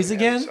the noise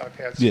again? I've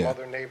had some Yeah.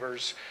 other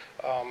neighbors.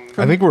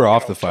 I think we're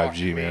off the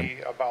 5G, man.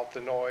 About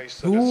the noise.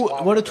 that Ooh, is what a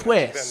louder than it's been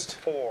twist.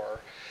 before.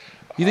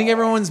 You think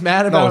everyone's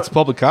mad about? No, it's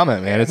public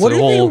comment, man. It's What a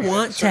do they whole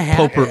want to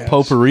happen?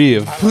 potpourri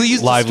of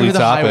Please lively destroy the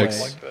topics.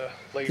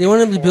 highway. They want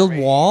them to build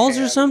walls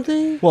or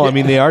something? Well, I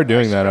mean, they are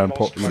doing that on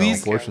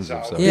Please portions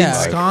of stuff. Yeah.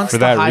 Ensconce for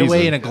the that highway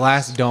reason. in a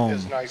glass dome.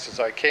 As nice as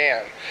I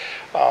can.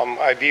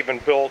 I've even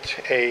built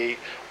a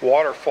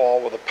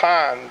waterfall with a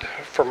pond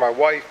for my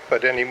wife,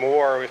 but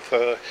anymore, if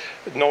the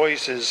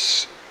noise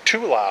is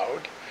too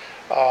loud,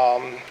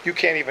 you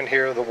can't even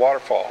hear the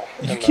waterfall.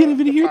 You can't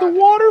even hear the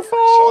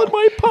waterfall in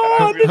my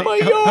pond in my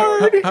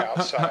yard.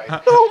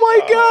 Oh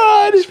my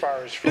God!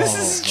 This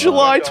is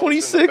July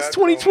 26,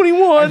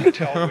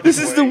 2021. This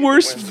is the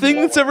worst thing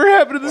that's ever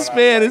happened to this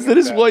man. Is that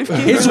his wife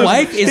can't His hear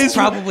wife is his-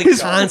 probably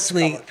his-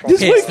 constantly His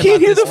pissed wife can't about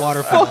hear this the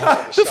waterfall.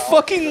 the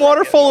fucking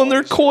waterfall in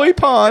their koi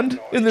pond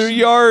in their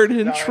yard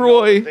in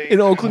Troy in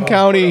Oakland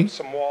County.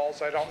 Some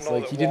walls. I don't It's know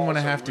like that he didn't want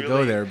to walls have are to go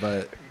really there,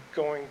 but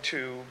going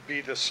to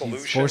be the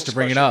solution. forced to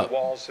bring it especially up. the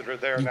walls that are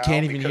there You now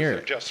can't even because hear they're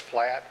it. just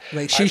flat.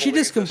 Like, she should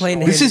just complain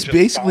to him. This is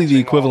basically the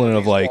equivalent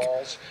of like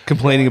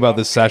complaining about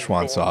the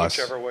Szechuan sauce.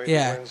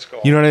 Yeah.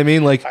 You know what I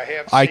mean? Like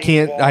I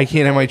can't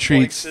have my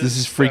treats. This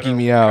is freaking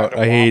me out.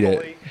 I hate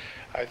it.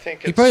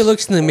 He probably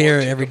looks in the mirror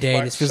every day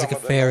and just feels like a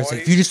fair. It's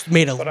like, if you just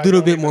made a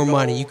little bit more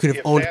money, you could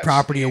have owned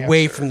property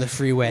away from the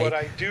freeway. What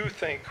I do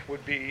think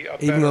would be a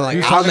Even though, like,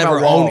 You're I'll talking never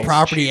about own walls.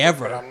 property but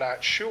ever. I'm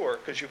not sure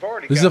because you've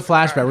already. this is a got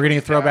flashback. We're getting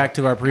a throwback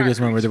to our previous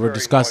one where they were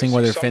discussing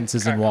whether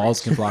fences and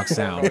walls can block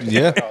sound.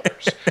 Yeah.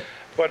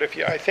 But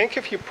I think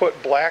if you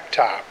put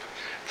blacktop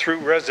through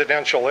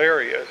residential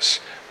areas,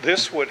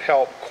 this would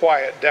help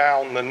quiet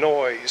down the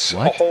noise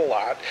What? a whole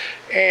lot.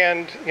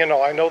 And,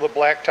 I know the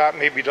blacktop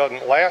maybe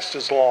doesn't last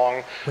as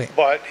long,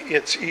 but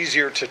it's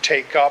easier to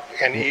take up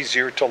and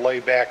easier to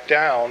lay back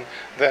down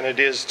than it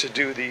is to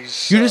do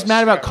these. You're just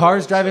mad about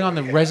cars driving on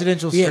the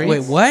residential streets? Yeah,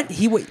 wait, what?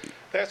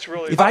 That's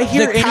really. If I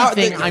hear The cow-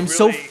 anything, the- I'm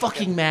so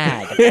fucking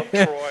mad.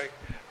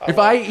 If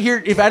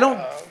I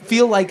don't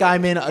feel like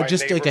I'm in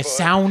just like a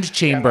sound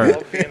chamber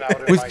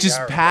with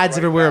just pads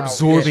everywhere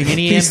absorbing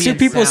any These two ambient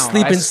people sound.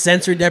 sleep in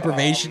sensor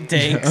deprivation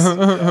tanks.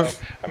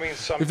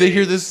 If they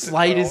hear the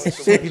slightest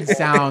fucking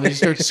sound, they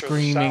just start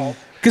screaming.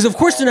 Because of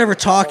course they're never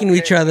talking to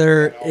each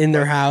other in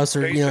their house,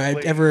 or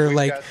ever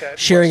like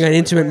sharing an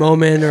intimate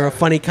moment or a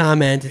funny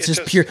comment. It's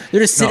just pure. They're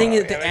just sitting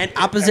at the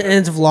opposite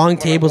ends of long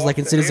tables, like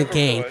in Citizen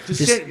Kane.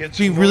 Just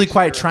being really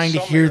quiet, trying to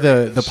hear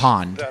the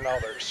pond.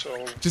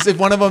 Just if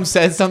one of them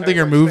says something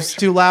or moves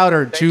too loud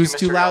or chews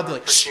too loud, they're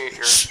like, shh,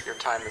 Appreciate your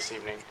time this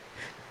evening.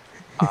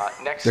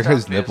 Next Their up guy's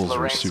is nipples were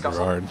Lorraine super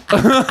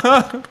Scuffle.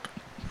 hard.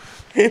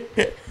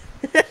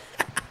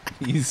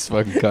 He's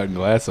fucking cutting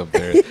glass up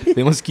there.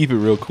 They must keep it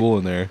real cool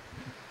in there.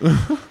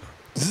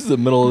 This is the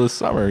middle of the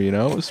summer, It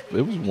was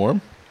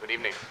warm. Good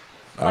evening.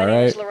 All My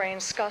name is right. Lorraine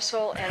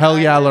Scussel, and Hell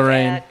I yeah, live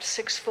Lorraine. at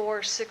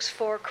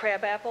 6464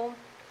 Crabapple.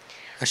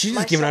 She's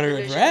My just giving out her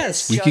subdivision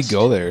address. is We could just,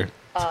 go there.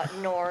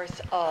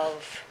 North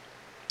of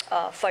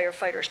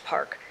Firefighters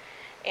Park,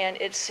 and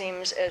it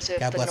seems as if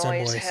God the bless our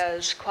noise boys.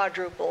 has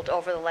quadrupled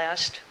over the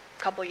last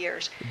couple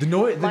years. The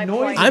noise. My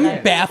point I'm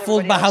with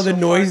baffled by everybody how else the so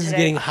far noise is today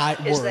getting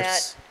hot is worse.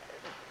 that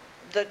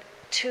the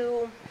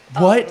two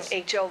What?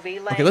 HOV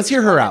lanes Okay, let's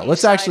hear her on out. each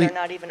Let's side actually- are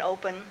not even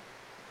open.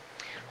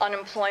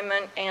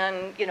 Unemployment,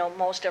 and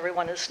most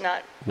everyone is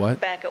not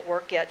What? back at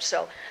work yet,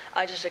 so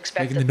I just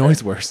expect Making that the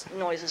noise worse.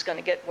 Noise is going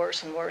to get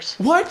worse and worse.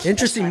 What?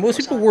 Interesting. Most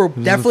people were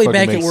Doesn't definitely fucking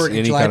back at make work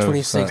any July kind of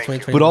 26, sense.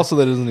 2021. But also,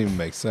 that doesn't even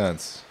make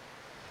sense.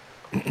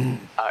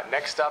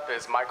 Next up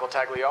is Michael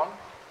Taglione.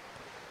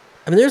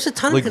 I mean, there's a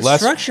ton Like of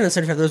less- construction in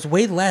 75. There's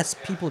way less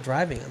people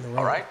driving on the road.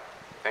 All right.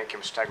 Thank you,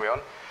 Mr.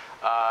 Taglione.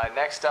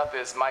 Next up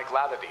is Mike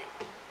Latherty.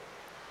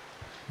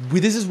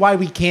 This is why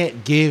we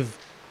can't give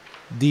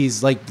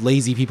these like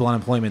lazy people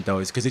unemployment though,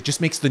 is because it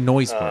just makes the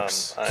noise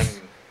worse.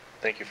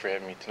 Thank you for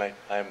having me tonight.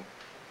 I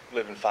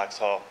live in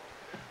Foxhall.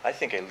 I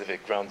think I live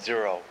at ground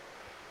zero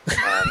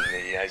on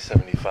the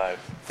I-75.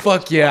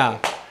 Fuck yeah.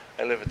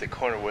 I live at the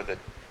corner where the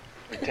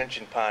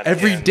retention pond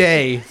Every ends.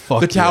 day,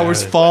 the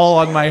towers fall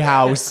on my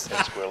house.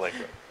 That's where like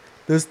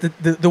There's Phil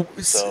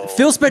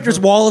Spector's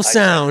wall of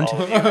sound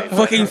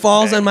fucking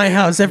falls on my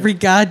house every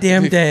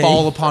goddamn They day.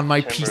 fall upon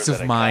my peace September of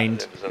that I mind.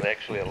 got. It was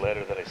actually a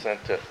letter that I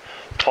sent to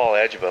Paul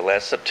Adjuba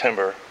last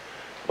September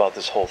about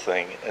this whole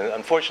thing. And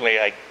unfortunately,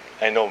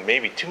 I know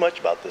maybe too much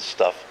about this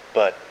stuff,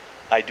 but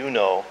I do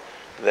know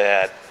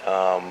that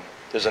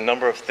there's a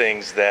number of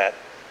things that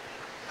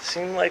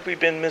seem like we've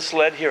been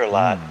misled here a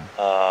lot.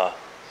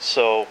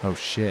 So Oh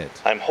shit.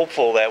 I'm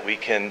hopeful that we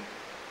can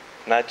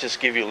not just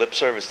give you lip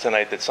service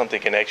tonight, that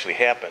something can actually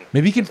happen.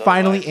 Maybe you can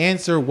finally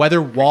answer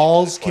whether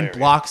walls can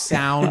block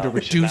sound or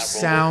reduce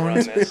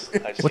sound.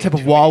 What type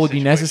of wall would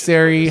be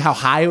necessary? How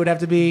high it would have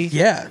to be?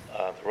 Yeah.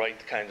 the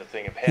right kind of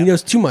thing have He happened.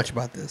 knows too much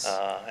about this.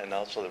 And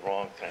also the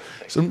wrong kind of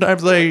thing.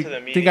 Sometimes Went I to the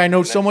think meeting, I know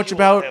and so then much you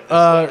all about have this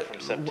letter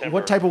from September.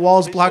 what type of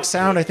walls Please block go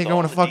sound. I through think I all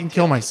want the to fucking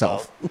kill details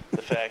myself. about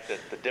the fact that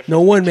the difference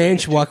No one between man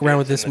the should two walk around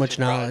with bids this and the much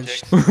two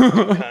knowledge.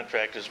 projects, the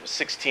contractors was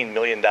 $16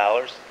 million.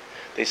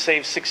 They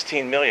saved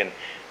 $16 million,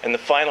 and the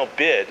final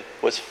bid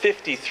was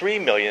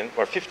 $58 million,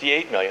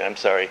 I'm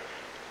sorry,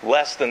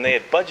 less than they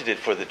had budgeted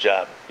for the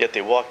job, yet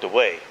they walked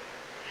away.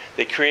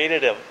 They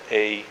created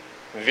a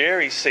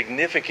very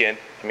significant,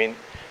 I mean,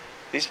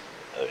 these,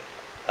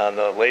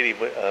 the lady,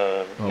 boy,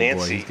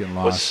 Nancy, he's getting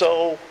was lost.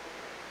 so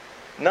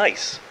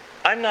nice.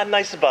 I'm not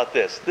nice about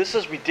this. This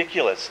is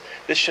ridiculous.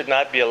 This should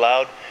not be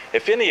allowed.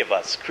 If any of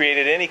us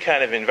created any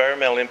kind of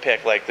environmental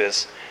impact like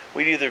this,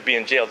 we'd either be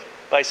in jail.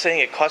 By saying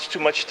it costs too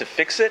much to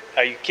fix it,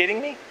 are you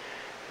kidding me?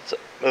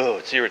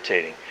 It's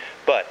irritating.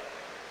 But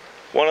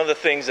one of the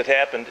things that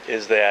happened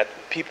is that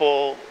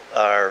people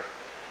are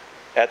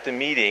at the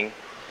meeting,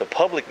 the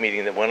public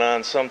meeting that went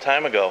on some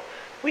time ago,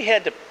 we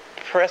had to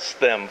press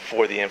them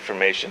for the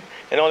information.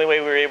 And the only way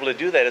we were able to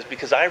do that is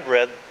because I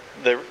read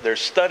their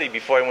study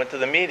before I went to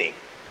the meeting.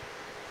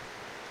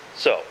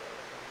 So,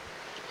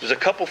 there's a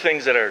couple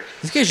things that are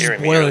This guy's just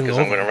scaring me boiling because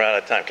I'm over. going to run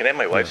out of time. Can I have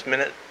my wife's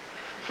minute?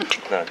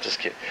 No, just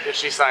kidding. Did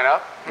she sign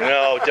up?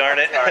 No, darn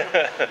it.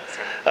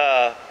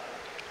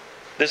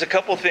 There's a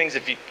couple things.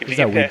 If you Who's get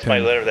that weed past my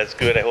pen? letter, that's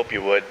good. I hope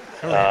you would.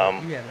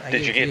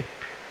 Did you get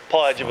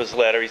Paul Edgeva's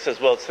letter? He says,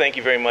 well, thank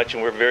you very much,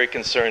 and we're very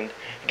concerned.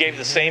 He gave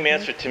the same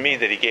answer to me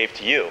that he gave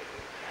to you.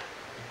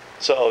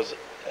 So it was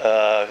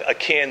a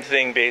canned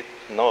thing,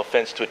 no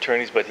offense to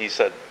attorneys, but he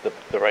said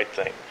the right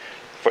thing,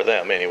 for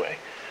them anyway.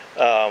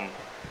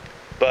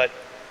 But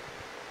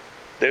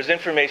there's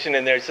information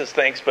in there. It says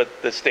thanks, but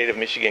the state of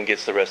Michigan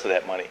gets the rest of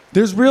that money.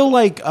 There's real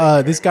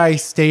this guy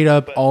stayed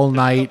up all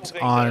night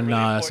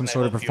on some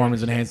sort of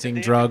performance enhancing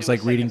drugs,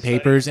 like reading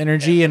papers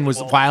energy, and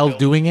was while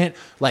doing it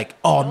like,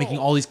 I'm making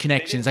all these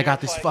connections. I got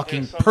this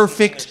fucking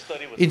perfect,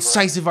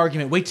 incisive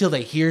argument. Wait till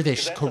they hear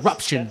this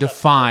corruption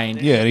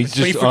defined. Yeah, and he's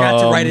But he just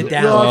forgot to write it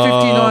down.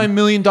 $59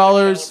 million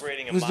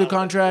was the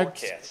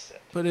contract,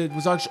 but it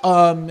was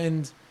actually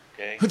and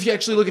if you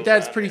actually look at that,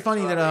 it's pretty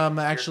funny that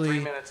actually. 3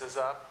 minutes is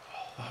up.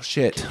 Oh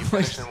shit!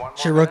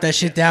 Should wrote that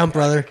shit down,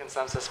 brother.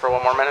 Consensus for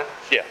 1 more minute?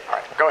 Yeah. All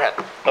right, go ahead.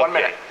 1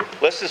 minute.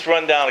 Let's just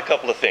run down a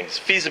couple of things.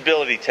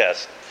 Feasibility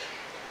test.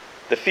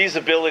 The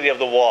feasibility of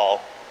the wall,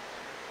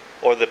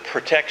 or the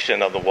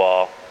protection of the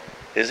wall,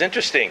 is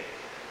interesting.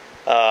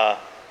 I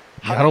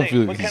don't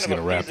feel like he's going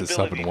to wrap this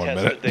up in 1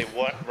 minute. They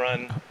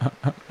run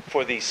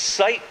for the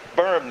site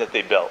berm that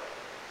they built.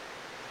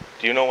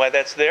 Do you know why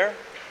that's there?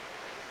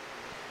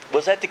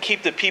 Was that to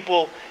keep the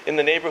people in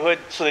the neighborhood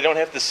so they don't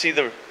have to see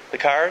the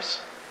cars?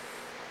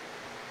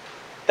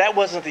 That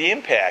wasn't the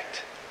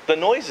impact. The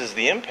noise is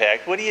the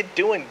impact. What are you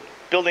doing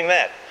building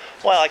that?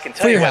 Well, I can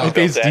tell you why they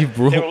built that. Steve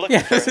Brule. They were looking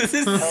for This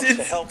is help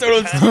to help the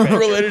total Steve Brule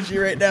contractor energy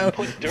right now.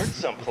 put dirt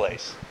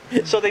someplace.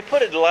 So they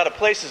put it in a lot of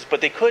places,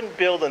 but they couldn't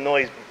build a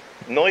noise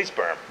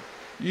berm.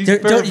 You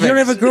don't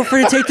have a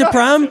girlfriend to take to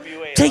prom?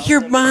 Take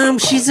your mom.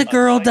 She's a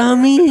girl,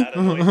 dummy.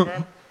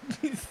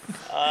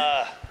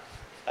 I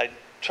had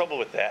trouble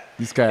with that.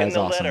 This guy in is the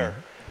awesome. letter,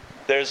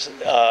 there's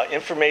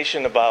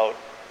information about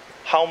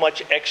how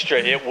much extra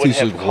it would It's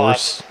have usually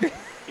cost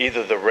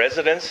either the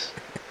residents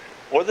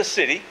or the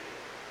city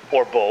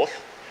or both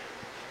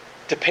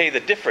to pay the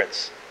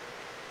difference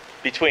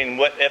between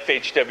what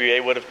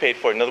FHWA would have paid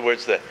for. In other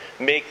words, to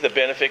make the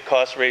benefit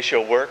cost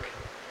ratio work.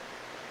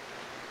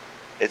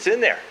 It's in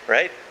there,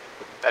 right?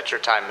 That's your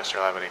time, Mr.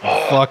 Levity.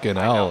 Fucking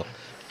hell.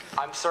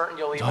 I'm certain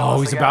you'll email Oh, us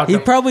he's again. about He to.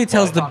 probably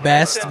tells the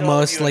best,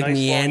 most like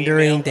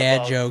meandering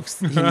dad jokes.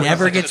 He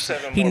never gets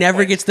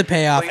the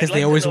payoff because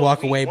they always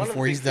walk away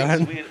before he's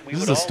done.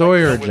 This is a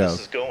story or a joke?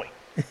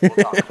 We'll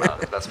talk about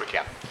it as best we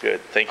can.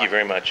 Good. Thank you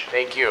very much.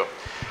 Thank you.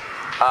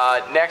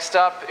 Next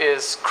up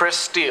is Chris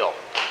Steele.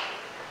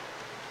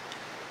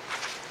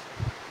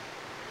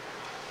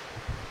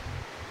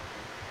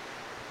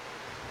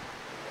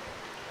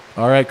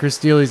 All right, Chris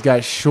Steele. He's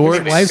got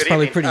short. Wife's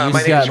probably pretty He's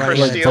easy. got Chris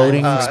like Steele.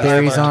 voting I'm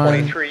berries a on,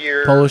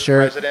 23-year polo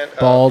shirt, resident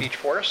bald. of Beach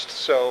Forest,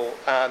 so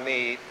on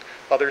the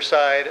other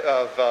side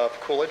of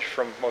Coolidge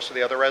from most of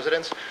the other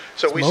residents.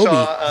 So we Moby.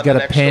 saw He's on got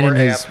the a pen in Nextdoor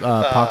his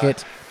app,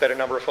 pocket. that a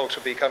number of folks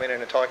will be coming in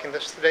and talking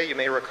this today. You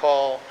may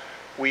recall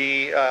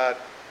we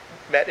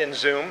met in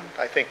Zoom,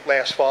 I think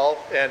last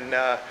fall, and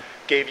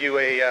gave you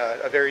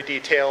a very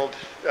detailed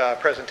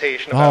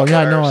presentation Oh about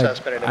yeah, our no,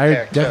 assessment and I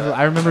impact. definitely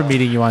I remember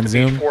meeting you on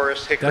Zoom. Beach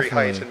Forest, Hickory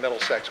Definitely. Heights, and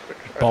Middlesex, which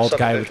are the Bald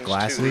guy with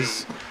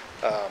subdivisions glasses.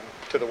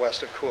 to the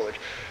west of Coolidge.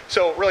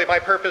 So really my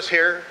purpose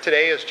here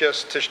today is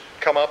just to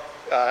come up.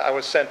 I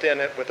was sent in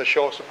with a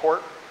show of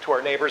support to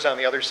our neighbors on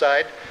the other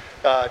side,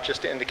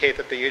 just to indicate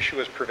that the issue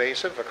is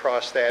pervasive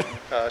across that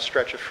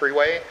stretch of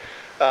freeway.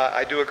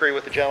 I do agree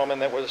with the gentleman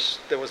that was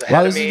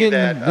ahead of me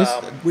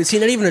that was he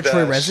not even a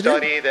Troy the resident?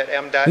 study that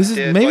MDOT This is-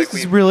 did, maybe like this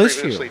is we a real issue.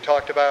 previously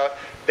talked about,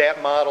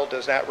 that model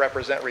does not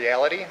represent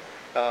reality.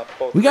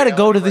 We got to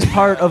go to this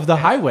part of the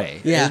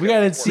highway. Yeah, we got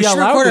to see we how should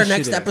loud record our this shit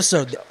next is.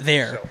 episode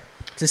there.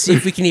 to see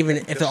if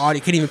the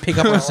audio can even pick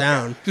up our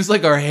sound. Just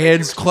like our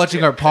hands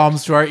clutching our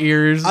palms to our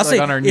ears, I'll like say,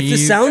 on our if knees. the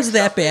sound's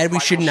that bad, we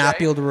should not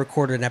be able to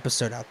record an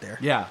episode out there.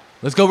 Yeah.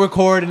 Let's go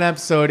record an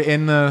episode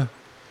in the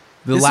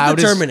This is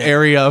loudest determinate.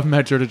 area of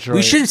Metro Detroit.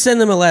 We should send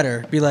them a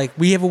letter. Be like,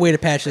 we have a way to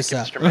patch this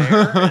up.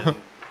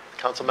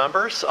 Council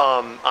members,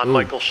 I'm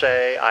Michael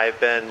Shea. I've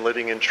been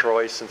living in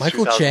Troy since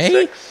Michael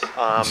 2006.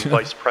 I'm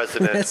vice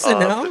president of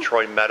SNL? the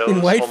Troy Meadows In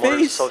Homeowners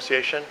whiteface?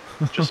 Association,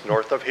 just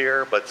north of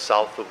here, but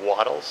south of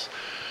Waddles.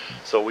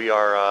 So we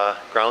are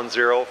ground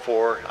zero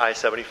for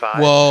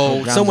I-75.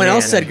 Whoa, someone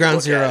else said ground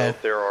Look at zero.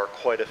 it, there are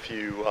quite a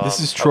few. This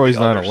is of Troy's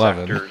the other 9/11.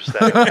 sectors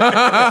that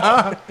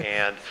are connected.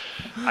 And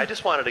I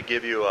just wanted to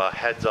give you a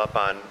heads up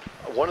on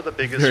one of the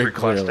biggest Very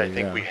requests clearly, I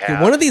think yeah. we Dude,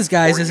 have. one of these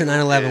guys for isn't you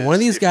 9/11. One of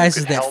these if you guys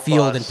could is that help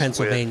field us in with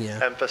Pennsylvania.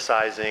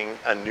 emphasizing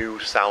a new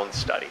sound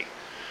study.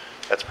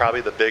 That's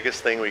probably the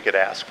biggest thing we could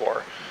ask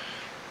for.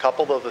 A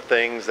couple of the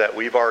things that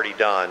we've already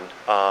done,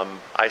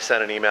 I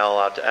sent an email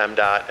out to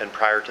MDOT, and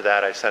prior to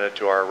that, I sent it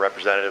to our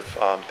representative,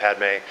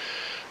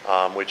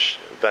 Padme, which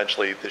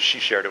eventually she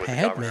shared it with the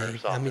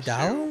governor's office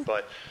too.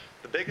 But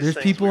the biggest There's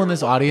things people in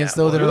this audience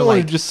though that You are know, I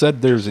like, just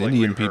said there's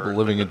Indian people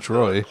living in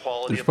Troy.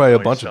 There's probably a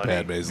bunch of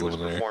Padmes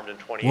living there.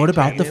 what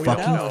about the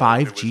fucking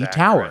 5G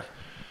tower?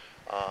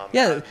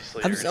 Yeah,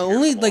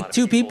 only like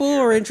 2 people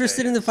are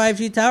interested in the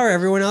 5G tower.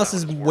 Everyone else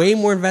is way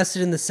more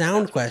invested in the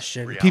sound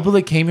question. People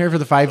that came here for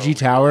the 5G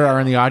tower are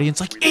in the audience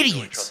like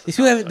idiots. These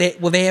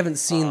people they haven't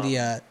seen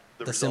the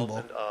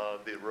symbol.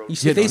 You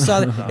see, if they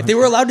saw that, if they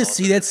were allowed to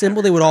see that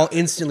symbol, they would all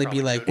instantly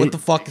be like, "What the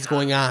fuck is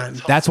going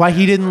on?" That's why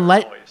he didn't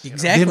let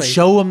them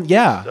show him.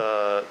 Yeah.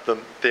 The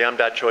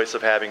MDOT choice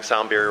of having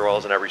sound barrier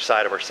walls on every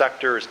side of our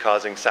sector is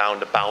causing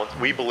sound to bounce.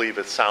 We believe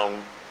it's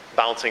sound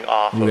bouncing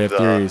off You of have the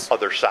theories.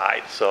 other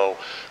side. So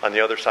on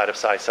the other side of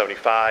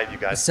I-75, you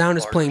The guys. sound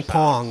is playing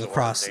Pong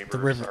across the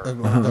river,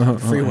 the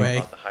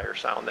freeway. The higher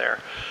sound there.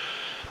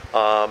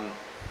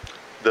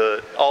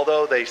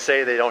 Although they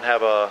say they don't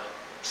have a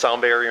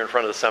sound barrier in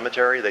front of the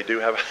cemetery, they do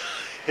have.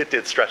 It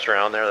did stretch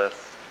around there. That's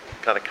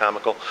kind of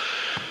comical.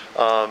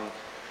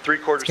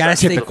 3/4 Gotta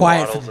stay sections of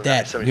quiet for models the in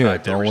dead. I-75 Yeah,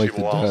 did don't receive wake a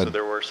the wall, dead. So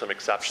there were some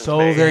exceptions. So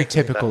made very that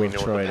typical we of know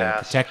in Troy the to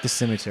past. protect the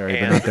cemetery,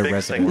 but And not the their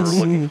biggest thing we're residents.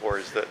 looking for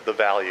is the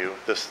value,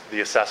 the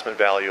assessment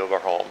value of our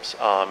homes.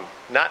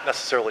 Not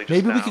necessarily just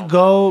Maybe now.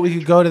 we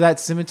could go to that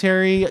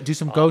cemetery, do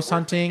some ghost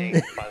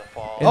hunting.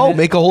 Oh,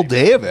 make a whole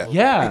day of it.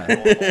 Yeah,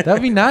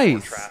 that'd be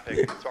nice.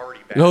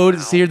 Go to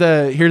hear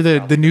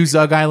the new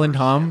Zug Island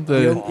hum,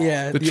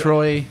 the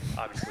Troy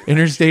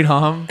interstate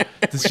hum.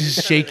 It's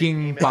just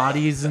shaking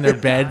bodies in their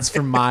beds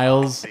for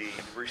miles.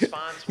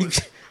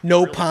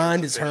 No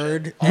pond is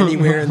heard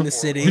anywhere in the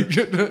city.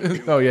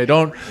 Oh yeah,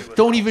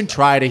 don't even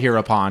try to hear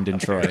a pond in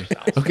Troy.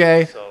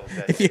 Okay.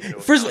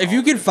 If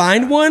you can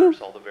find one,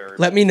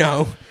 let me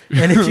know.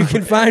 And if you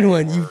can find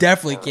one, you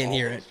definitely can't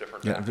hear it.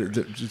 Yeah,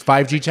 the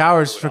 5G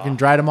towers freaking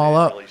dried them all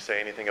up. Really say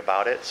anything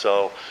about it.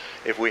 So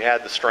if we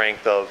had the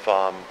strength of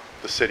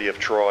the city of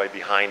Troy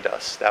behind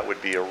us, that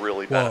would be a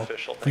really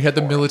beneficial thing. We had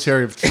the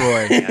military of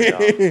Troy. And,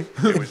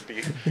 it would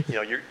be,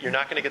 you're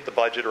not going to get the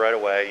budget right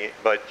away,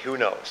 but who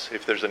knows?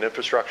 If there's an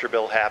infrastructure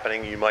bill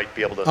happening, you might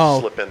be able to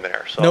slip in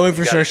there. So no you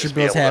infrastructure gotta just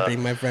be bill's able to,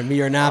 happening, my friend.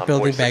 We are not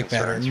building voice back the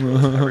better.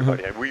 concerns for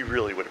everybody. We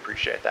really would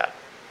appreciate that.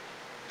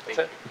 That's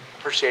it.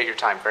 Appreciate your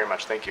time very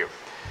much. Thank you.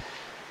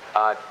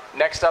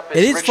 Next up is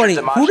It is Richard funny.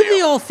 DiMaggio. Who do they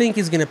all think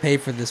is going to pay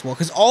for this wall?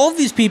 Because all of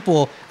these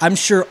people, I'm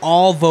sure,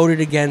 all voted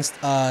against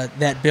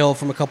that bill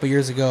from a couple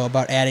years ago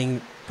about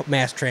adding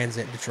mass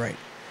transit in Detroit.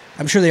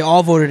 I'm sure they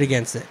all voted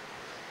against it.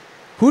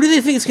 Who do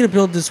they think is going to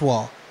build this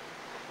wall?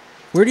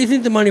 Where do you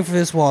think the money for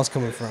this wall is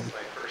coming from?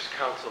 First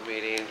council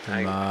meeting.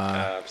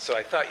 So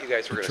I thought you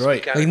guys were going to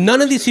Detroit. speak on Like it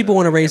none of these people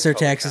want to raise their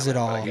taxes at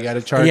all. You gotta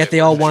And charge yet they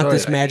all want Detroit.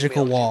 this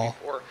magical wall.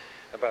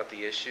 about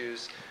the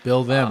issues.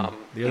 Bill them.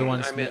 The other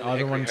one's I'm in the other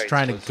Hickory one's Heights,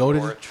 trying to Woods go to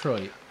North.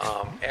 Detroit.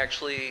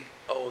 Actually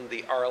owned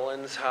the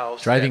Arlen's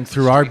house. Driving that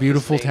through our street was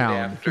beautiful named town.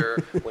 After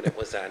when it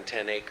was on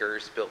 10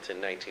 acres, built in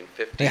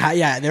 1950.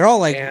 Yeah, they're all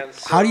like, And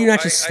how do you so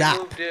not just I stop?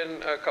 moved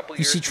in a couple You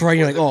years see Troy and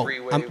you're like, before oh,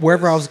 the freeway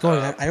wherever I was was,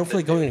 going, I don't feel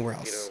like going anywhere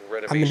else. I'm in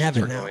renovations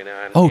heaven were now. going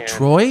on. Oh, And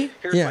Troy?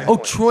 here's Yeah. my Oh,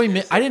 point.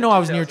 Troy. I didn't know I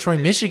was near Troy,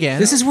 Michigan.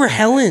 This is where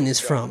Helen is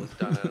from.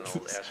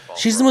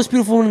 She's the most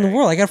beautiful woman in the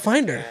world. I gotta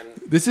find her.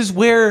 This is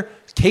where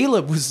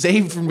Caleb was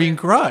saved from being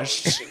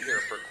crushed. I can hear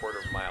it for a quarter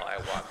of a mile. I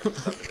walk through the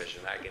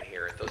subdivision. I can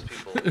hear it. Those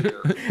people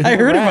hear. I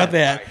heard about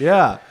that.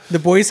 Yeah. The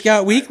Boy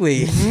Scout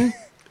Weekly.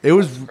 It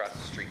was,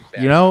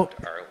 you know,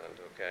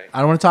 I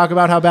don't want to talk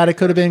about how bad it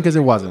could have been because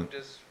it wasn't.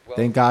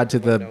 Thank God to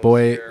the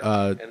boy,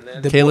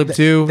 Caleb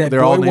too. that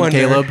They're all boy named wonder.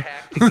 Caleb.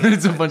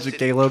 It's a bunch of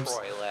Calebs.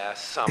 Troy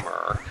last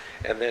summer,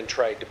 and then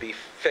tried to be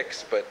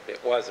fixed, but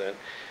it wasn't.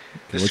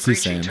 The What's he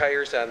screeching saying?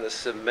 tires on the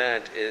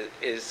cement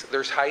is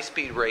there's high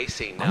speed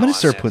racing now. I'm gonna on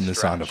start that putting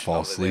this on to stretch fall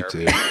over asleep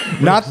there.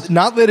 too.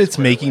 Not that it's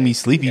making me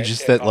sleepy,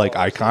 just that like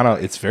I kind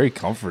of it's very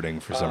comforting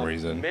for some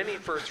reason. Many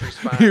first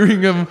responders,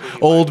 Hearing him,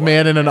 old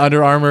man in an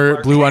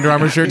blue Under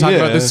Armour shirt, talking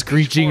about Yeah. the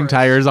screeching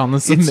tires on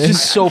the cement. It's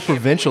just so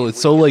provincial. It's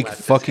so like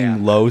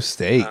fucking low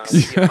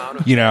stakes.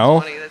 You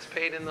know?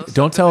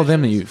 don't tell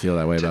them that you feel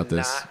that way about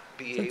this.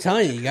 I'm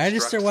telling you, you gotta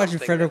just start watching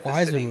Frederick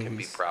Wiseman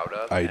movies.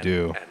 I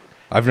do.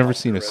 I've never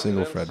seen a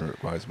single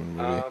Frederick Wiseman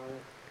movie.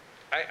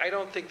 I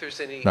don't think there's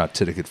any. Not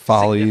Titicut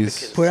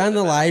Follies. Put on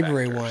the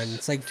library one.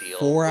 It's like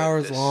 4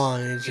 hours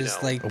long. And it's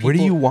just like. Where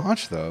do you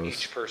watch those?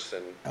 Each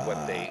person,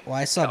 what they well,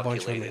 I saw a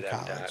bunch of them in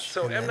college.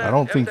 So and then- I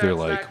don't think they're MDOT's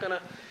like. not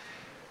gonna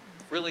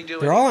really do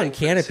They're all on anything for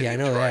the Canopy, city I of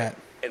know Troy, that.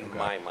 In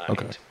my mind,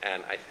 Okay.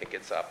 and I think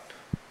it's up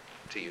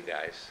to you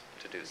guys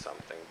to do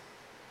something.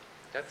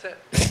 That's it.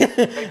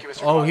 Thank you,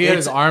 Mr. Oh, he had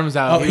his arms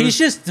out. Oh, he's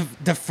just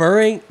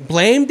deferring.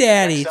 Blame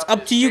Daddy. It's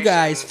up to you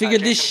guys. Figure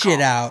this shit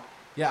out.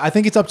 Yeah, I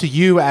think it's up to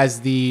you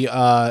as the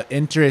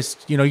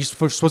interest. You know, you're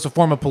supposed to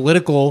form a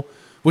political,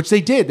 which they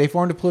did. They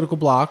formed a political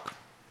bloc,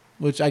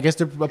 which I guess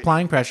they're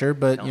applying pressure.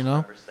 But you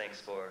know,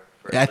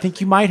 I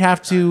think you might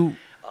have to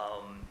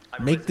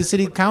make the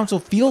city council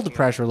feel the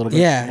pressure a little bit.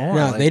 Yeah, more.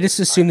 no, Like, they just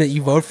assume that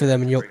you vote for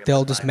them and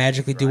they'll just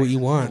magically do what you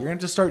want. You're gonna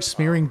just start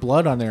smearing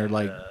blood on their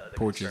like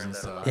porches and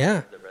stuff.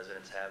 Yeah.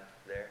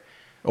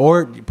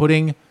 Or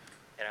putting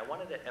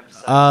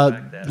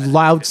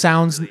loud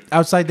sounds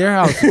outside their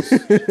houses.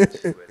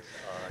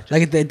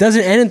 Like it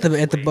doesn't end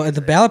at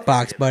the ballot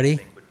box, buddy.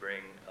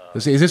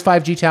 Is this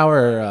 5G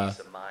tower?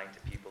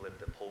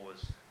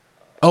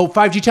 Or,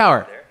 5G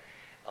tower.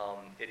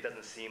 It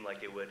doesn't seem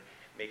like it would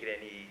make it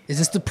any Is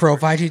this the pro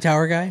 5G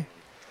tower guy?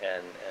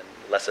 and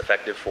less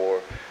effective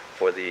for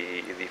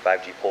the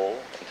 5G pole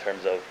in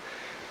terms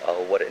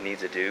of what it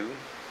needs to do.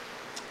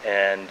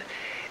 And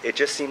it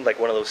just seemed like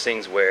one of those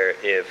things where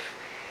if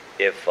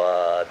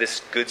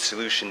this good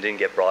solution didn't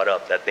get brought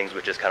up, that things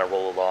would just kind of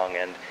roll along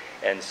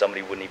and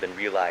somebody wouldn't even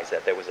realize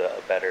that there was a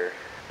better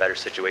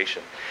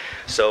situation.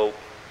 So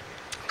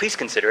please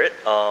consider it.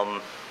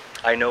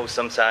 I know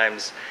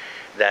sometimes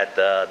that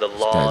the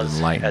laws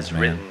enlightened, as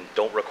man. written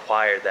don't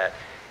require that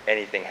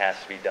anything has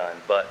to be done,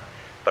 but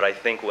I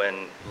think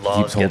when laws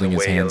keeps holding get in the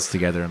his way hands of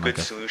together in good like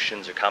a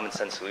solutions or common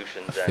sense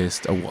solutions, then-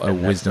 fist, a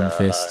then wisdom that's,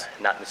 fist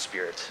not in the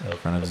spirit in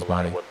front of his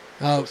body.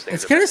 Oh,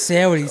 it's kind of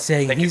sad what he's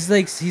saying. He's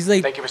like, he's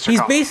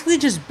basically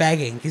just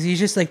begging because he's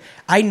just like,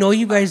 I know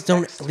you guys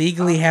don't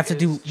legally have to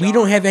do. We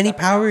don't have any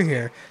power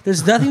here.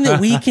 There's nothing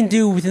that we can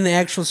do within the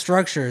actual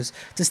structures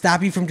to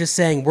stop you from just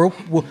saying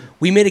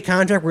we made a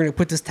contract. We're gonna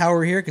put this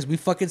tower here because we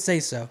fucking say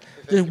so.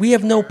 We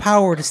have no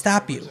power to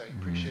stop you.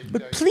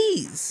 But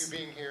please,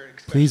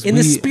 in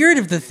the spirit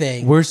of the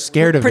thing, we're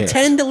scared of it.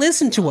 pretend to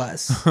listen to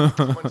us.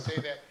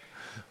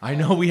 I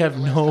know we have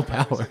no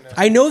power.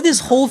 I know this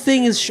whole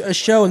thing is a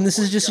show, and this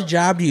is just a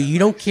job to you. You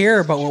don't care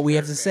about what we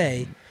have to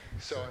say.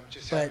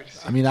 But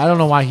I mean, I don't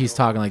know why he's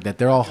talking like that.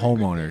 They're all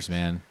homeowners,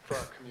 man.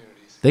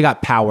 They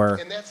got power.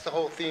 And that's the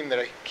whole theme that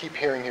I keep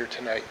hearing here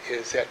tonight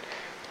is that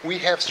we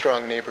have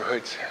strong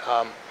neighborhoods.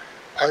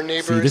 Our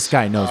neighbors See, this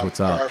guy knows what's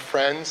are up. our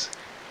friends.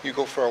 You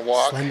go for a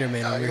walk. Slender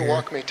Man over Your here.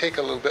 walk may take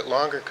a little bit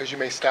longer because you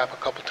may stop a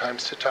couple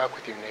times to talk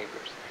with your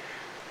neighbors.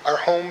 Our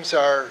homes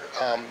are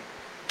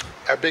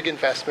our big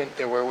investment.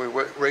 They're where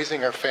we're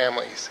raising our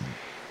families.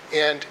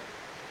 And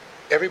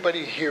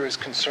everybody here is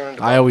concerned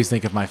about I always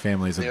think of my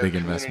family as a their big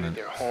community, investment.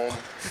 their home,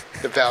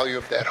 the value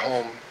of that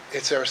home.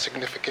 It's our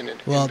significant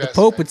well, the investment.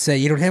 Pope would say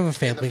you don't have a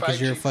family because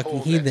 5G you're a fucking pole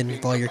that's heathen being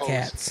with all your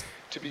proposed cats.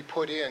 to be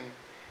put in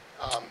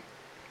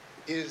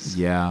is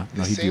Yeah,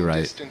 no, the he'd be same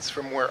right. distance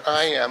from where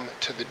I am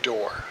to the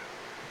door.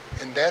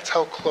 And that's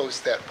how close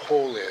that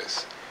pole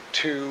is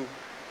to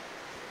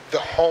the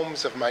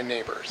homes of my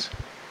neighbors.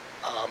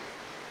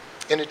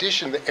 In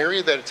addition, the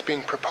area that it's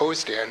being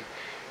proposed in,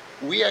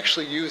 we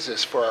actually use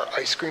this for our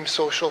ice cream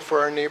social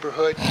for our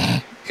neighborhood.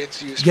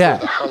 It's used Yeah.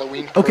 for the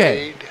Halloween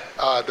Okay.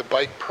 parade, the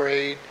bike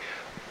parade.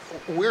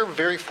 We're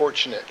very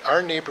fortunate.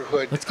 Our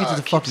neighborhood Let's get to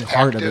the fucking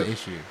heart of the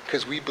issue.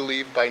 because we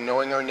believe by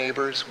knowing our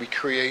neighbors, we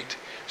create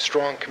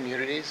strong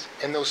communities,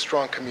 and those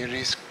strong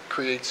communities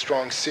create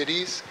strong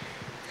cities,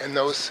 and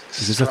those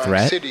Is this a strong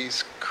threat?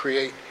 cities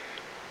create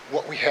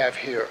what we have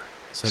here.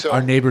 So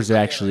our neighbors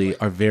are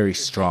very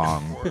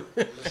strong.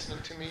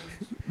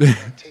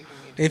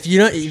 If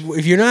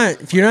you're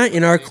not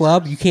in our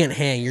club, you can't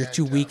hang. You're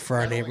too weak for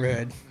our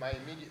neighborhood.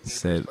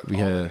 Said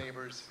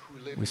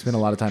we spent a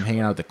lot of time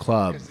hanging out at the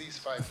club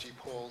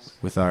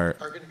with our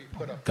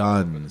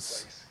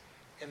guns.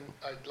 And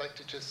I'd like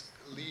to just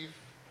leave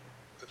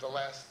the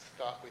last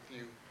thought with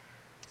you.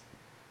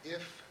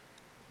 If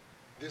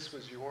this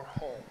was your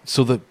home,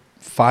 So the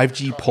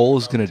 5G pole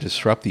is going to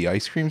disrupt the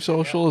ice cream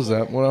social? Is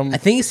that what I'm? I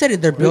think he said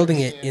they're building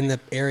it in the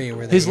area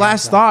where they His have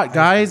last the thought, ice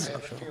guys.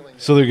 cream social.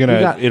 So they're We gonna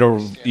got-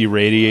 it'll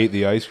irradiate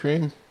the ice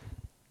cream?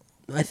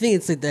 I think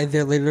it's like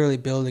they're literally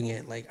building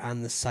it like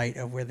on the site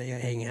of where they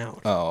hang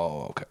out.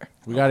 Oh, okay.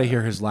 We got to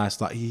hear his last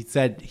thought. He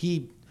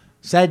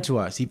said to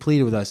us, he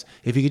pleaded with us,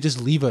 if he could just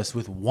leave us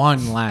with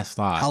one last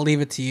thought. I'll leave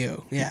it to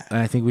you. Yeah. And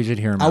I think we should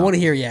hear him. I out. want to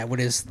hear what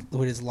his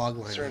log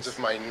line concerns is. of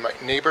my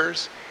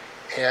neighbors,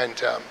 and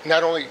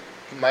not only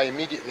my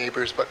immediate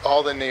neighbors, but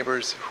all the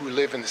neighbors who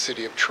live in the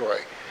city of Troy,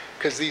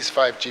 because these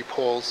 5G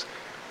poles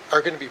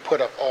are going to be put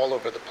up all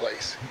over the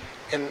place.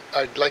 And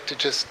I'd like to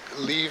just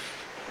leave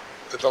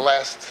the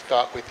last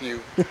thought with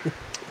you.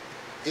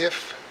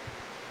 If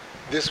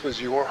this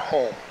was your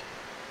home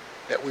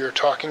that we are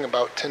talking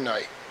about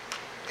tonight,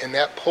 and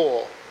that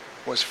pole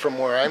was from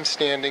where I'm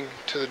standing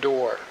to the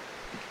door,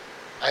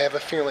 I have a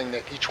feeling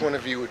that each one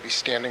of you would be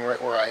standing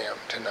right where I am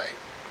tonight.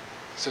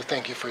 So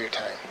thank you for your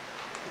time.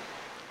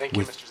 Thank you,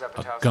 With Mr. a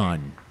Zapatowski.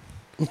 gun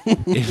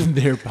in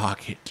their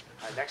pocket.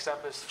 Next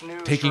up is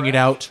Fnu Taking it Shrek.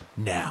 out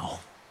now.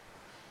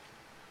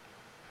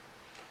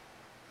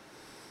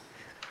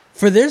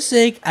 For their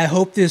sake, I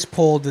hope this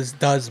poll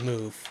does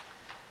move.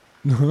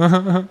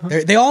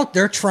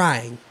 They're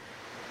trying.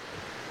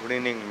 Good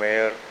evening,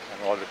 Mayor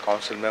and all the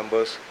council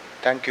members.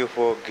 Thank you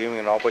for giving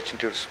an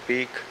opportunity to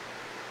speak.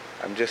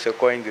 I'm just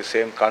echoing the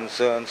same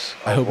concerns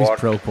I of hope he's what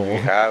pro-poll. we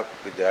have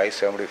with the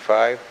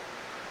I-75.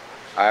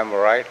 I'm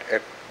right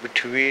at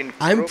between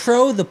I'm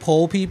pro the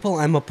pole people.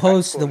 I'm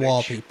opposed to the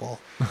wall people.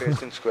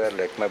 facing Square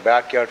Lake. My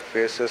backyard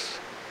faces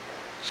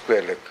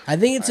Square Lake. I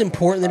think it's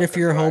important that if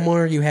you're a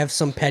homeowner, you have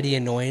some petty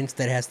annoyance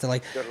that has to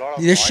like.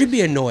 There should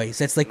be a noise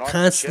that's like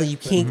constantly. You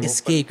can't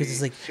escape because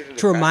it's like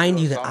to remind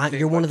you that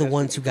you're one of the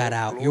ones who got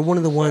out. You're one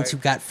of the ones who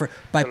got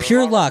by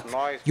pure luck.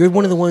 You're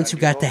one of the ones who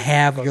got to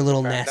have your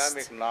little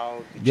nest.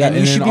 Yeah, and you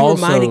and should then be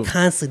also- reminded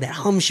constantly that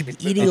hum should be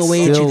eating It's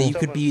away at you. still- That you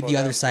could be the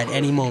other side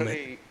any moment.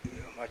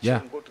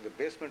 Yeah.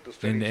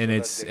 And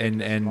it's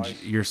and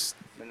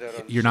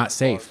you're not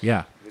safe.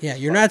 Yeah. Yeah,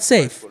 you're not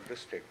safe.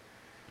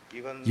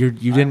 You're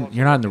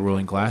not in the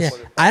ruling class. Yeah,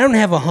 I don't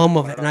have a hum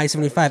of an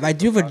I-75. I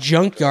do have a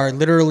junkyard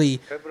literally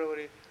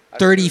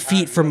 30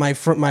 feet from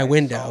my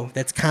window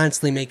that's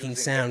constantly making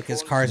sound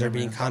because cars are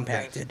being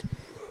compacted.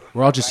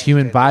 We're all just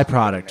human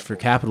byproduct for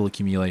capital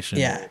accumulation.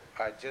 Yeah.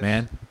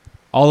 Man.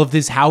 All of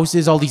these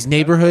houses, all these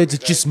neighborhoods,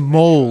 it's just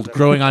mold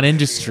growing on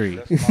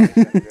industry.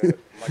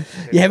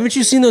 Yeah, haven't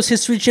you seen those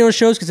History Channel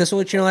shows? Because that's the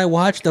only channel I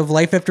watched of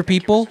Life After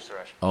People.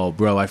 Oh,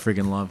 bro, I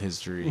freaking love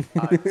history.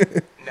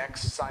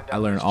 I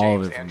learn all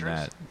of it from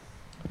that.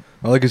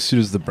 I like as soon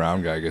as the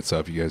brown guy gets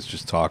up, you guys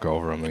just talk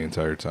over him the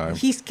entire time.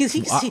 He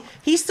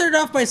started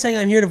off by saying,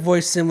 "I'm here to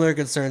voice similar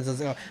concerns." I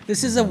was like, oh,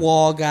 this is a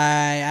wall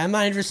guy. I'm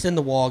not interested in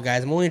the wall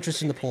guys. I'm only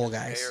interested in the pole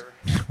guys.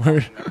 My name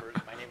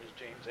is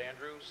James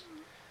Andrews.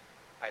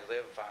 I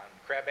live on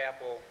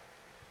Crabapple,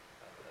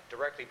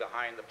 directly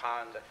behind the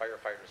pond that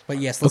firefighters. But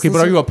yes, Okay, but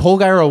are you a pole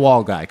guy or a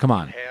wall guy? Come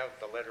on. Have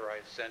the letter I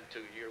sent to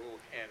you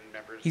and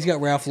members. He's got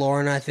Ralph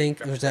Lauren, I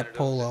think. Or is that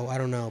Polo? I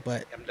don't know,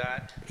 but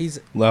he's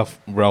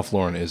Ralph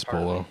Lauren is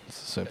Polo.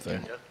 It's the same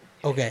thing.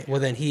 okay. Well,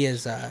 then he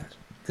is.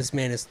 This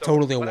man is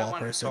totally a what I wall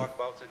wanted to person. talk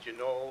about, since you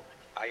know,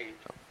 I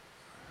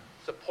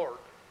support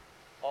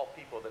all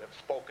people that have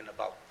spoken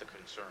about the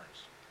concerns.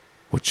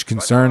 Which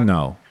concern,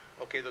 though?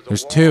 Okay, there's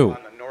There's a wall two.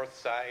 on the north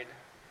side.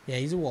 Yeah,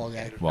 he's a wall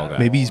guy. Wall guy.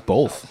 Maybe he's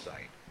both.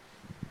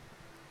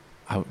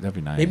 That'd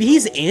be nice. Maybe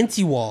he's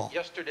anti-wall.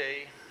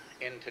 Yesterday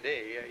and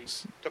today, I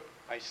took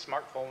my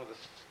smartphone with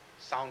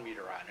a sound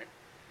meter on it,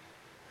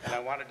 and I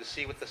wanted to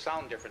see what the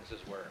sound differences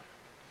were.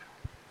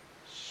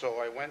 So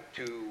I went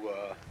to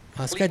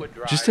Fleetwood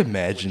Drive, Just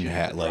imagine which is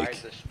that, the like,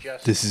 drive that's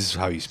just this is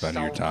how you spend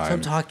your south That's what time.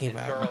 I'm talking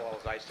about.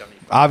 parallels I-75.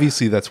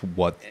 Obviously, that's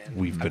what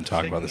we've been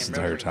talking about this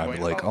entire time. But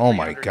like, oh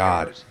my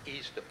god.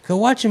 Go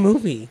watch a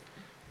movie.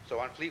 So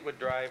on Fleetwood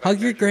Drive,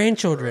 Hug your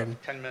grandchildren.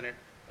 10-minute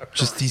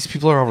Just these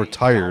people are all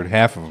retired,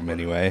 half of them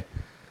anyway.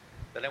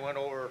 Then I went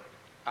over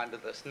onto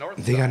this north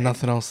They got side,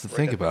 nothing else to right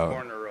think at the about.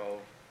 corner of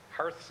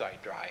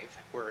Hearthside Drive,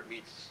 where it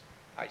meets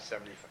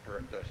I-70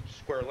 or the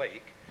Square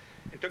Lake,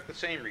 and took the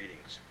same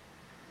readings.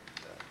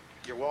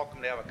 You're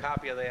welcome to have a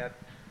copy of that.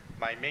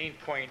 My main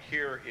point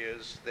here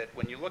is that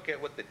when you look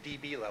at what the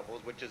dB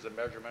levels, which is a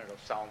measurement of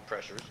sound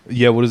pressures,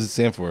 Yeah, what does it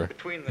stand for?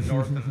 between the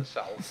north and the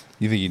south,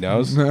 You think he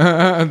knows?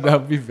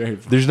 That'd be very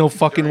funny. There's no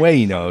fucking way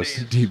he knows.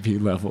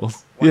 DB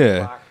levels.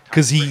 Yeah,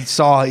 because he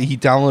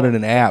downloaded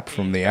an app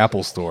from the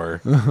Apple Store.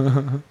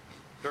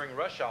 during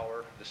rush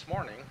hour this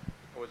morning,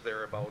 I was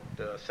there about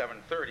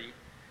 7:30,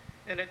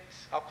 and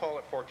I'll call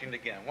it 14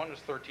 again. One was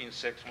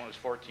 13.6, one was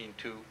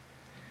 14.2.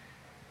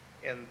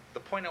 And the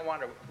point I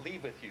want to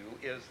leave with you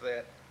is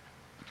that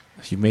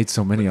You made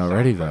so many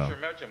already, though. pressure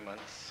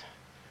measurements,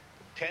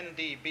 10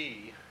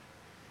 dB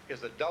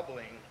is a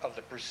doubling of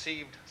the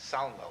perceived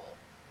sound level.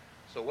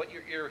 So what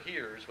your ear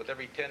hears with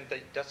every 10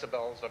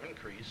 decibels of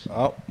increase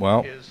Oh,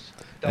 well, is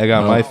I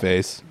got double my sound.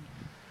 face.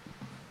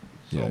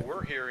 So Yeah.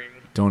 we're hearing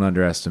Don't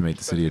underestimate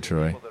the city of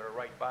Troy. people that are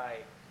right by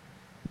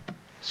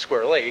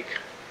Square Lake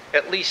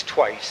at least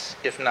twice,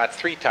 if not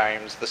 3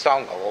 times, the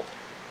sound level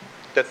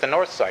that the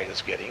north side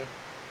is getting.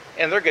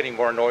 And they're getting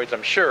more noise,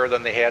 I'm sure,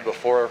 than they had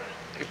before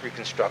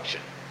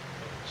reconstruction.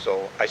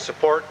 So I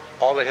support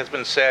all that has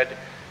been said,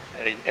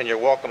 and you're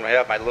welcome to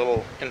have my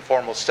little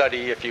informal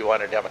study if you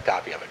wanted to have a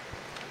copy of it.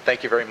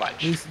 Thank you very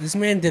much. This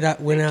man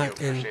went out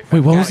and Wait,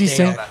 what was he Day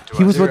saying? out.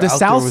 He was with the They're out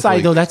there south with, side,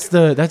 like-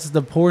 though. That's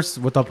the poor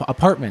with the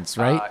apartments,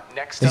 right?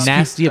 The up-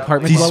 nasty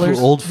apartment These dwellers.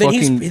 old Then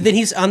fucking.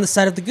 he's on the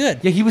side of the good.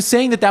 Yeah, he was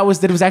saying that it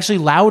was actually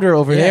louder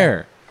over Yeah.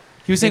 there.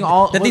 He was saying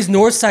that these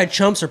north side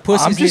chumps are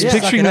pussies. I'm just and they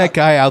picturing suck it that up.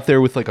 guy out there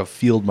with like a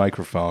field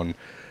microphone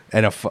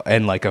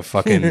and like a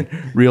fucking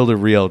reel to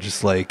reel,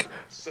 just like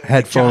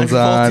headphones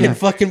John Travolta on.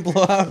 fucking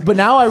blowout. But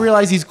now I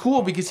realize he's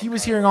cool because he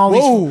was hearing all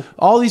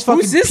these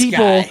fucking Who's this people.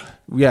 guy?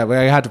 Yeah, but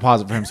I had to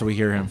pause it for him so we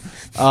hear him.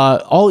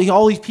 All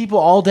these people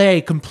all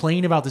day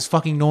complain about this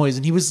fucking noise,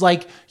 and he was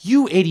like,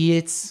 "You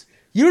idiots!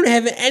 You don't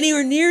have it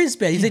anywhere near as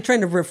bad." He's like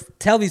trying to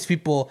tell these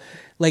people,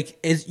 like,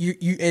 as you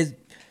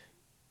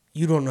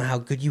don't know how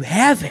good you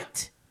have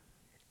it,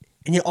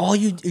 and yet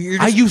you're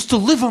just, I used to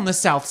live on the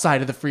south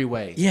side of the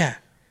freeway. Yeah,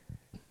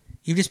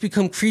 you just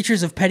become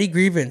creatures of petty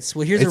grievance.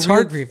 Well, here's a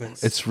real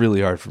grievance. It's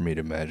really hard for me to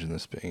imagine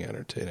this being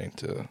entertaining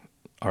to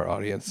our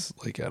audience,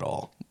 like at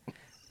all.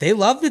 They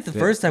loved it the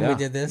first time we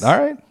did this. All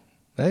right,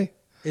 hey,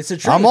 it's a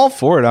treat. I'm all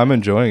for it. I'm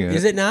enjoying it.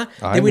 Is it not?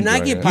 Did I'm we not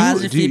enjoying get it.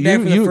 positive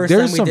feedback from the first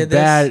time we did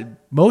this?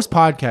 Most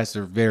podcasts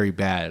are very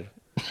bad.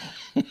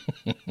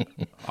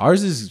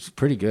 Ours is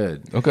pretty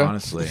good,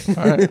 honestly.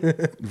 All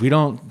right. We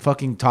don't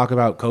fucking talk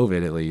about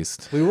COVID, at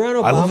least. We were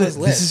on I love Obama's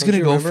it. list. This is don't going to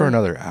you go remember? for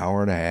another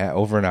hour and a half,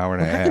 over an hour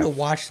and a I'm half. not gonna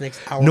watch the next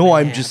hour. No, and a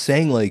I'm half. just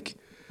saying, like,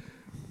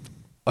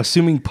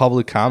 assuming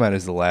public comment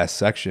is the last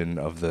section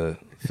of the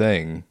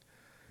thing,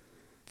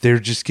 they're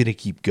just going to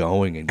keep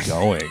going and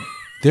going.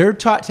 They're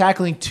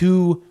tackling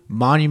two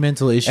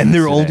monumental issues, And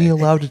they're today. only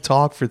allowed to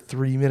talk for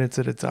 3 minutes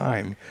at a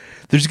time.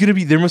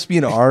 There must be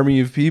an army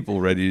of people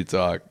ready to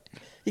talk.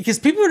 Because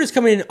people are just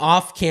coming in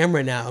off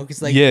camera now.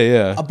 Because like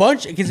Yeah. a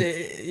bunch. Because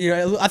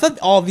I thought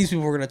all of these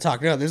people were going to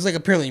talk. No, there's like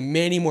apparently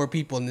many more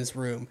people in this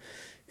room.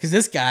 Because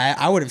this guy,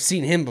 I would have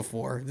seen him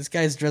before. This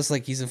guy's dressed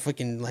like he's a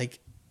fucking like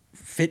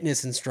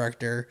fitness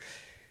instructor.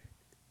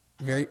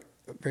 Very,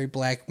 very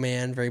black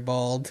man, very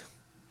bald.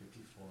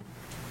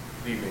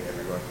 Good evening,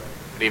 everyone.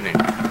 Good evening.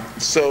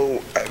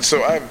 So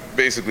I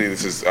basically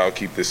I'll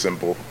keep this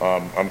simple.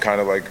 I'm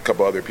kind of like a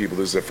couple other people.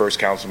 This is the first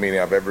council meeting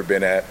I've ever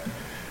been at.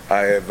 I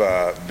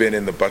have been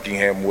in the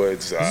Buckingham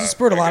Woods. This has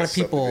spurred a lot of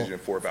subdivision people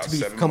for about to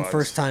 7 become months.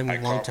 first time, I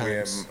long caught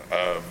times. wind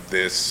of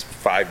this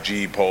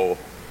 5G pole,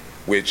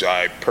 which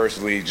I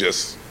personally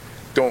just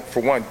don't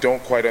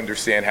quite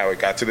understand how it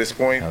got to this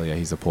point. Hell yeah,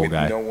 he's a pole with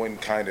guy. No one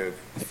kind of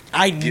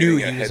I knew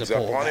giving he was heads a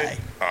up pole on guy.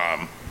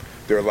 it.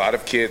 There are a lot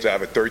of kids. I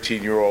have a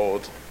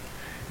 13-year-old,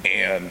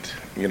 and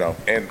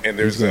and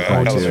there's He's a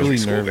really elementary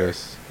school there.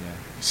 nervous.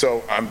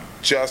 So I'm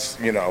just,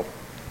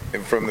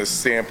 and from the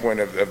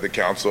standpoint of the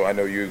council, I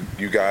know you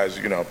guys,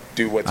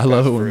 do what's I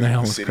love best it when for they the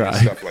almost city and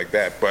cry. stuff like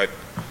that. But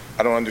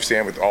I don't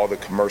understand with all the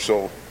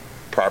commercial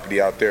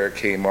property out there,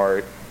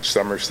 Kmart,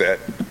 Somerset,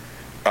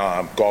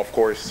 golf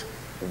course,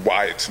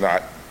 why it's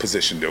not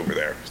positioned over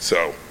there.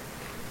 So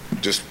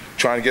just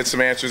trying to get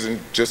some answers and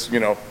just,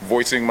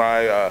 voicing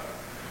my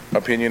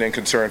opinion and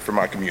concern for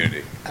my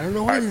community. I don't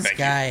know why this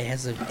guy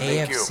has an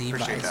AFC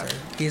visor.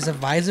 He has a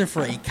visor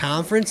for a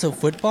conference of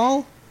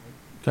football.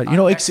 God,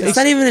 It's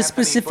not even a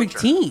specific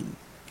team.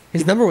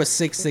 His number was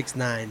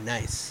 669.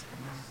 Nice.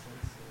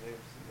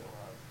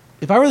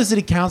 If I were the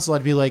city council,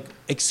 I'd be like,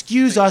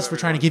 "Excuse us for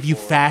trying to give you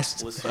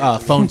fast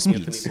phone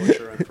speeds.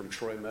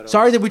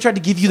 Sorry that we tried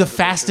to give you the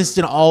fastest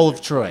in all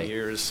of Troy."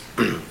 Years,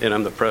 and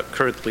I'm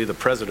currently the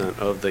president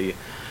of the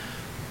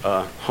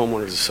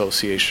homeowners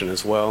association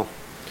as well.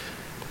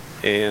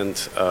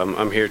 And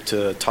I'm here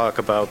to talk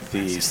about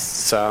the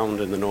sound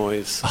and the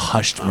noise. A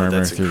hushed murmur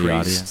that's through the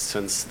increased audience.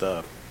 since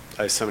the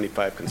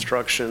I-75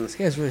 construction. This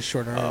guy's really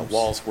short arms.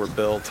 Walls were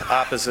built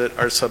opposite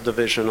our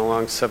subdivision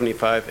along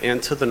 75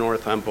 and to the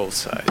north on both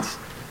sides.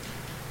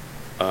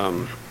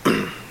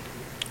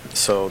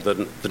 So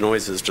the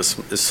noise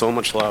is so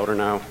much louder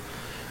now.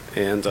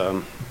 And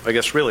I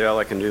guess really all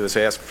I can do is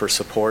ask for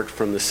support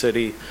from the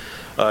city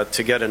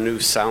to get a new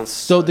sound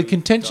So the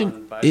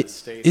contention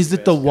is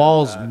that the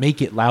walls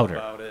make it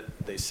louder.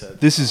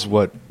 This is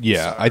what,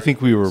 I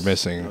think we were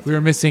missing. We were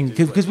missing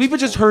because we've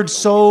just heard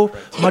so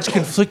much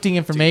conflicting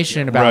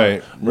information about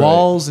Right.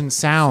 walls and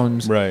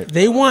sounds. Right.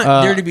 They want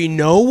there to be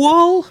no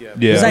wall.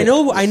 Because I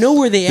know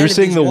where they. They're added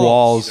saying these the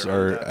walls. walls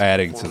are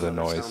adding to the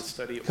noise.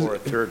 Study or a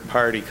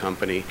third-party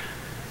company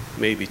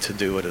maybe to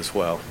do it as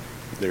well.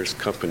 There's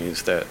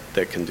companies that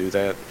can do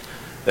that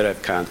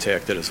I've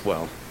contacted as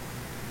well.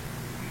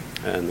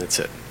 And that's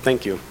it.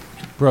 Thank you.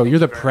 Bro, you're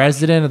the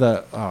president of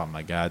the. Oh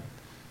my God.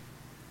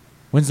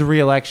 When's the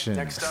re-election?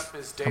 Next up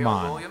is Come Dale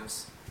on.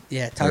 Williams.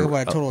 Yeah, talk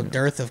about a total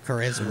dearth of The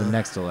charisma.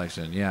 next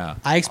election, yeah.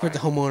 I expect the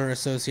homeowner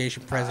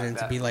association president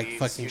to be like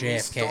fucking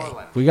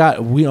JFK.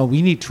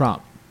 We need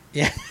Trump.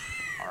 Yeah.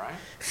 All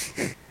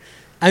right.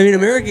 I mean,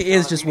 America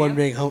is just one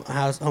big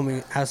house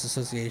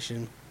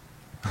association.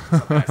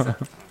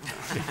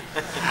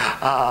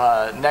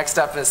 Next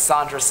up is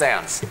Sandra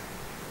Sands.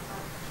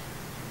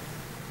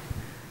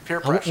 Peer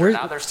pressure.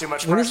 Now there's too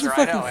much When is pressure.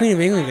 the I fucking know. Queen of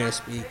England going to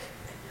speak?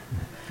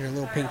 Her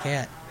little pink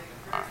hat.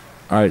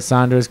 All right,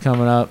 Sandra's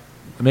coming up.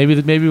 Maybe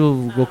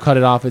we'll cut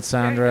it off at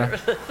Sandra.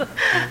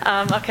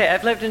 Okay,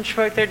 I've lived in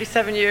Troy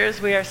 37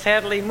 years. We are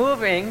sadly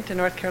moving to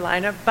North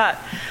Carolina, but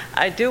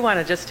I do want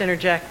to just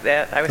interject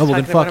that I was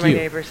talking to one of my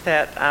neighbors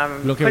that We don't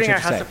care what putting you our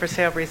have to house say. up for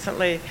sale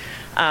recently.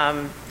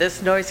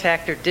 This noise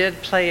factor did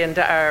play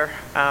into our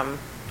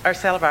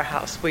sale of our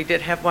house. We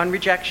did have one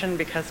rejection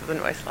because of the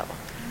noise level.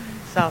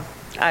 So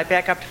I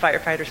back up to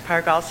Firefighters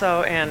Park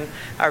also, and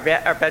our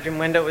bedroom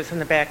window is in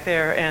the back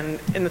there, and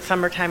in the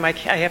summertime I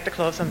have to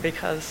close them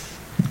because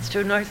it's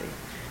too noisy.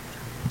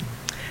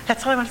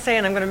 That's all I want to say,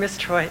 and I'm going to miss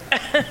Troy.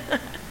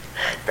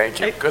 Thank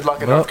you. Good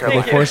luck in Well, North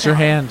Carolina. force your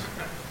hand.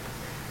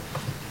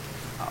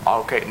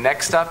 Okay,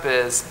 next up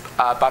is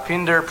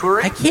Bapinder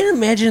Puri. I can't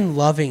imagine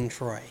loving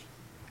Troy.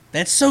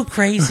 That's so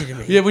crazy to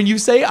me. Yeah, when you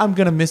say I'm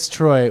gonna miss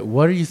Troy,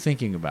 what are you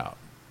thinking about?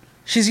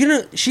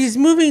 She's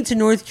moving to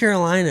North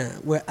Carolina.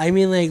 I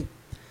mean, like,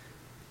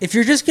 if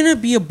you're just gonna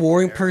be a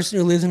boring person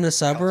who lives in the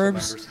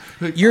suburbs,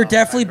 you're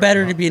definitely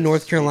better to be in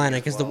North Carolina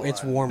because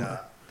it's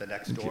warmer. The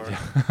next door.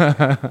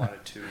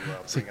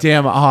 It's like,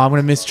 damn, I'm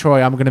gonna miss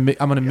Troy. I'm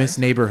gonna miss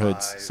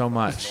neighborhoods so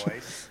much.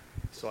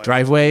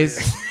 Driveways.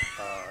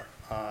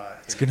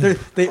 It's gonna.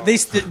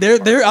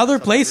 There are other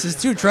places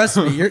too. Trust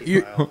me,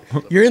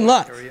 you're in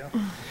luck.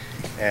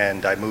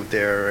 And I moved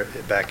there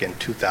back in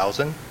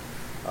 2000.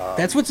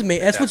 That's what's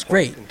amazing. That's what's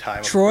great.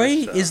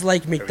 Troy is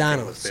like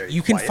McDonald's.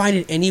 You can find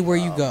it anywhere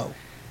you go.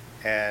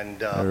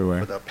 And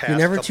Everywhere. for the past You're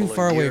never couple too of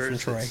far away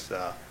years, from Troy. it's,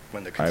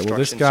 when the All right. Well,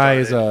 this construction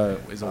guy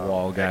started, is a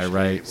wall guy, actually,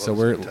 right? So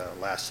we're.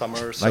 last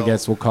summer or I so,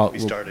 guess we'll we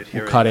started we'll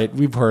hearing cut it.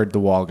 We've heard the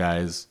wall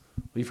guys.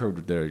 We've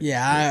heard their.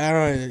 Yeah, I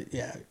don't.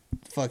 Yeah,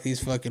 fuck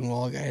these fucking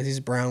wall guys.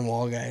 These brown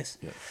wall guys.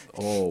 Yeah.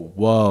 Oh,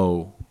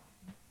 whoa.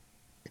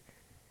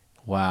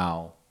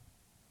 Wow.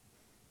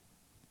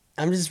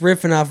 I'm just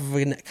riffing off of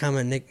a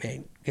comment Nick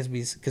made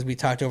because we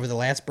talked over the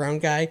last brown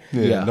guy.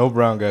 Yeah, no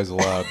brown guys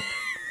allowed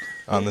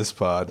on this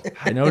pod.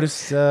 I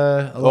noticed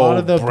a lot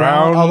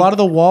of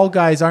the wall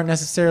guys aren't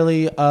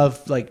necessarily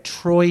of like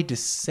Troy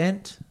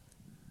descent.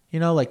 You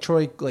know, like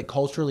Troy, like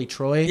culturally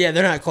Troy. Yeah,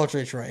 they're not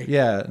culturally Troy.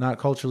 Yeah, not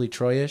culturally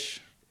Troyish.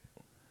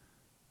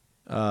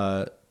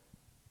 It's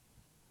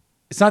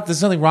not.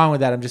 There's nothing wrong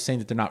with that. I'm just saying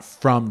that they're not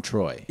from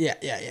Troy. Yeah.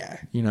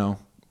 You know,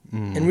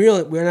 And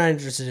we're not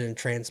interested in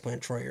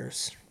transplant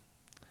Troyers.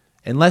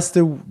 Unless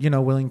they're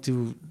willing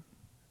to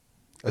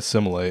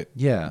assimilate.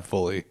 Yeah,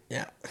 fully.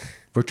 Yeah.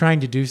 We're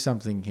trying to do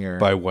something here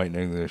by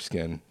whitening their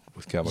skin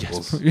with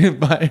chemicals.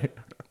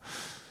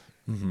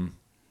 Mm-hmm.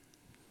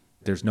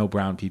 There's no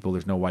brown people.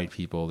 There's no white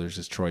people. There's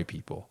just Troy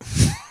people.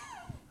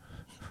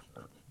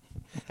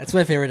 That's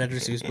my favorite Dr.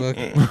 Seuss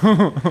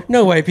book.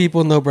 No white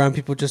people, no brown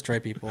people, just Troy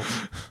people.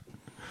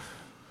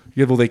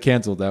 Yeah, well, they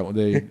canceled that one.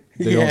 They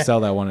Yeah. don't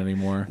sell that one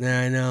anymore.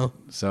 Yeah, I know.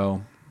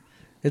 So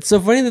it's so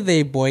funny that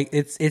they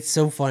It's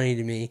so funny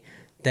to me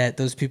that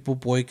those people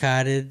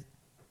boycotted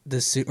the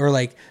Seuss, or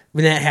like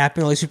when that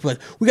happened, all these people were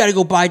like, we got to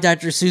go buy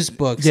Dr. Seuss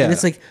books. Yeah. And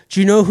it's like,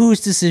 do you know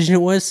whose decision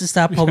it was to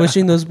stop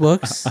publishing those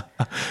books?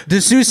 The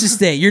Seuss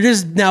estate. You're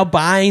just now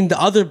buying the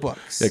other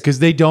books. yeah, because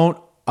they don't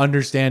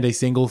understand a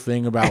single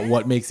thing about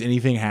what makes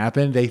anything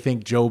happen. They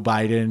think Joe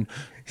Biden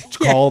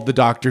called the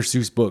Dr.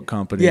 Seuss book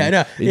company. Yeah, I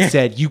know. It Yeah.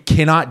 said you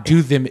cannot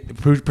do them,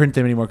 print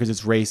them anymore because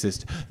it's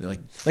racist. They're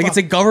like it's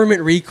a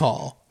government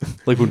recall.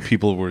 Like when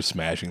people were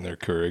smashing their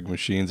Keurig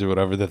machines or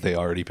whatever that they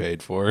already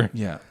paid for.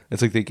 Yeah.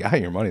 It's like they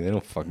got your money. They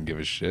don't fucking give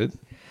a shit.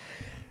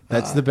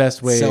 That's the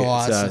best way so to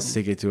awesome.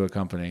 stick it to a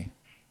company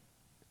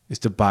is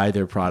to buy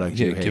their product.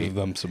 Yeah, you give hate.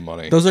 them some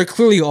money. Those are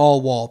clearly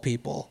all wall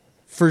people.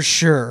 For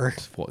sure.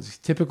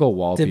 Typical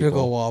wall people.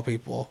 Typical wall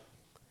people.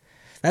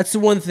 That's the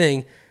one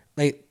thing.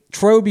 Like,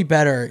 Troy would be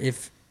better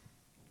if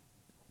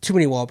too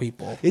many wall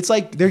people. It's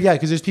like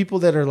because there's people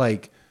that are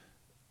like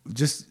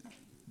just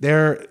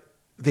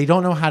they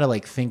don't know how to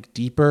like think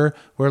deeper,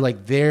 where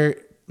like they're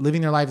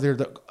living their life,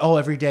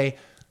 every day,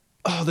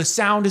 the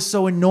sound is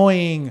so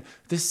annoying,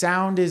 the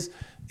sound is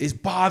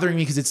bothering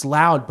me because it's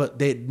loud, but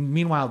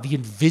meanwhile the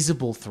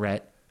invisible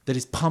threat that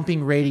is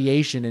pumping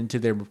radiation into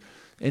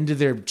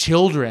their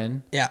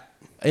children,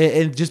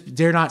 and just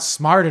they're not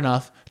smart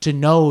enough to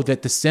know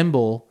that the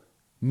symbol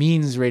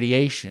means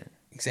radiation.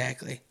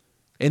 Exactly.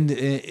 And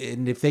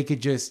if they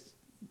could just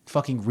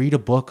fucking read a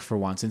book for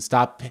once and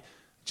stop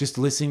just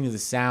listening to the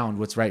sound,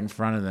 what's right in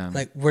front of them.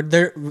 Like, we're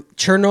there,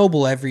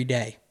 Chernobyl every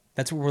day.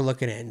 That's what we're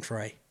looking at in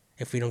Troy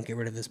if we don't get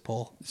rid of this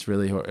poll. It's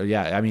really,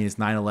 I mean, it's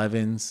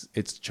 9/11s,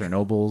 it's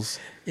Chernobyl's.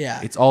 Yeah.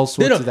 It's all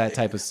sorts of that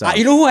type of stuff.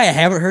 You know who I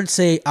haven't heard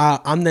say,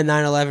 I'm the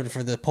 9/11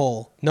 for the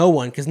poll? No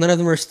one, because none of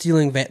them are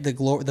stealing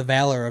the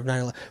valor of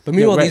 9/11. But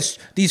meanwhile,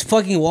 these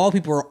fucking wall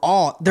people are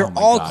all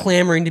God.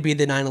 clamoring to be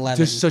the 9/11.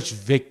 They're such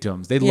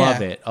victims. They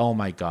love it. Oh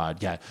my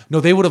God. Yeah.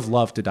 No, they would have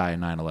loved to die in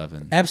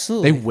 9/11.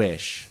 Absolutely. They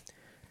wish.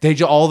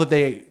 All that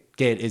they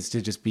get is to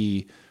just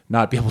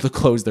not be able to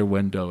close their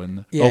window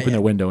and open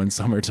their window in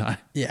summertime.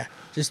 Yeah.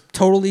 Just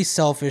totally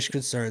selfish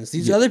concerns.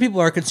 These other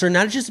people are concerned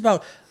not just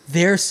about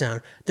their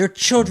sound, their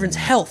children's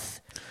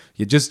health.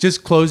 Yeah,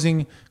 just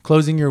closing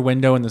your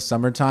window in the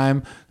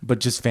summertime, but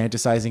just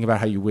fantasizing about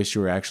how you wish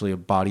you were actually a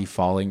body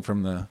falling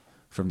from the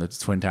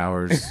Twin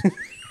Towers.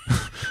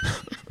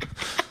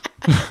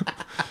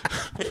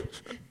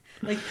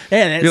 Like,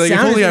 man, you're like, if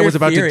only I was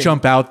about to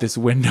jump out this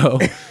window.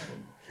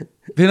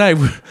 Then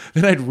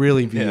I'd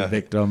really be a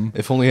victim.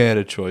 If only I had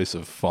a choice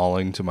of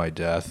falling to my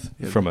death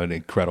from an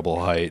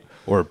incredible height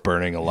or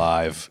burning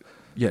alive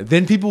Yeah,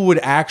 then people would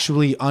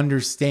actually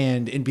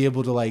understand and be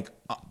able to like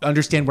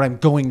understand what I'm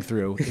going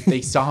through if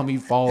they saw me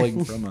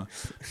falling from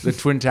the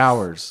Twin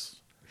Towers.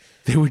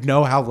 They would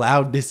know how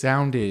loud this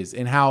sound is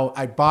and how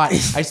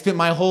I spent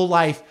my whole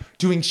life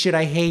doing shit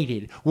I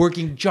hated,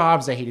 working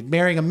jobs I hated,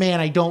 marrying a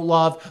man I don't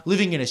love,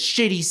 living in a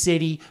shitty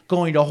city,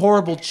 going to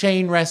horrible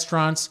chain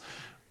restaurants.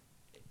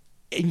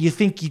 And you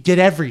think you did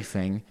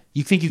everything.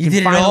 You think you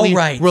can finally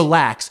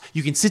relax.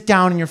 You can sit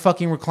down in your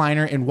fucking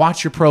recliner and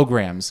watch your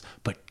programs.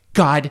 But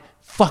God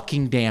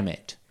fucking damn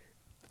it.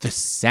 The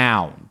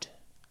sound.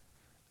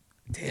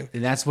 Damn.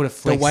 And that's what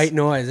afflicts the white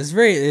noise. It's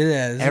very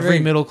every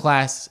middle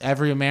class,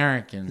 every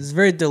American. It's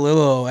very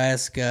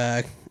DeLillo-esque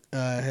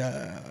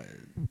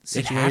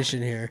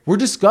situation here. We're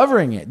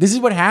discovering it. This is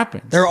what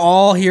happens. They're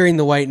all hearing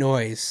the white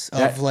noise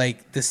of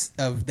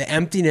the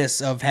emptiness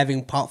of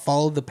having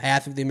followed the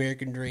path of the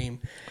American dream,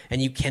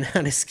 and you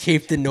cannot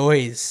escape the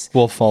noise.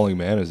 Well, Falling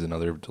Man is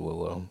another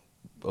DeLillo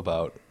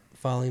about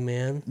Falling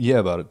Man. Yeah,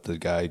 about the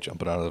guy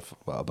jumping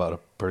about a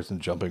person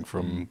jumping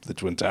from the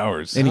Twin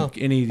Towers. And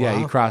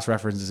he cross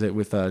references it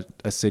with a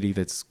city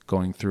that's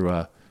going through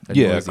a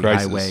noisy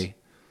crisis. highway.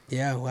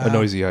 Yeah, wow. A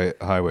noisy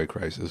highway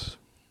crisis.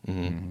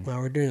 Mm-hmm. Wow,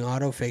 we're doing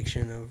auto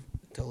fiction of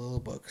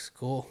DeLillo books.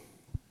 Cool.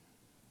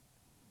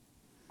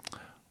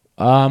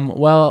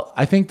 Well,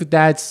 I think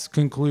that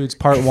concludes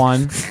part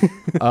one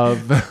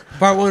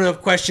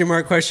of question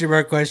mark.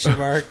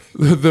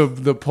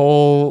 The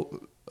poll.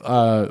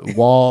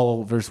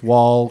 Wall versus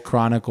Wall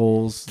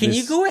Chronicles. Can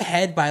you go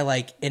ahead by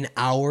like an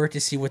hour to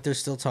see what they're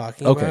still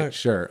talking about? Okay,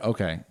 sure.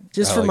 Okay.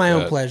 Just for my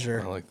own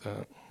pleasure. I like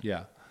that.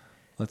 Yeah.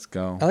 Let's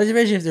go. I like to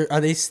imagine are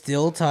they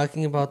still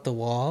talking about the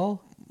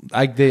wall?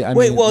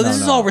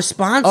 This is all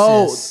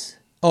responses.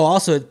 Oh,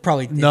 also it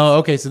probably no.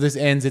 Okay, so this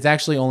ends. It's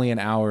actually only an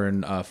hour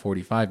and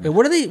 45 minutes.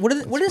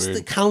 What is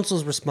the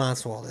council's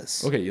response to all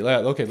this? Okay.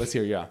 Let's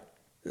hear. Yeah.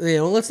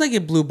 Let's not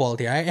get blue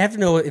balled here. I have to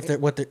know if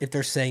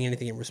they're saying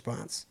anything in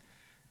response.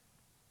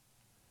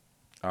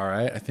 All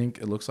right, I think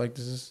it looks like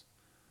this is.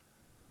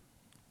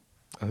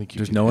 I think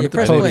there's no one at the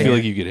podium. podium. I feel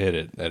like you could hit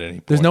it at any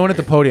point. There's no one at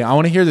the podium. I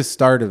want to hear the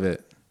start of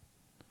it.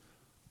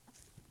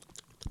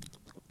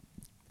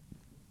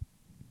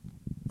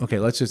 Okay,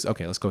 let's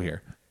go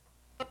here.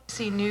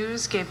 ABC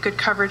News gave good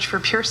coverage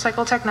for Pure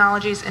Cycle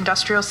Technologies'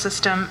 industrial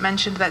system,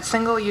 mentioned that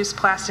single-use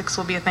plastics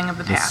will be a thing of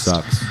the past. This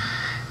sucks.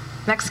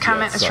 Next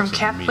comment is from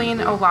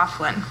Kathleen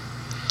O'Laughlin.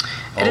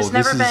 It has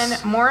never been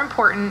more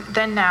important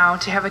than now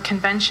to have a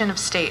convention of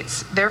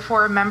states.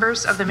 Therefore,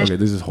 members of the Okay,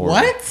 this is horrible.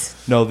 What?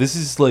 No, this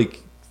is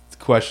like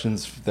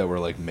questions that were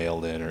like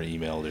mailed in or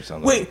emailed or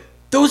something. Wait,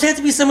 those have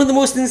to be some of the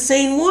most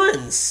insane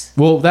ones.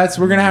 Well, that's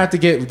going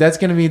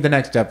to be the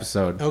next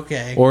episode.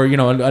 Okay. Or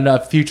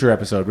a future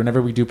episode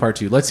whenever we do part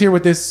 2. Let's hear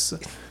what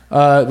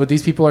what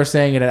these people are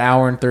saying at an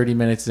hour and 30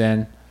 minutes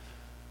in.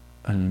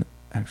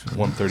 Actually,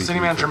 1:33. City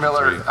Manager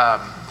Miller,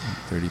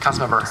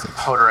 Councilmember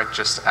Hoderick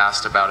just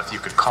asked about if you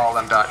could call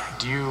MDOT.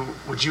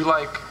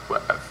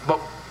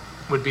 What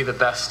would be the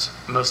best,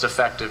 most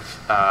effective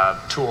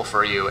tool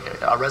for you?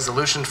 A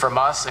resolution from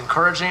us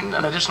encouraging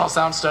an additional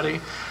sound study?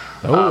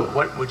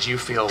 What would you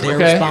feel would be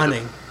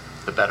responding.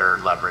 The better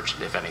leverage,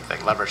 if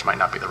anything? Leverage might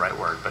not be the right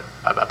word, but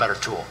a better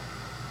tool.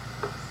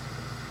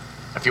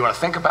 If you want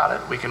to think about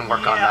it, we can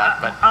work on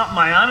that. But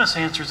my honest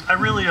answer is I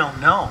really don't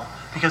know,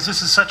 because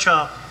this is such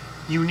a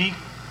unique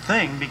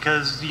thing,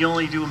 because you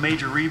only do a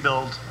major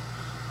rebuild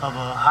of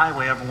a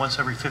highway once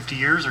every 50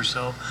 years or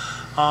so.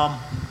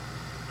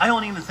 I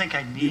don't even think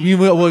I need.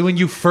 When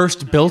you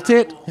first built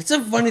it? It's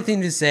a funny thing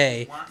to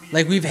say.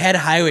 Like, we've had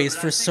highways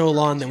for so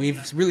long that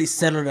we've really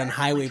settled on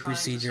highway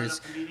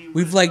procedures.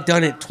 We've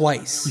done it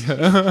twice.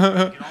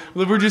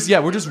 We're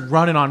just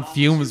running on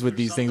fumes with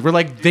these things. We're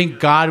like,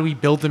 thank God we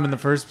built them in the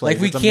first place.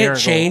 Like, we can't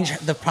change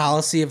the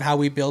policy of how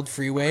we build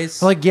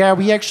freeways.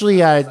 We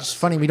actually, it's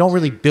funny, we don't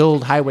really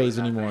build highways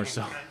anymore,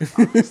 so.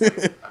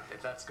 If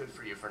that's good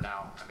for you for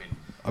now,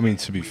 I mean,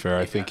 to be fair,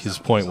 I think his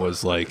point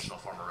was like,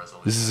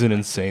 this is an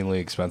insanely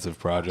expensive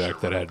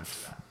project that had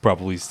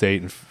probably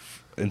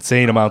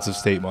insane amounts of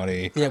state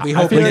money. Yeah, we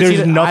hope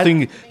there's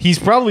nothing. He's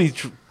probably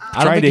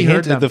trying to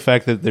hint at the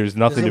fact that there's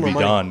nothing to be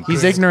done.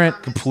 He's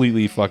ignorant.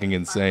 Completely fucking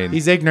insane.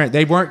 He's ignorant.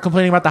 They weren't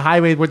complaining about the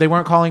highway, where they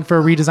weren't calling for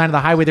a redesign of the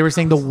highway. They were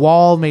saying the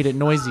wall made it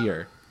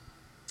noisier.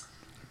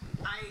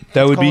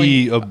 That would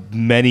be a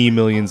many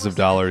millions of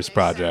dollars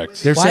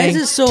project. They're saying,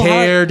 is it so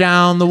tear hard?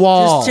 down the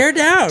wall. Just tear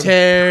down.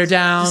 Tear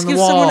down Just the give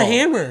wall. someone a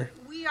hammer.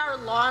 We are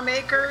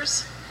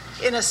lawmakers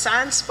in a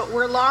sense, but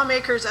we're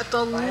lawmakers at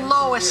the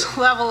lowest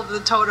level of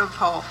the totem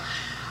pole.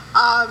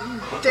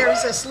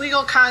 There's this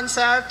legal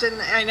concept,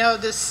 and I know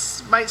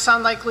this might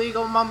sound like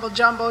legal mumbo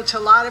jumbo to a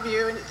lot of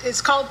you, and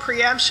it's called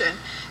preemption.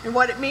 And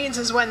what it means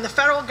is when the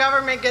federal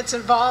government gets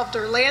involved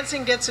or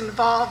Lansing gets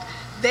involved,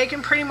 they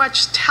can pretty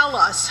much tell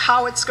us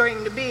how it's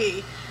going to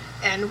be,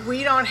 and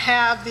we don't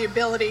have the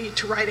ability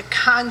to write a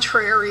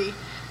contrary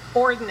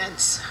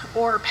ordinance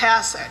or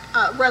pass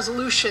a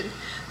resolution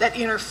that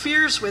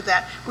interferes with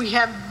that. We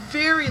have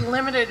very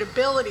limited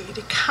ability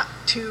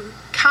to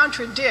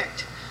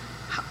contradict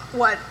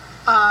what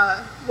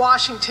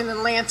Washington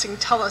and Lansing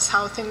tell us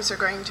how things are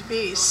going to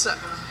be. So,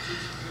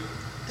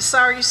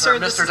 sorry, sir.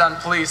 Mr. Dunn,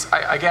 please.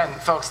 Again,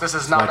 folks, this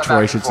is not Why a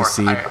Troy back should and forth.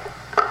 secede.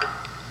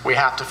 We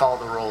have to follow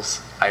the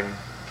rules. I'm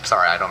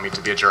sorry, I don't mean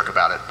to be a jerk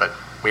about it, but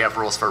we have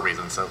rules for a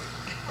reason, so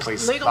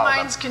please Legal follow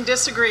minds can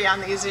disagree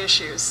on these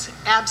issues.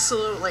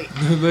 Absolutely.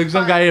 Like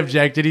some guy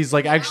objected. He's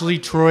like, actually,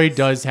 Troy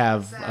does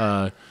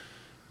have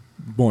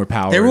more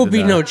power. There will than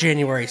be that. no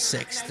January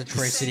 6th, the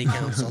Troy City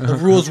Council. The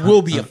rules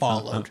will be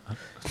followed.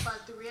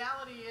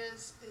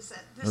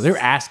 No, they're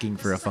asking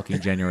for a fucking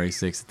January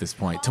 6th at this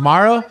point.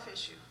 Tomorrow,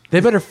 they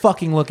better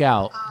fucking look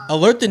out.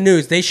 Alert the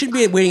news. They should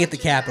be waiting at the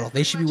Capitol.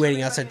 They should be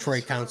waiting outside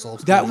Troy Council.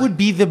 That would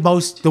be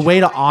the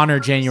way to honor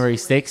January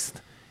 6th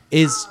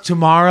is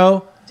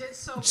tomorrow.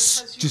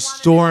 Just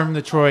storm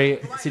the Troy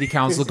City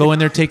Council. Go in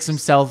there, take some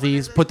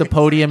selfies, put the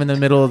podium in the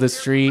middle of the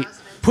street.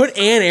 Put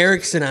Ann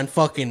Erickson on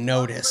fucking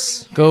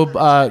notice.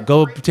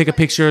 Go take a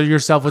picture of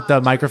yourself with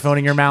the microphone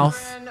in your mouth.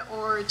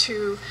 Or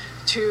to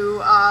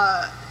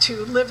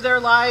live their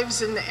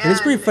lives and it's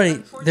pretty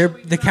funny.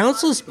 The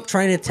council's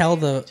trying to tell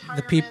the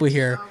people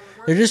here,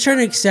 they're just trying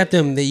to accept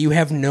them that you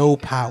have no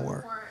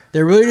power.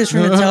 They're really just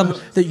trying to tell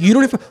them that you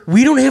don't have.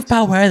 We don't have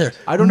power either.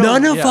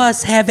 None of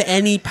us have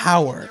any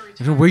power.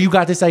 Where you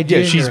got this idea?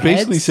 Yeah, she's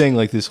basically saying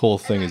like this whole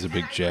thing is a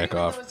big jack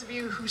off. those of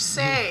you who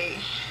say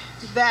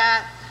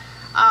that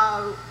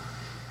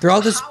They're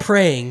all just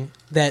praying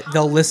that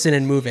they'll listen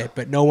and move it,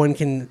 but no one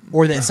can,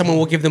 or that someone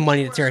will give them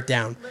money to tear it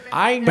down.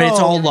 I know but it's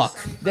all luck.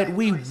 That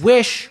we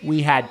wish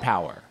we had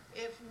power.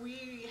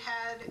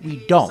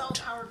 We don't.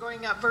 tower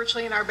going up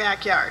virtually in our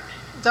backyard.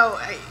 Though,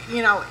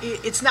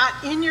 it's not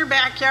in your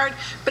backyard,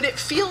 but it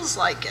feels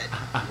like it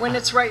when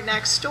it's right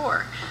next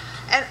door.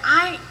 And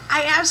I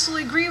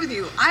absolutely agree with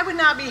you. I would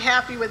not be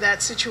happy with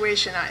that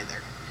situation either.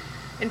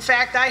 In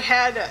fact, I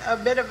had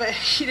a bit of a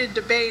heated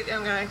debate.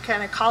 I'm going to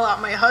kind of call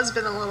out my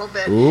husband a little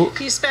bit. Ooh.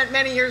 He spent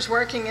many years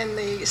working in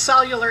the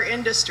cellular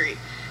industry,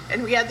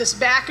 and we had this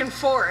back and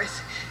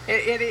forth.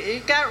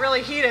 It got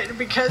really heated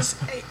because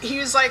he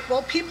was like,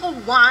 well, people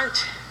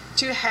want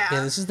to have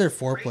Yeah, this is their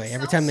foreplay.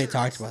 Every time they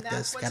talked about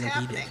this, kind of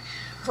heated.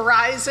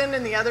 Verizon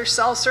and the other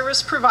cell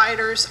service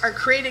providers are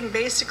creating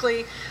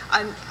basically,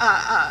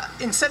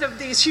 instead of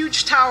these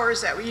huge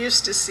towers that we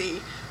used to see,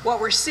 what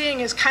we're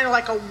seeing is kind of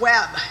like a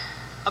web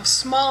of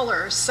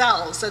smaller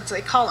cells, as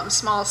they call them,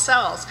 small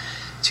cells,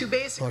 to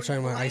basically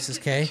talking about ISIS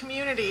K?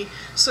 community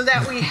so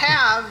that we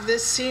have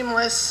this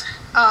seamless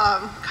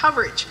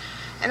coverage.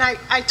 And I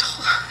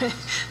told,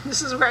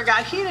 this is where I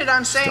got heated,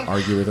 I'm saying, To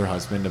argue with her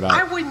husband about.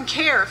 I wouldn't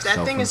care if that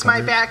cell thing phone is my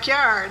coverage?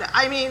 backyard.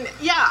 I mean,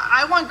 yeah,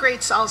 I want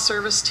great cell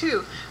service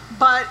too.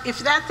 But if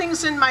that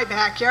thing's in my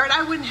backyard,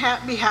 I wouldn't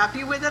be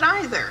happy with it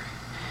either.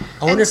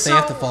 I wonder And if they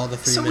have to follow the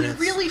 3 so minutes.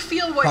 we really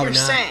feel what Probably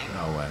you're not. saying.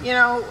 No way. You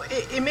know,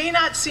 it may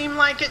not seem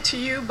like it to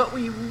you, but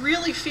we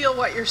really feel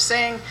what you're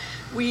saying.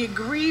 We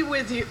agree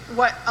with you,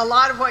 a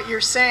lot of what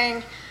you're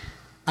saying.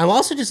 I'm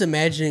also just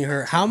imagining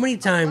her. How many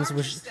times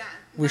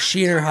was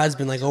she and her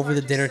husband like over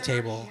the dinner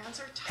table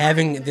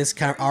having this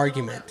kind of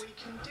argument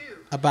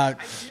about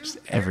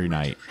Every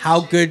night.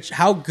 how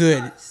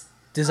good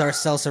does our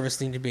cell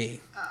service need to be?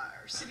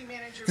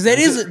 Because that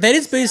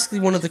is basically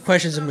one of the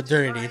questions of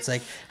modernity. It's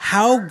like,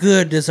 how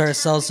good does our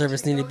cell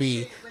service need to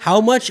be? How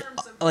much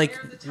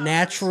like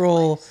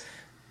natural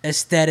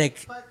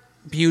aesthetic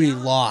beauty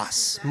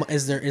loss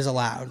is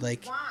allowed?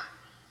 Like,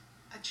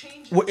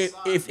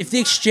 if the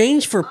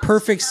exchange for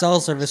perfect cell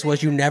service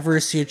was you never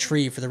see a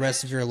tree for the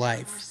rest of your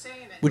life,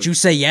 would you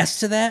say yes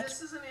to that?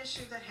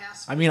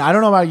 I mean, I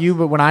don't know about you,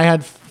 but when I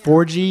had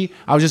 4G,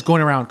 I was just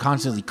going around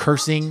constantly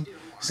cursing,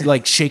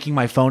 like shaking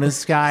my phone in the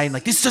sky, and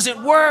like, this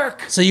doesn't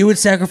work. So you would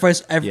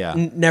sacrifice Yeah.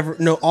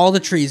 all the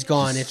trees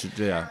gone.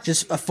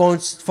 Just a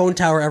phone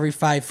tower every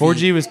 5 feet.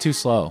 4G was too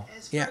slow.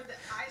 Yeah,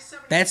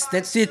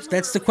 that's it.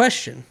 That's the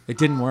question. It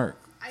didn't work.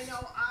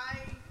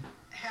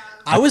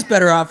 I was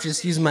better off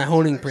just using my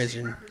honing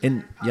prison.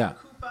 And yeah,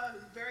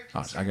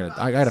 oh,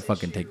 I gotta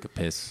fucking take a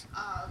piss.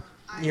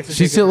 You have to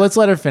She's take a- let's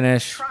let her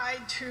finish.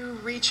 Tried to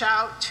reach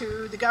out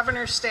to the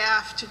governor's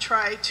staff to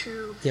try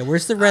to Yeah,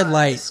 where's the red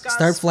light?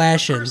 Start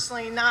flashing.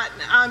 personally, not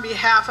on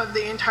behalf of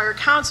the entire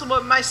council,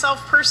 but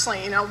myself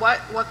personally,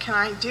 what can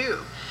I do?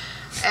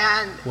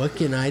 And What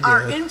can I do?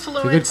 our It's a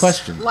influence, good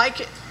question.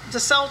 like the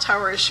cell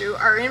tower issue,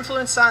 our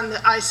influence on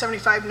the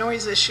I-75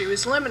 noise issue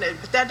is limited,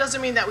 but that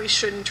doesn't mean that we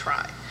shouldn't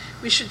try.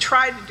 We should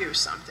try to do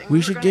something.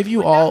 We should give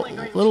you all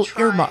little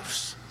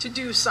earmuffs. To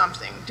do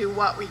something, do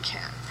what we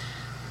can.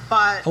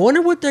 But I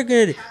wonder what they're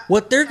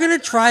gonna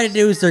try to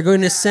do is they're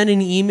going to send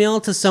an email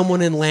to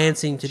someone in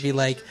Lansing to be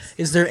like,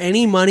 is there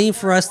any money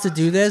for us to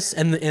do this?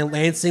 And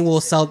Lansing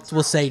will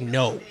say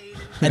no,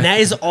 and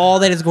that is all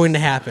that is going to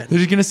happen. They're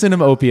just gonna send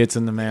them opiates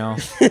in the mail.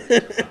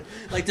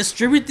 Like,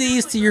 distribute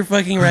these to your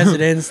fucking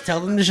residents. Tell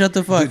them to shut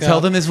the fuck up. Tell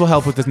them this will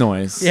help with the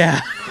noise. Yeah.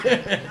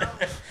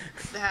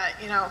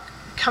 that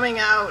coming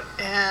out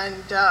and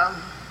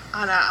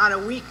on a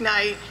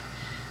weeknight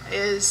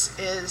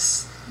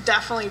is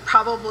definitely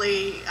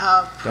probably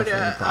put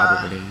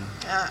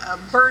a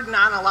burden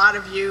on a lot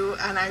of you,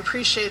 and I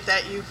appreciate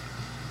that you've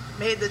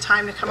made the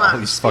time to come All on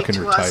and these speak fucking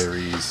to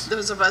retirees.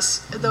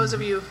 Those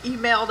of you who've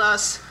emailed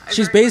us.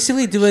 She's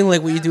basically doing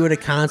like what you do at a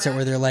concert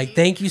where they're like,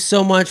 thank you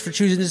so much for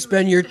choosing to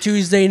spend your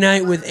Tuesday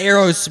night with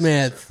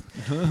Aerosmith.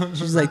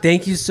 She's like,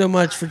 thank you so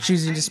much for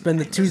choosing to spend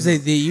the Tuesday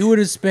that you would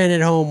have spent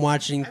at home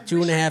watching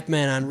 2.5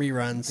 Men on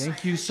reruns.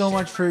 Thank you so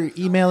much for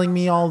emailing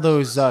me all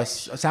those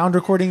sound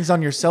recordings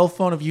on your cell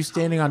phone of you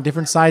standing on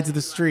different sides of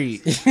the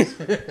street.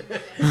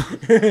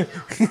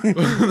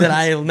 That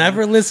I'll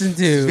never listen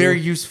to. It's very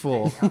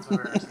useful.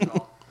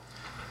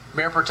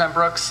 Mayor Pro Tem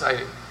Brooks,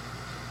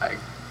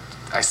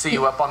 I see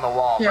you up on the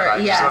wall, but I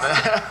Yes.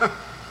 just want to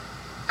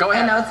go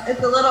ahead. I know it's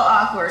a little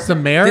awkward. The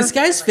mayor? This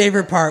guy's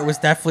favorite part was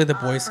definitely the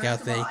Boy Scout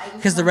thing.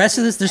 Because the rest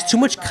of this, there's too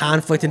much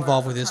conflict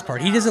involved with this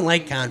part. He doesn't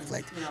like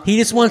conflict. He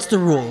just wants the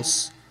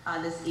rules.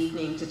 This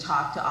evening to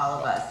talk to all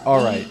of us.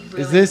 All right.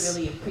 We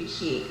really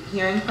appreciate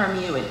hearing from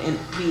you, and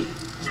we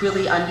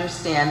really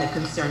understand the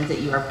concerns that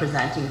you are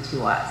presenting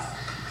to us.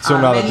 So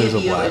now that many there's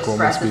of a you black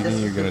woman expressed that speaking, this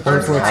you're is going the to turn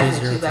first around.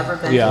 time that you've ever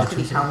been to a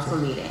city council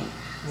meeting.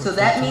 So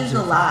that means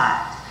a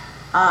lot.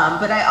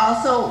 But I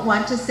also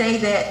want to say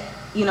that,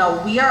 you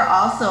know, we are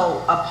also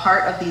a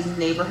part of these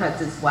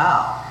neighborhoods as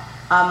well.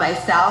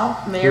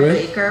 Myself, Mayor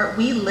Really? Baker,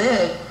 we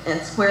live in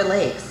Square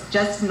Lakes,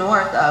 just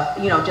north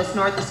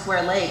of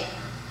Square Lake,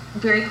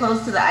 very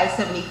close to the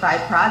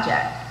I-75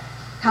 project.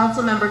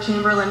 Councilmember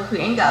Chamberlain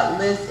Krienga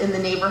lives in the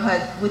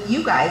neighborhood with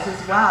you guys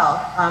as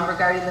well,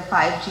 regarding the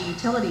 5G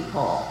utility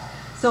pole.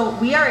 So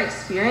we are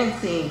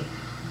experiencing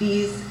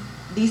these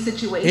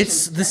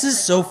situations. This is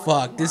so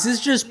fucked. This is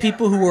just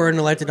people who are in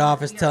elected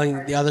office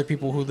telling the other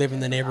people who live in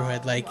the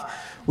neighborhood, like,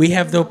 we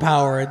have no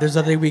power. There's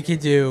nothing we can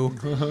do.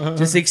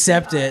 Just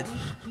accept it.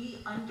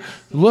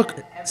 Look,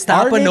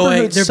 stop our annoying.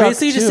 neighborhoods They're suck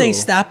basically just saying, too.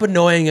 stop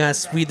annoying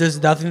us.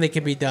 There's nothing that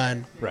can be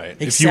done. Right.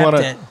 Accept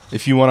it.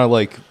 If you want to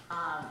like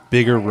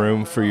bigger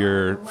room for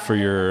your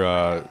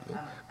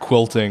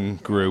quilting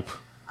group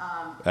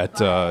at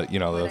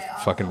the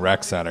fucking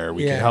rec center,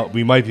 we Yeah. can help.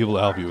 We might be able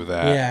to help you with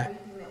that. Yeah.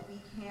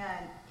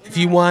 If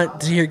you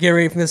want to get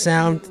away from the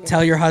sound,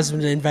 tell your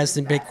husband to invest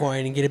in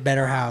Bitcoin and get a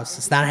better house.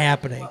 It's not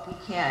happening. We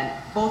can.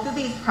 Both of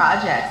these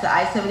projects, the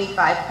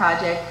I-75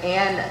 project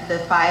and the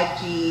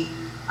 5G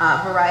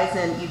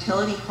Verizon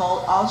utility pole,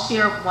 all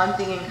share one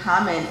thing in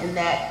common, in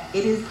that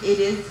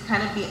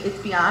it's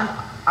beyond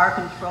our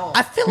control.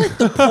 I feel like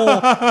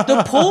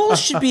the pole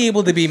should be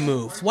able to be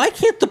moved. Why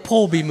can't the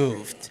pole be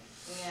moved?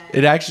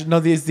 It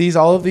actually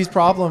all of these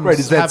problems. Right?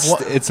 Is that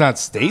have it's not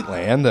state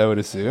land? I would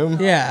assume.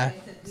 Yeah.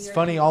 It's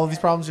funny. All of these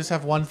problems just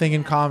have one thing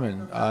in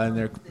common, and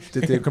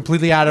they're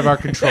completely out of our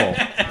control.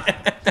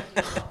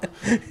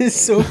 It's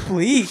so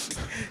bleak.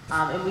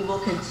 And we will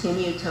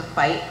continue to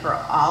fight for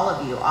all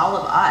of you, all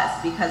of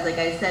us, because like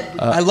I said,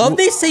 I love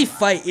they say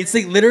fight. It's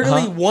like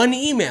literally one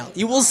email.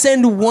 You will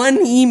send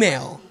one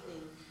email.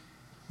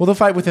 Well, they'll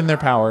fight within their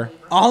power.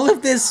 All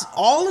of this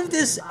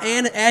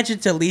and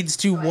agita leads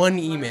to one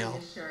email.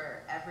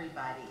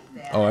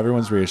 Oh,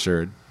 everyone's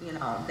reassured. you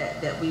know,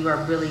 that we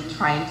are really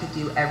trying to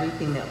do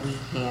everything that we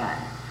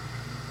can.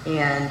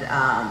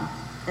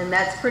 And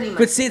that's pretty much.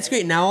 But see, it's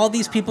great. Now all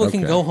these people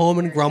can Okay. go home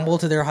and grumble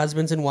to their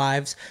husbands and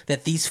wives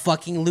that these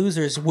fucking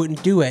losers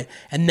wouldn't do it,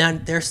 and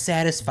then they're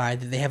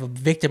satisfied that they have a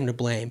victim to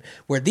blame.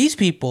 Where these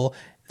people,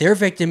 their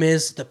victim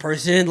is the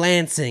person in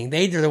Lansing.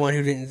 They're the one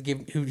who didn't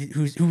give,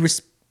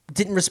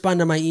 didn't respond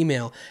to my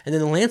email, and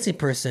then the Lansing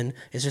person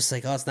is just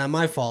like, oh, it's not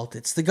my fault.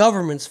 It's the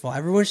government's fault.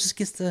 Everyone just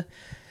gets to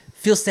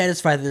feel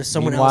satisfied that there's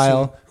someone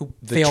else who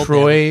the failed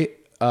Troy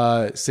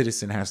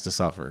citizen has to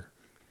suffer.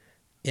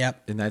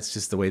 Yep. And that's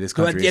just the way this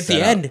So country at is the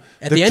set end- up.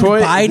 at the end,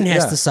 Biden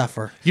has to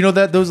suffer. You know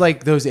that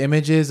those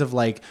images of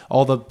like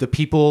all the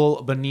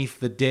people beneath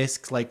the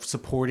discs like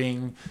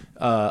supporting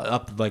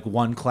up like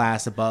one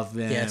class above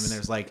them, Yes. and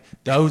there's like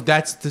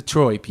that's the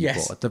Troy people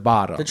Yes. at the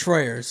bottom. The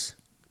Troyers.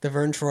 The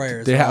Vern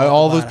Troyers. They are have at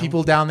all the those bottom.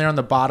 people down there on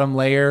the bottom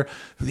layer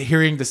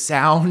hearing the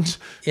sound.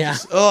 Yeah.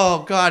 Just,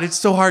 oh God, it's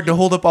so hard to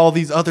hold up all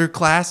these other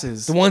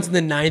classes. The ones in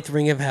the ninth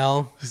ring of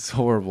hell. It's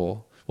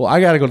horrible. Well, I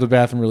got to go to the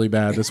bathroom really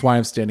bad. That's why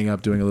I'm standing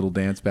up doing a little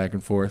dance back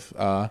and forth.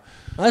 Oh,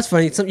 that's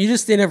funny. You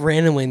just stand up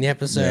randomly in the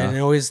episode, Yeah. and it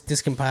always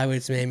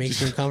discombobulates me. It makes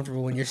me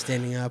uncomfortable when you're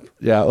standing up.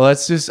 Yeah, well,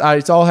 it's just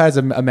it all has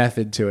a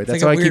method to it. That's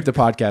like how a I keep weird- the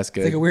podcast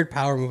good. It's like a weird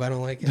power move. I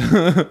don't like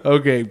it.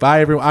 Okay, bye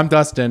everyone. I'm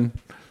Dustin.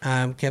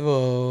 I'm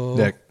Kevo.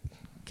 Nick.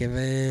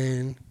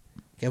 Kevin.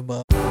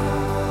 Kevo.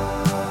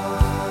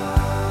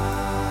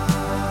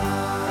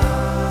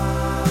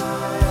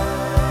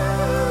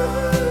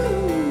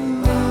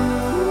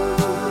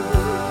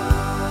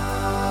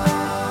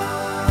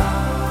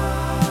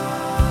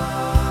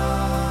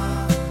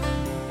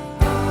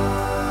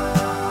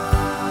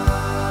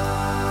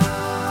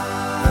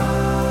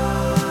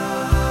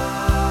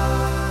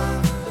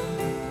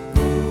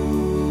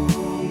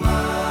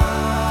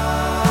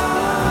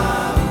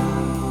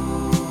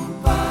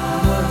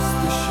 Must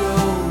the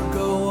show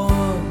go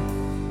on?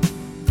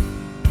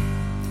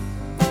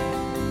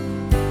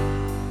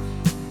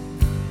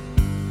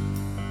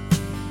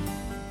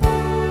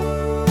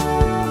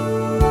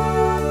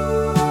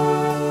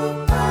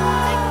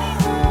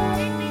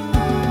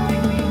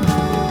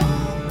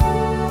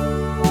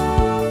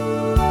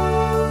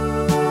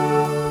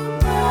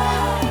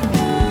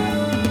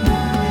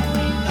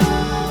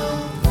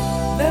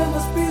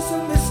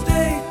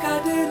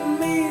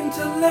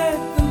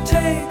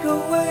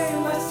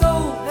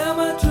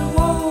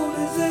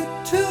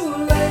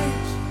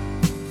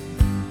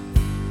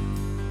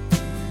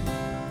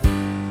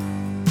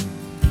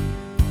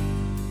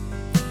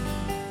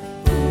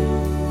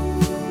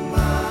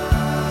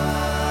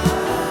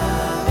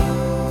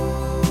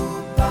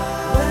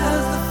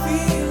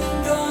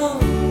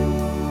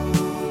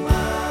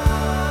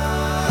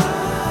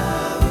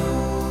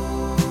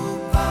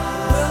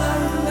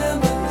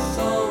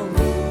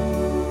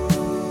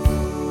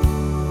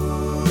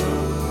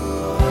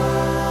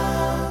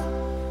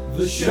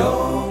 The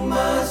show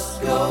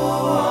must go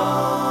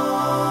on.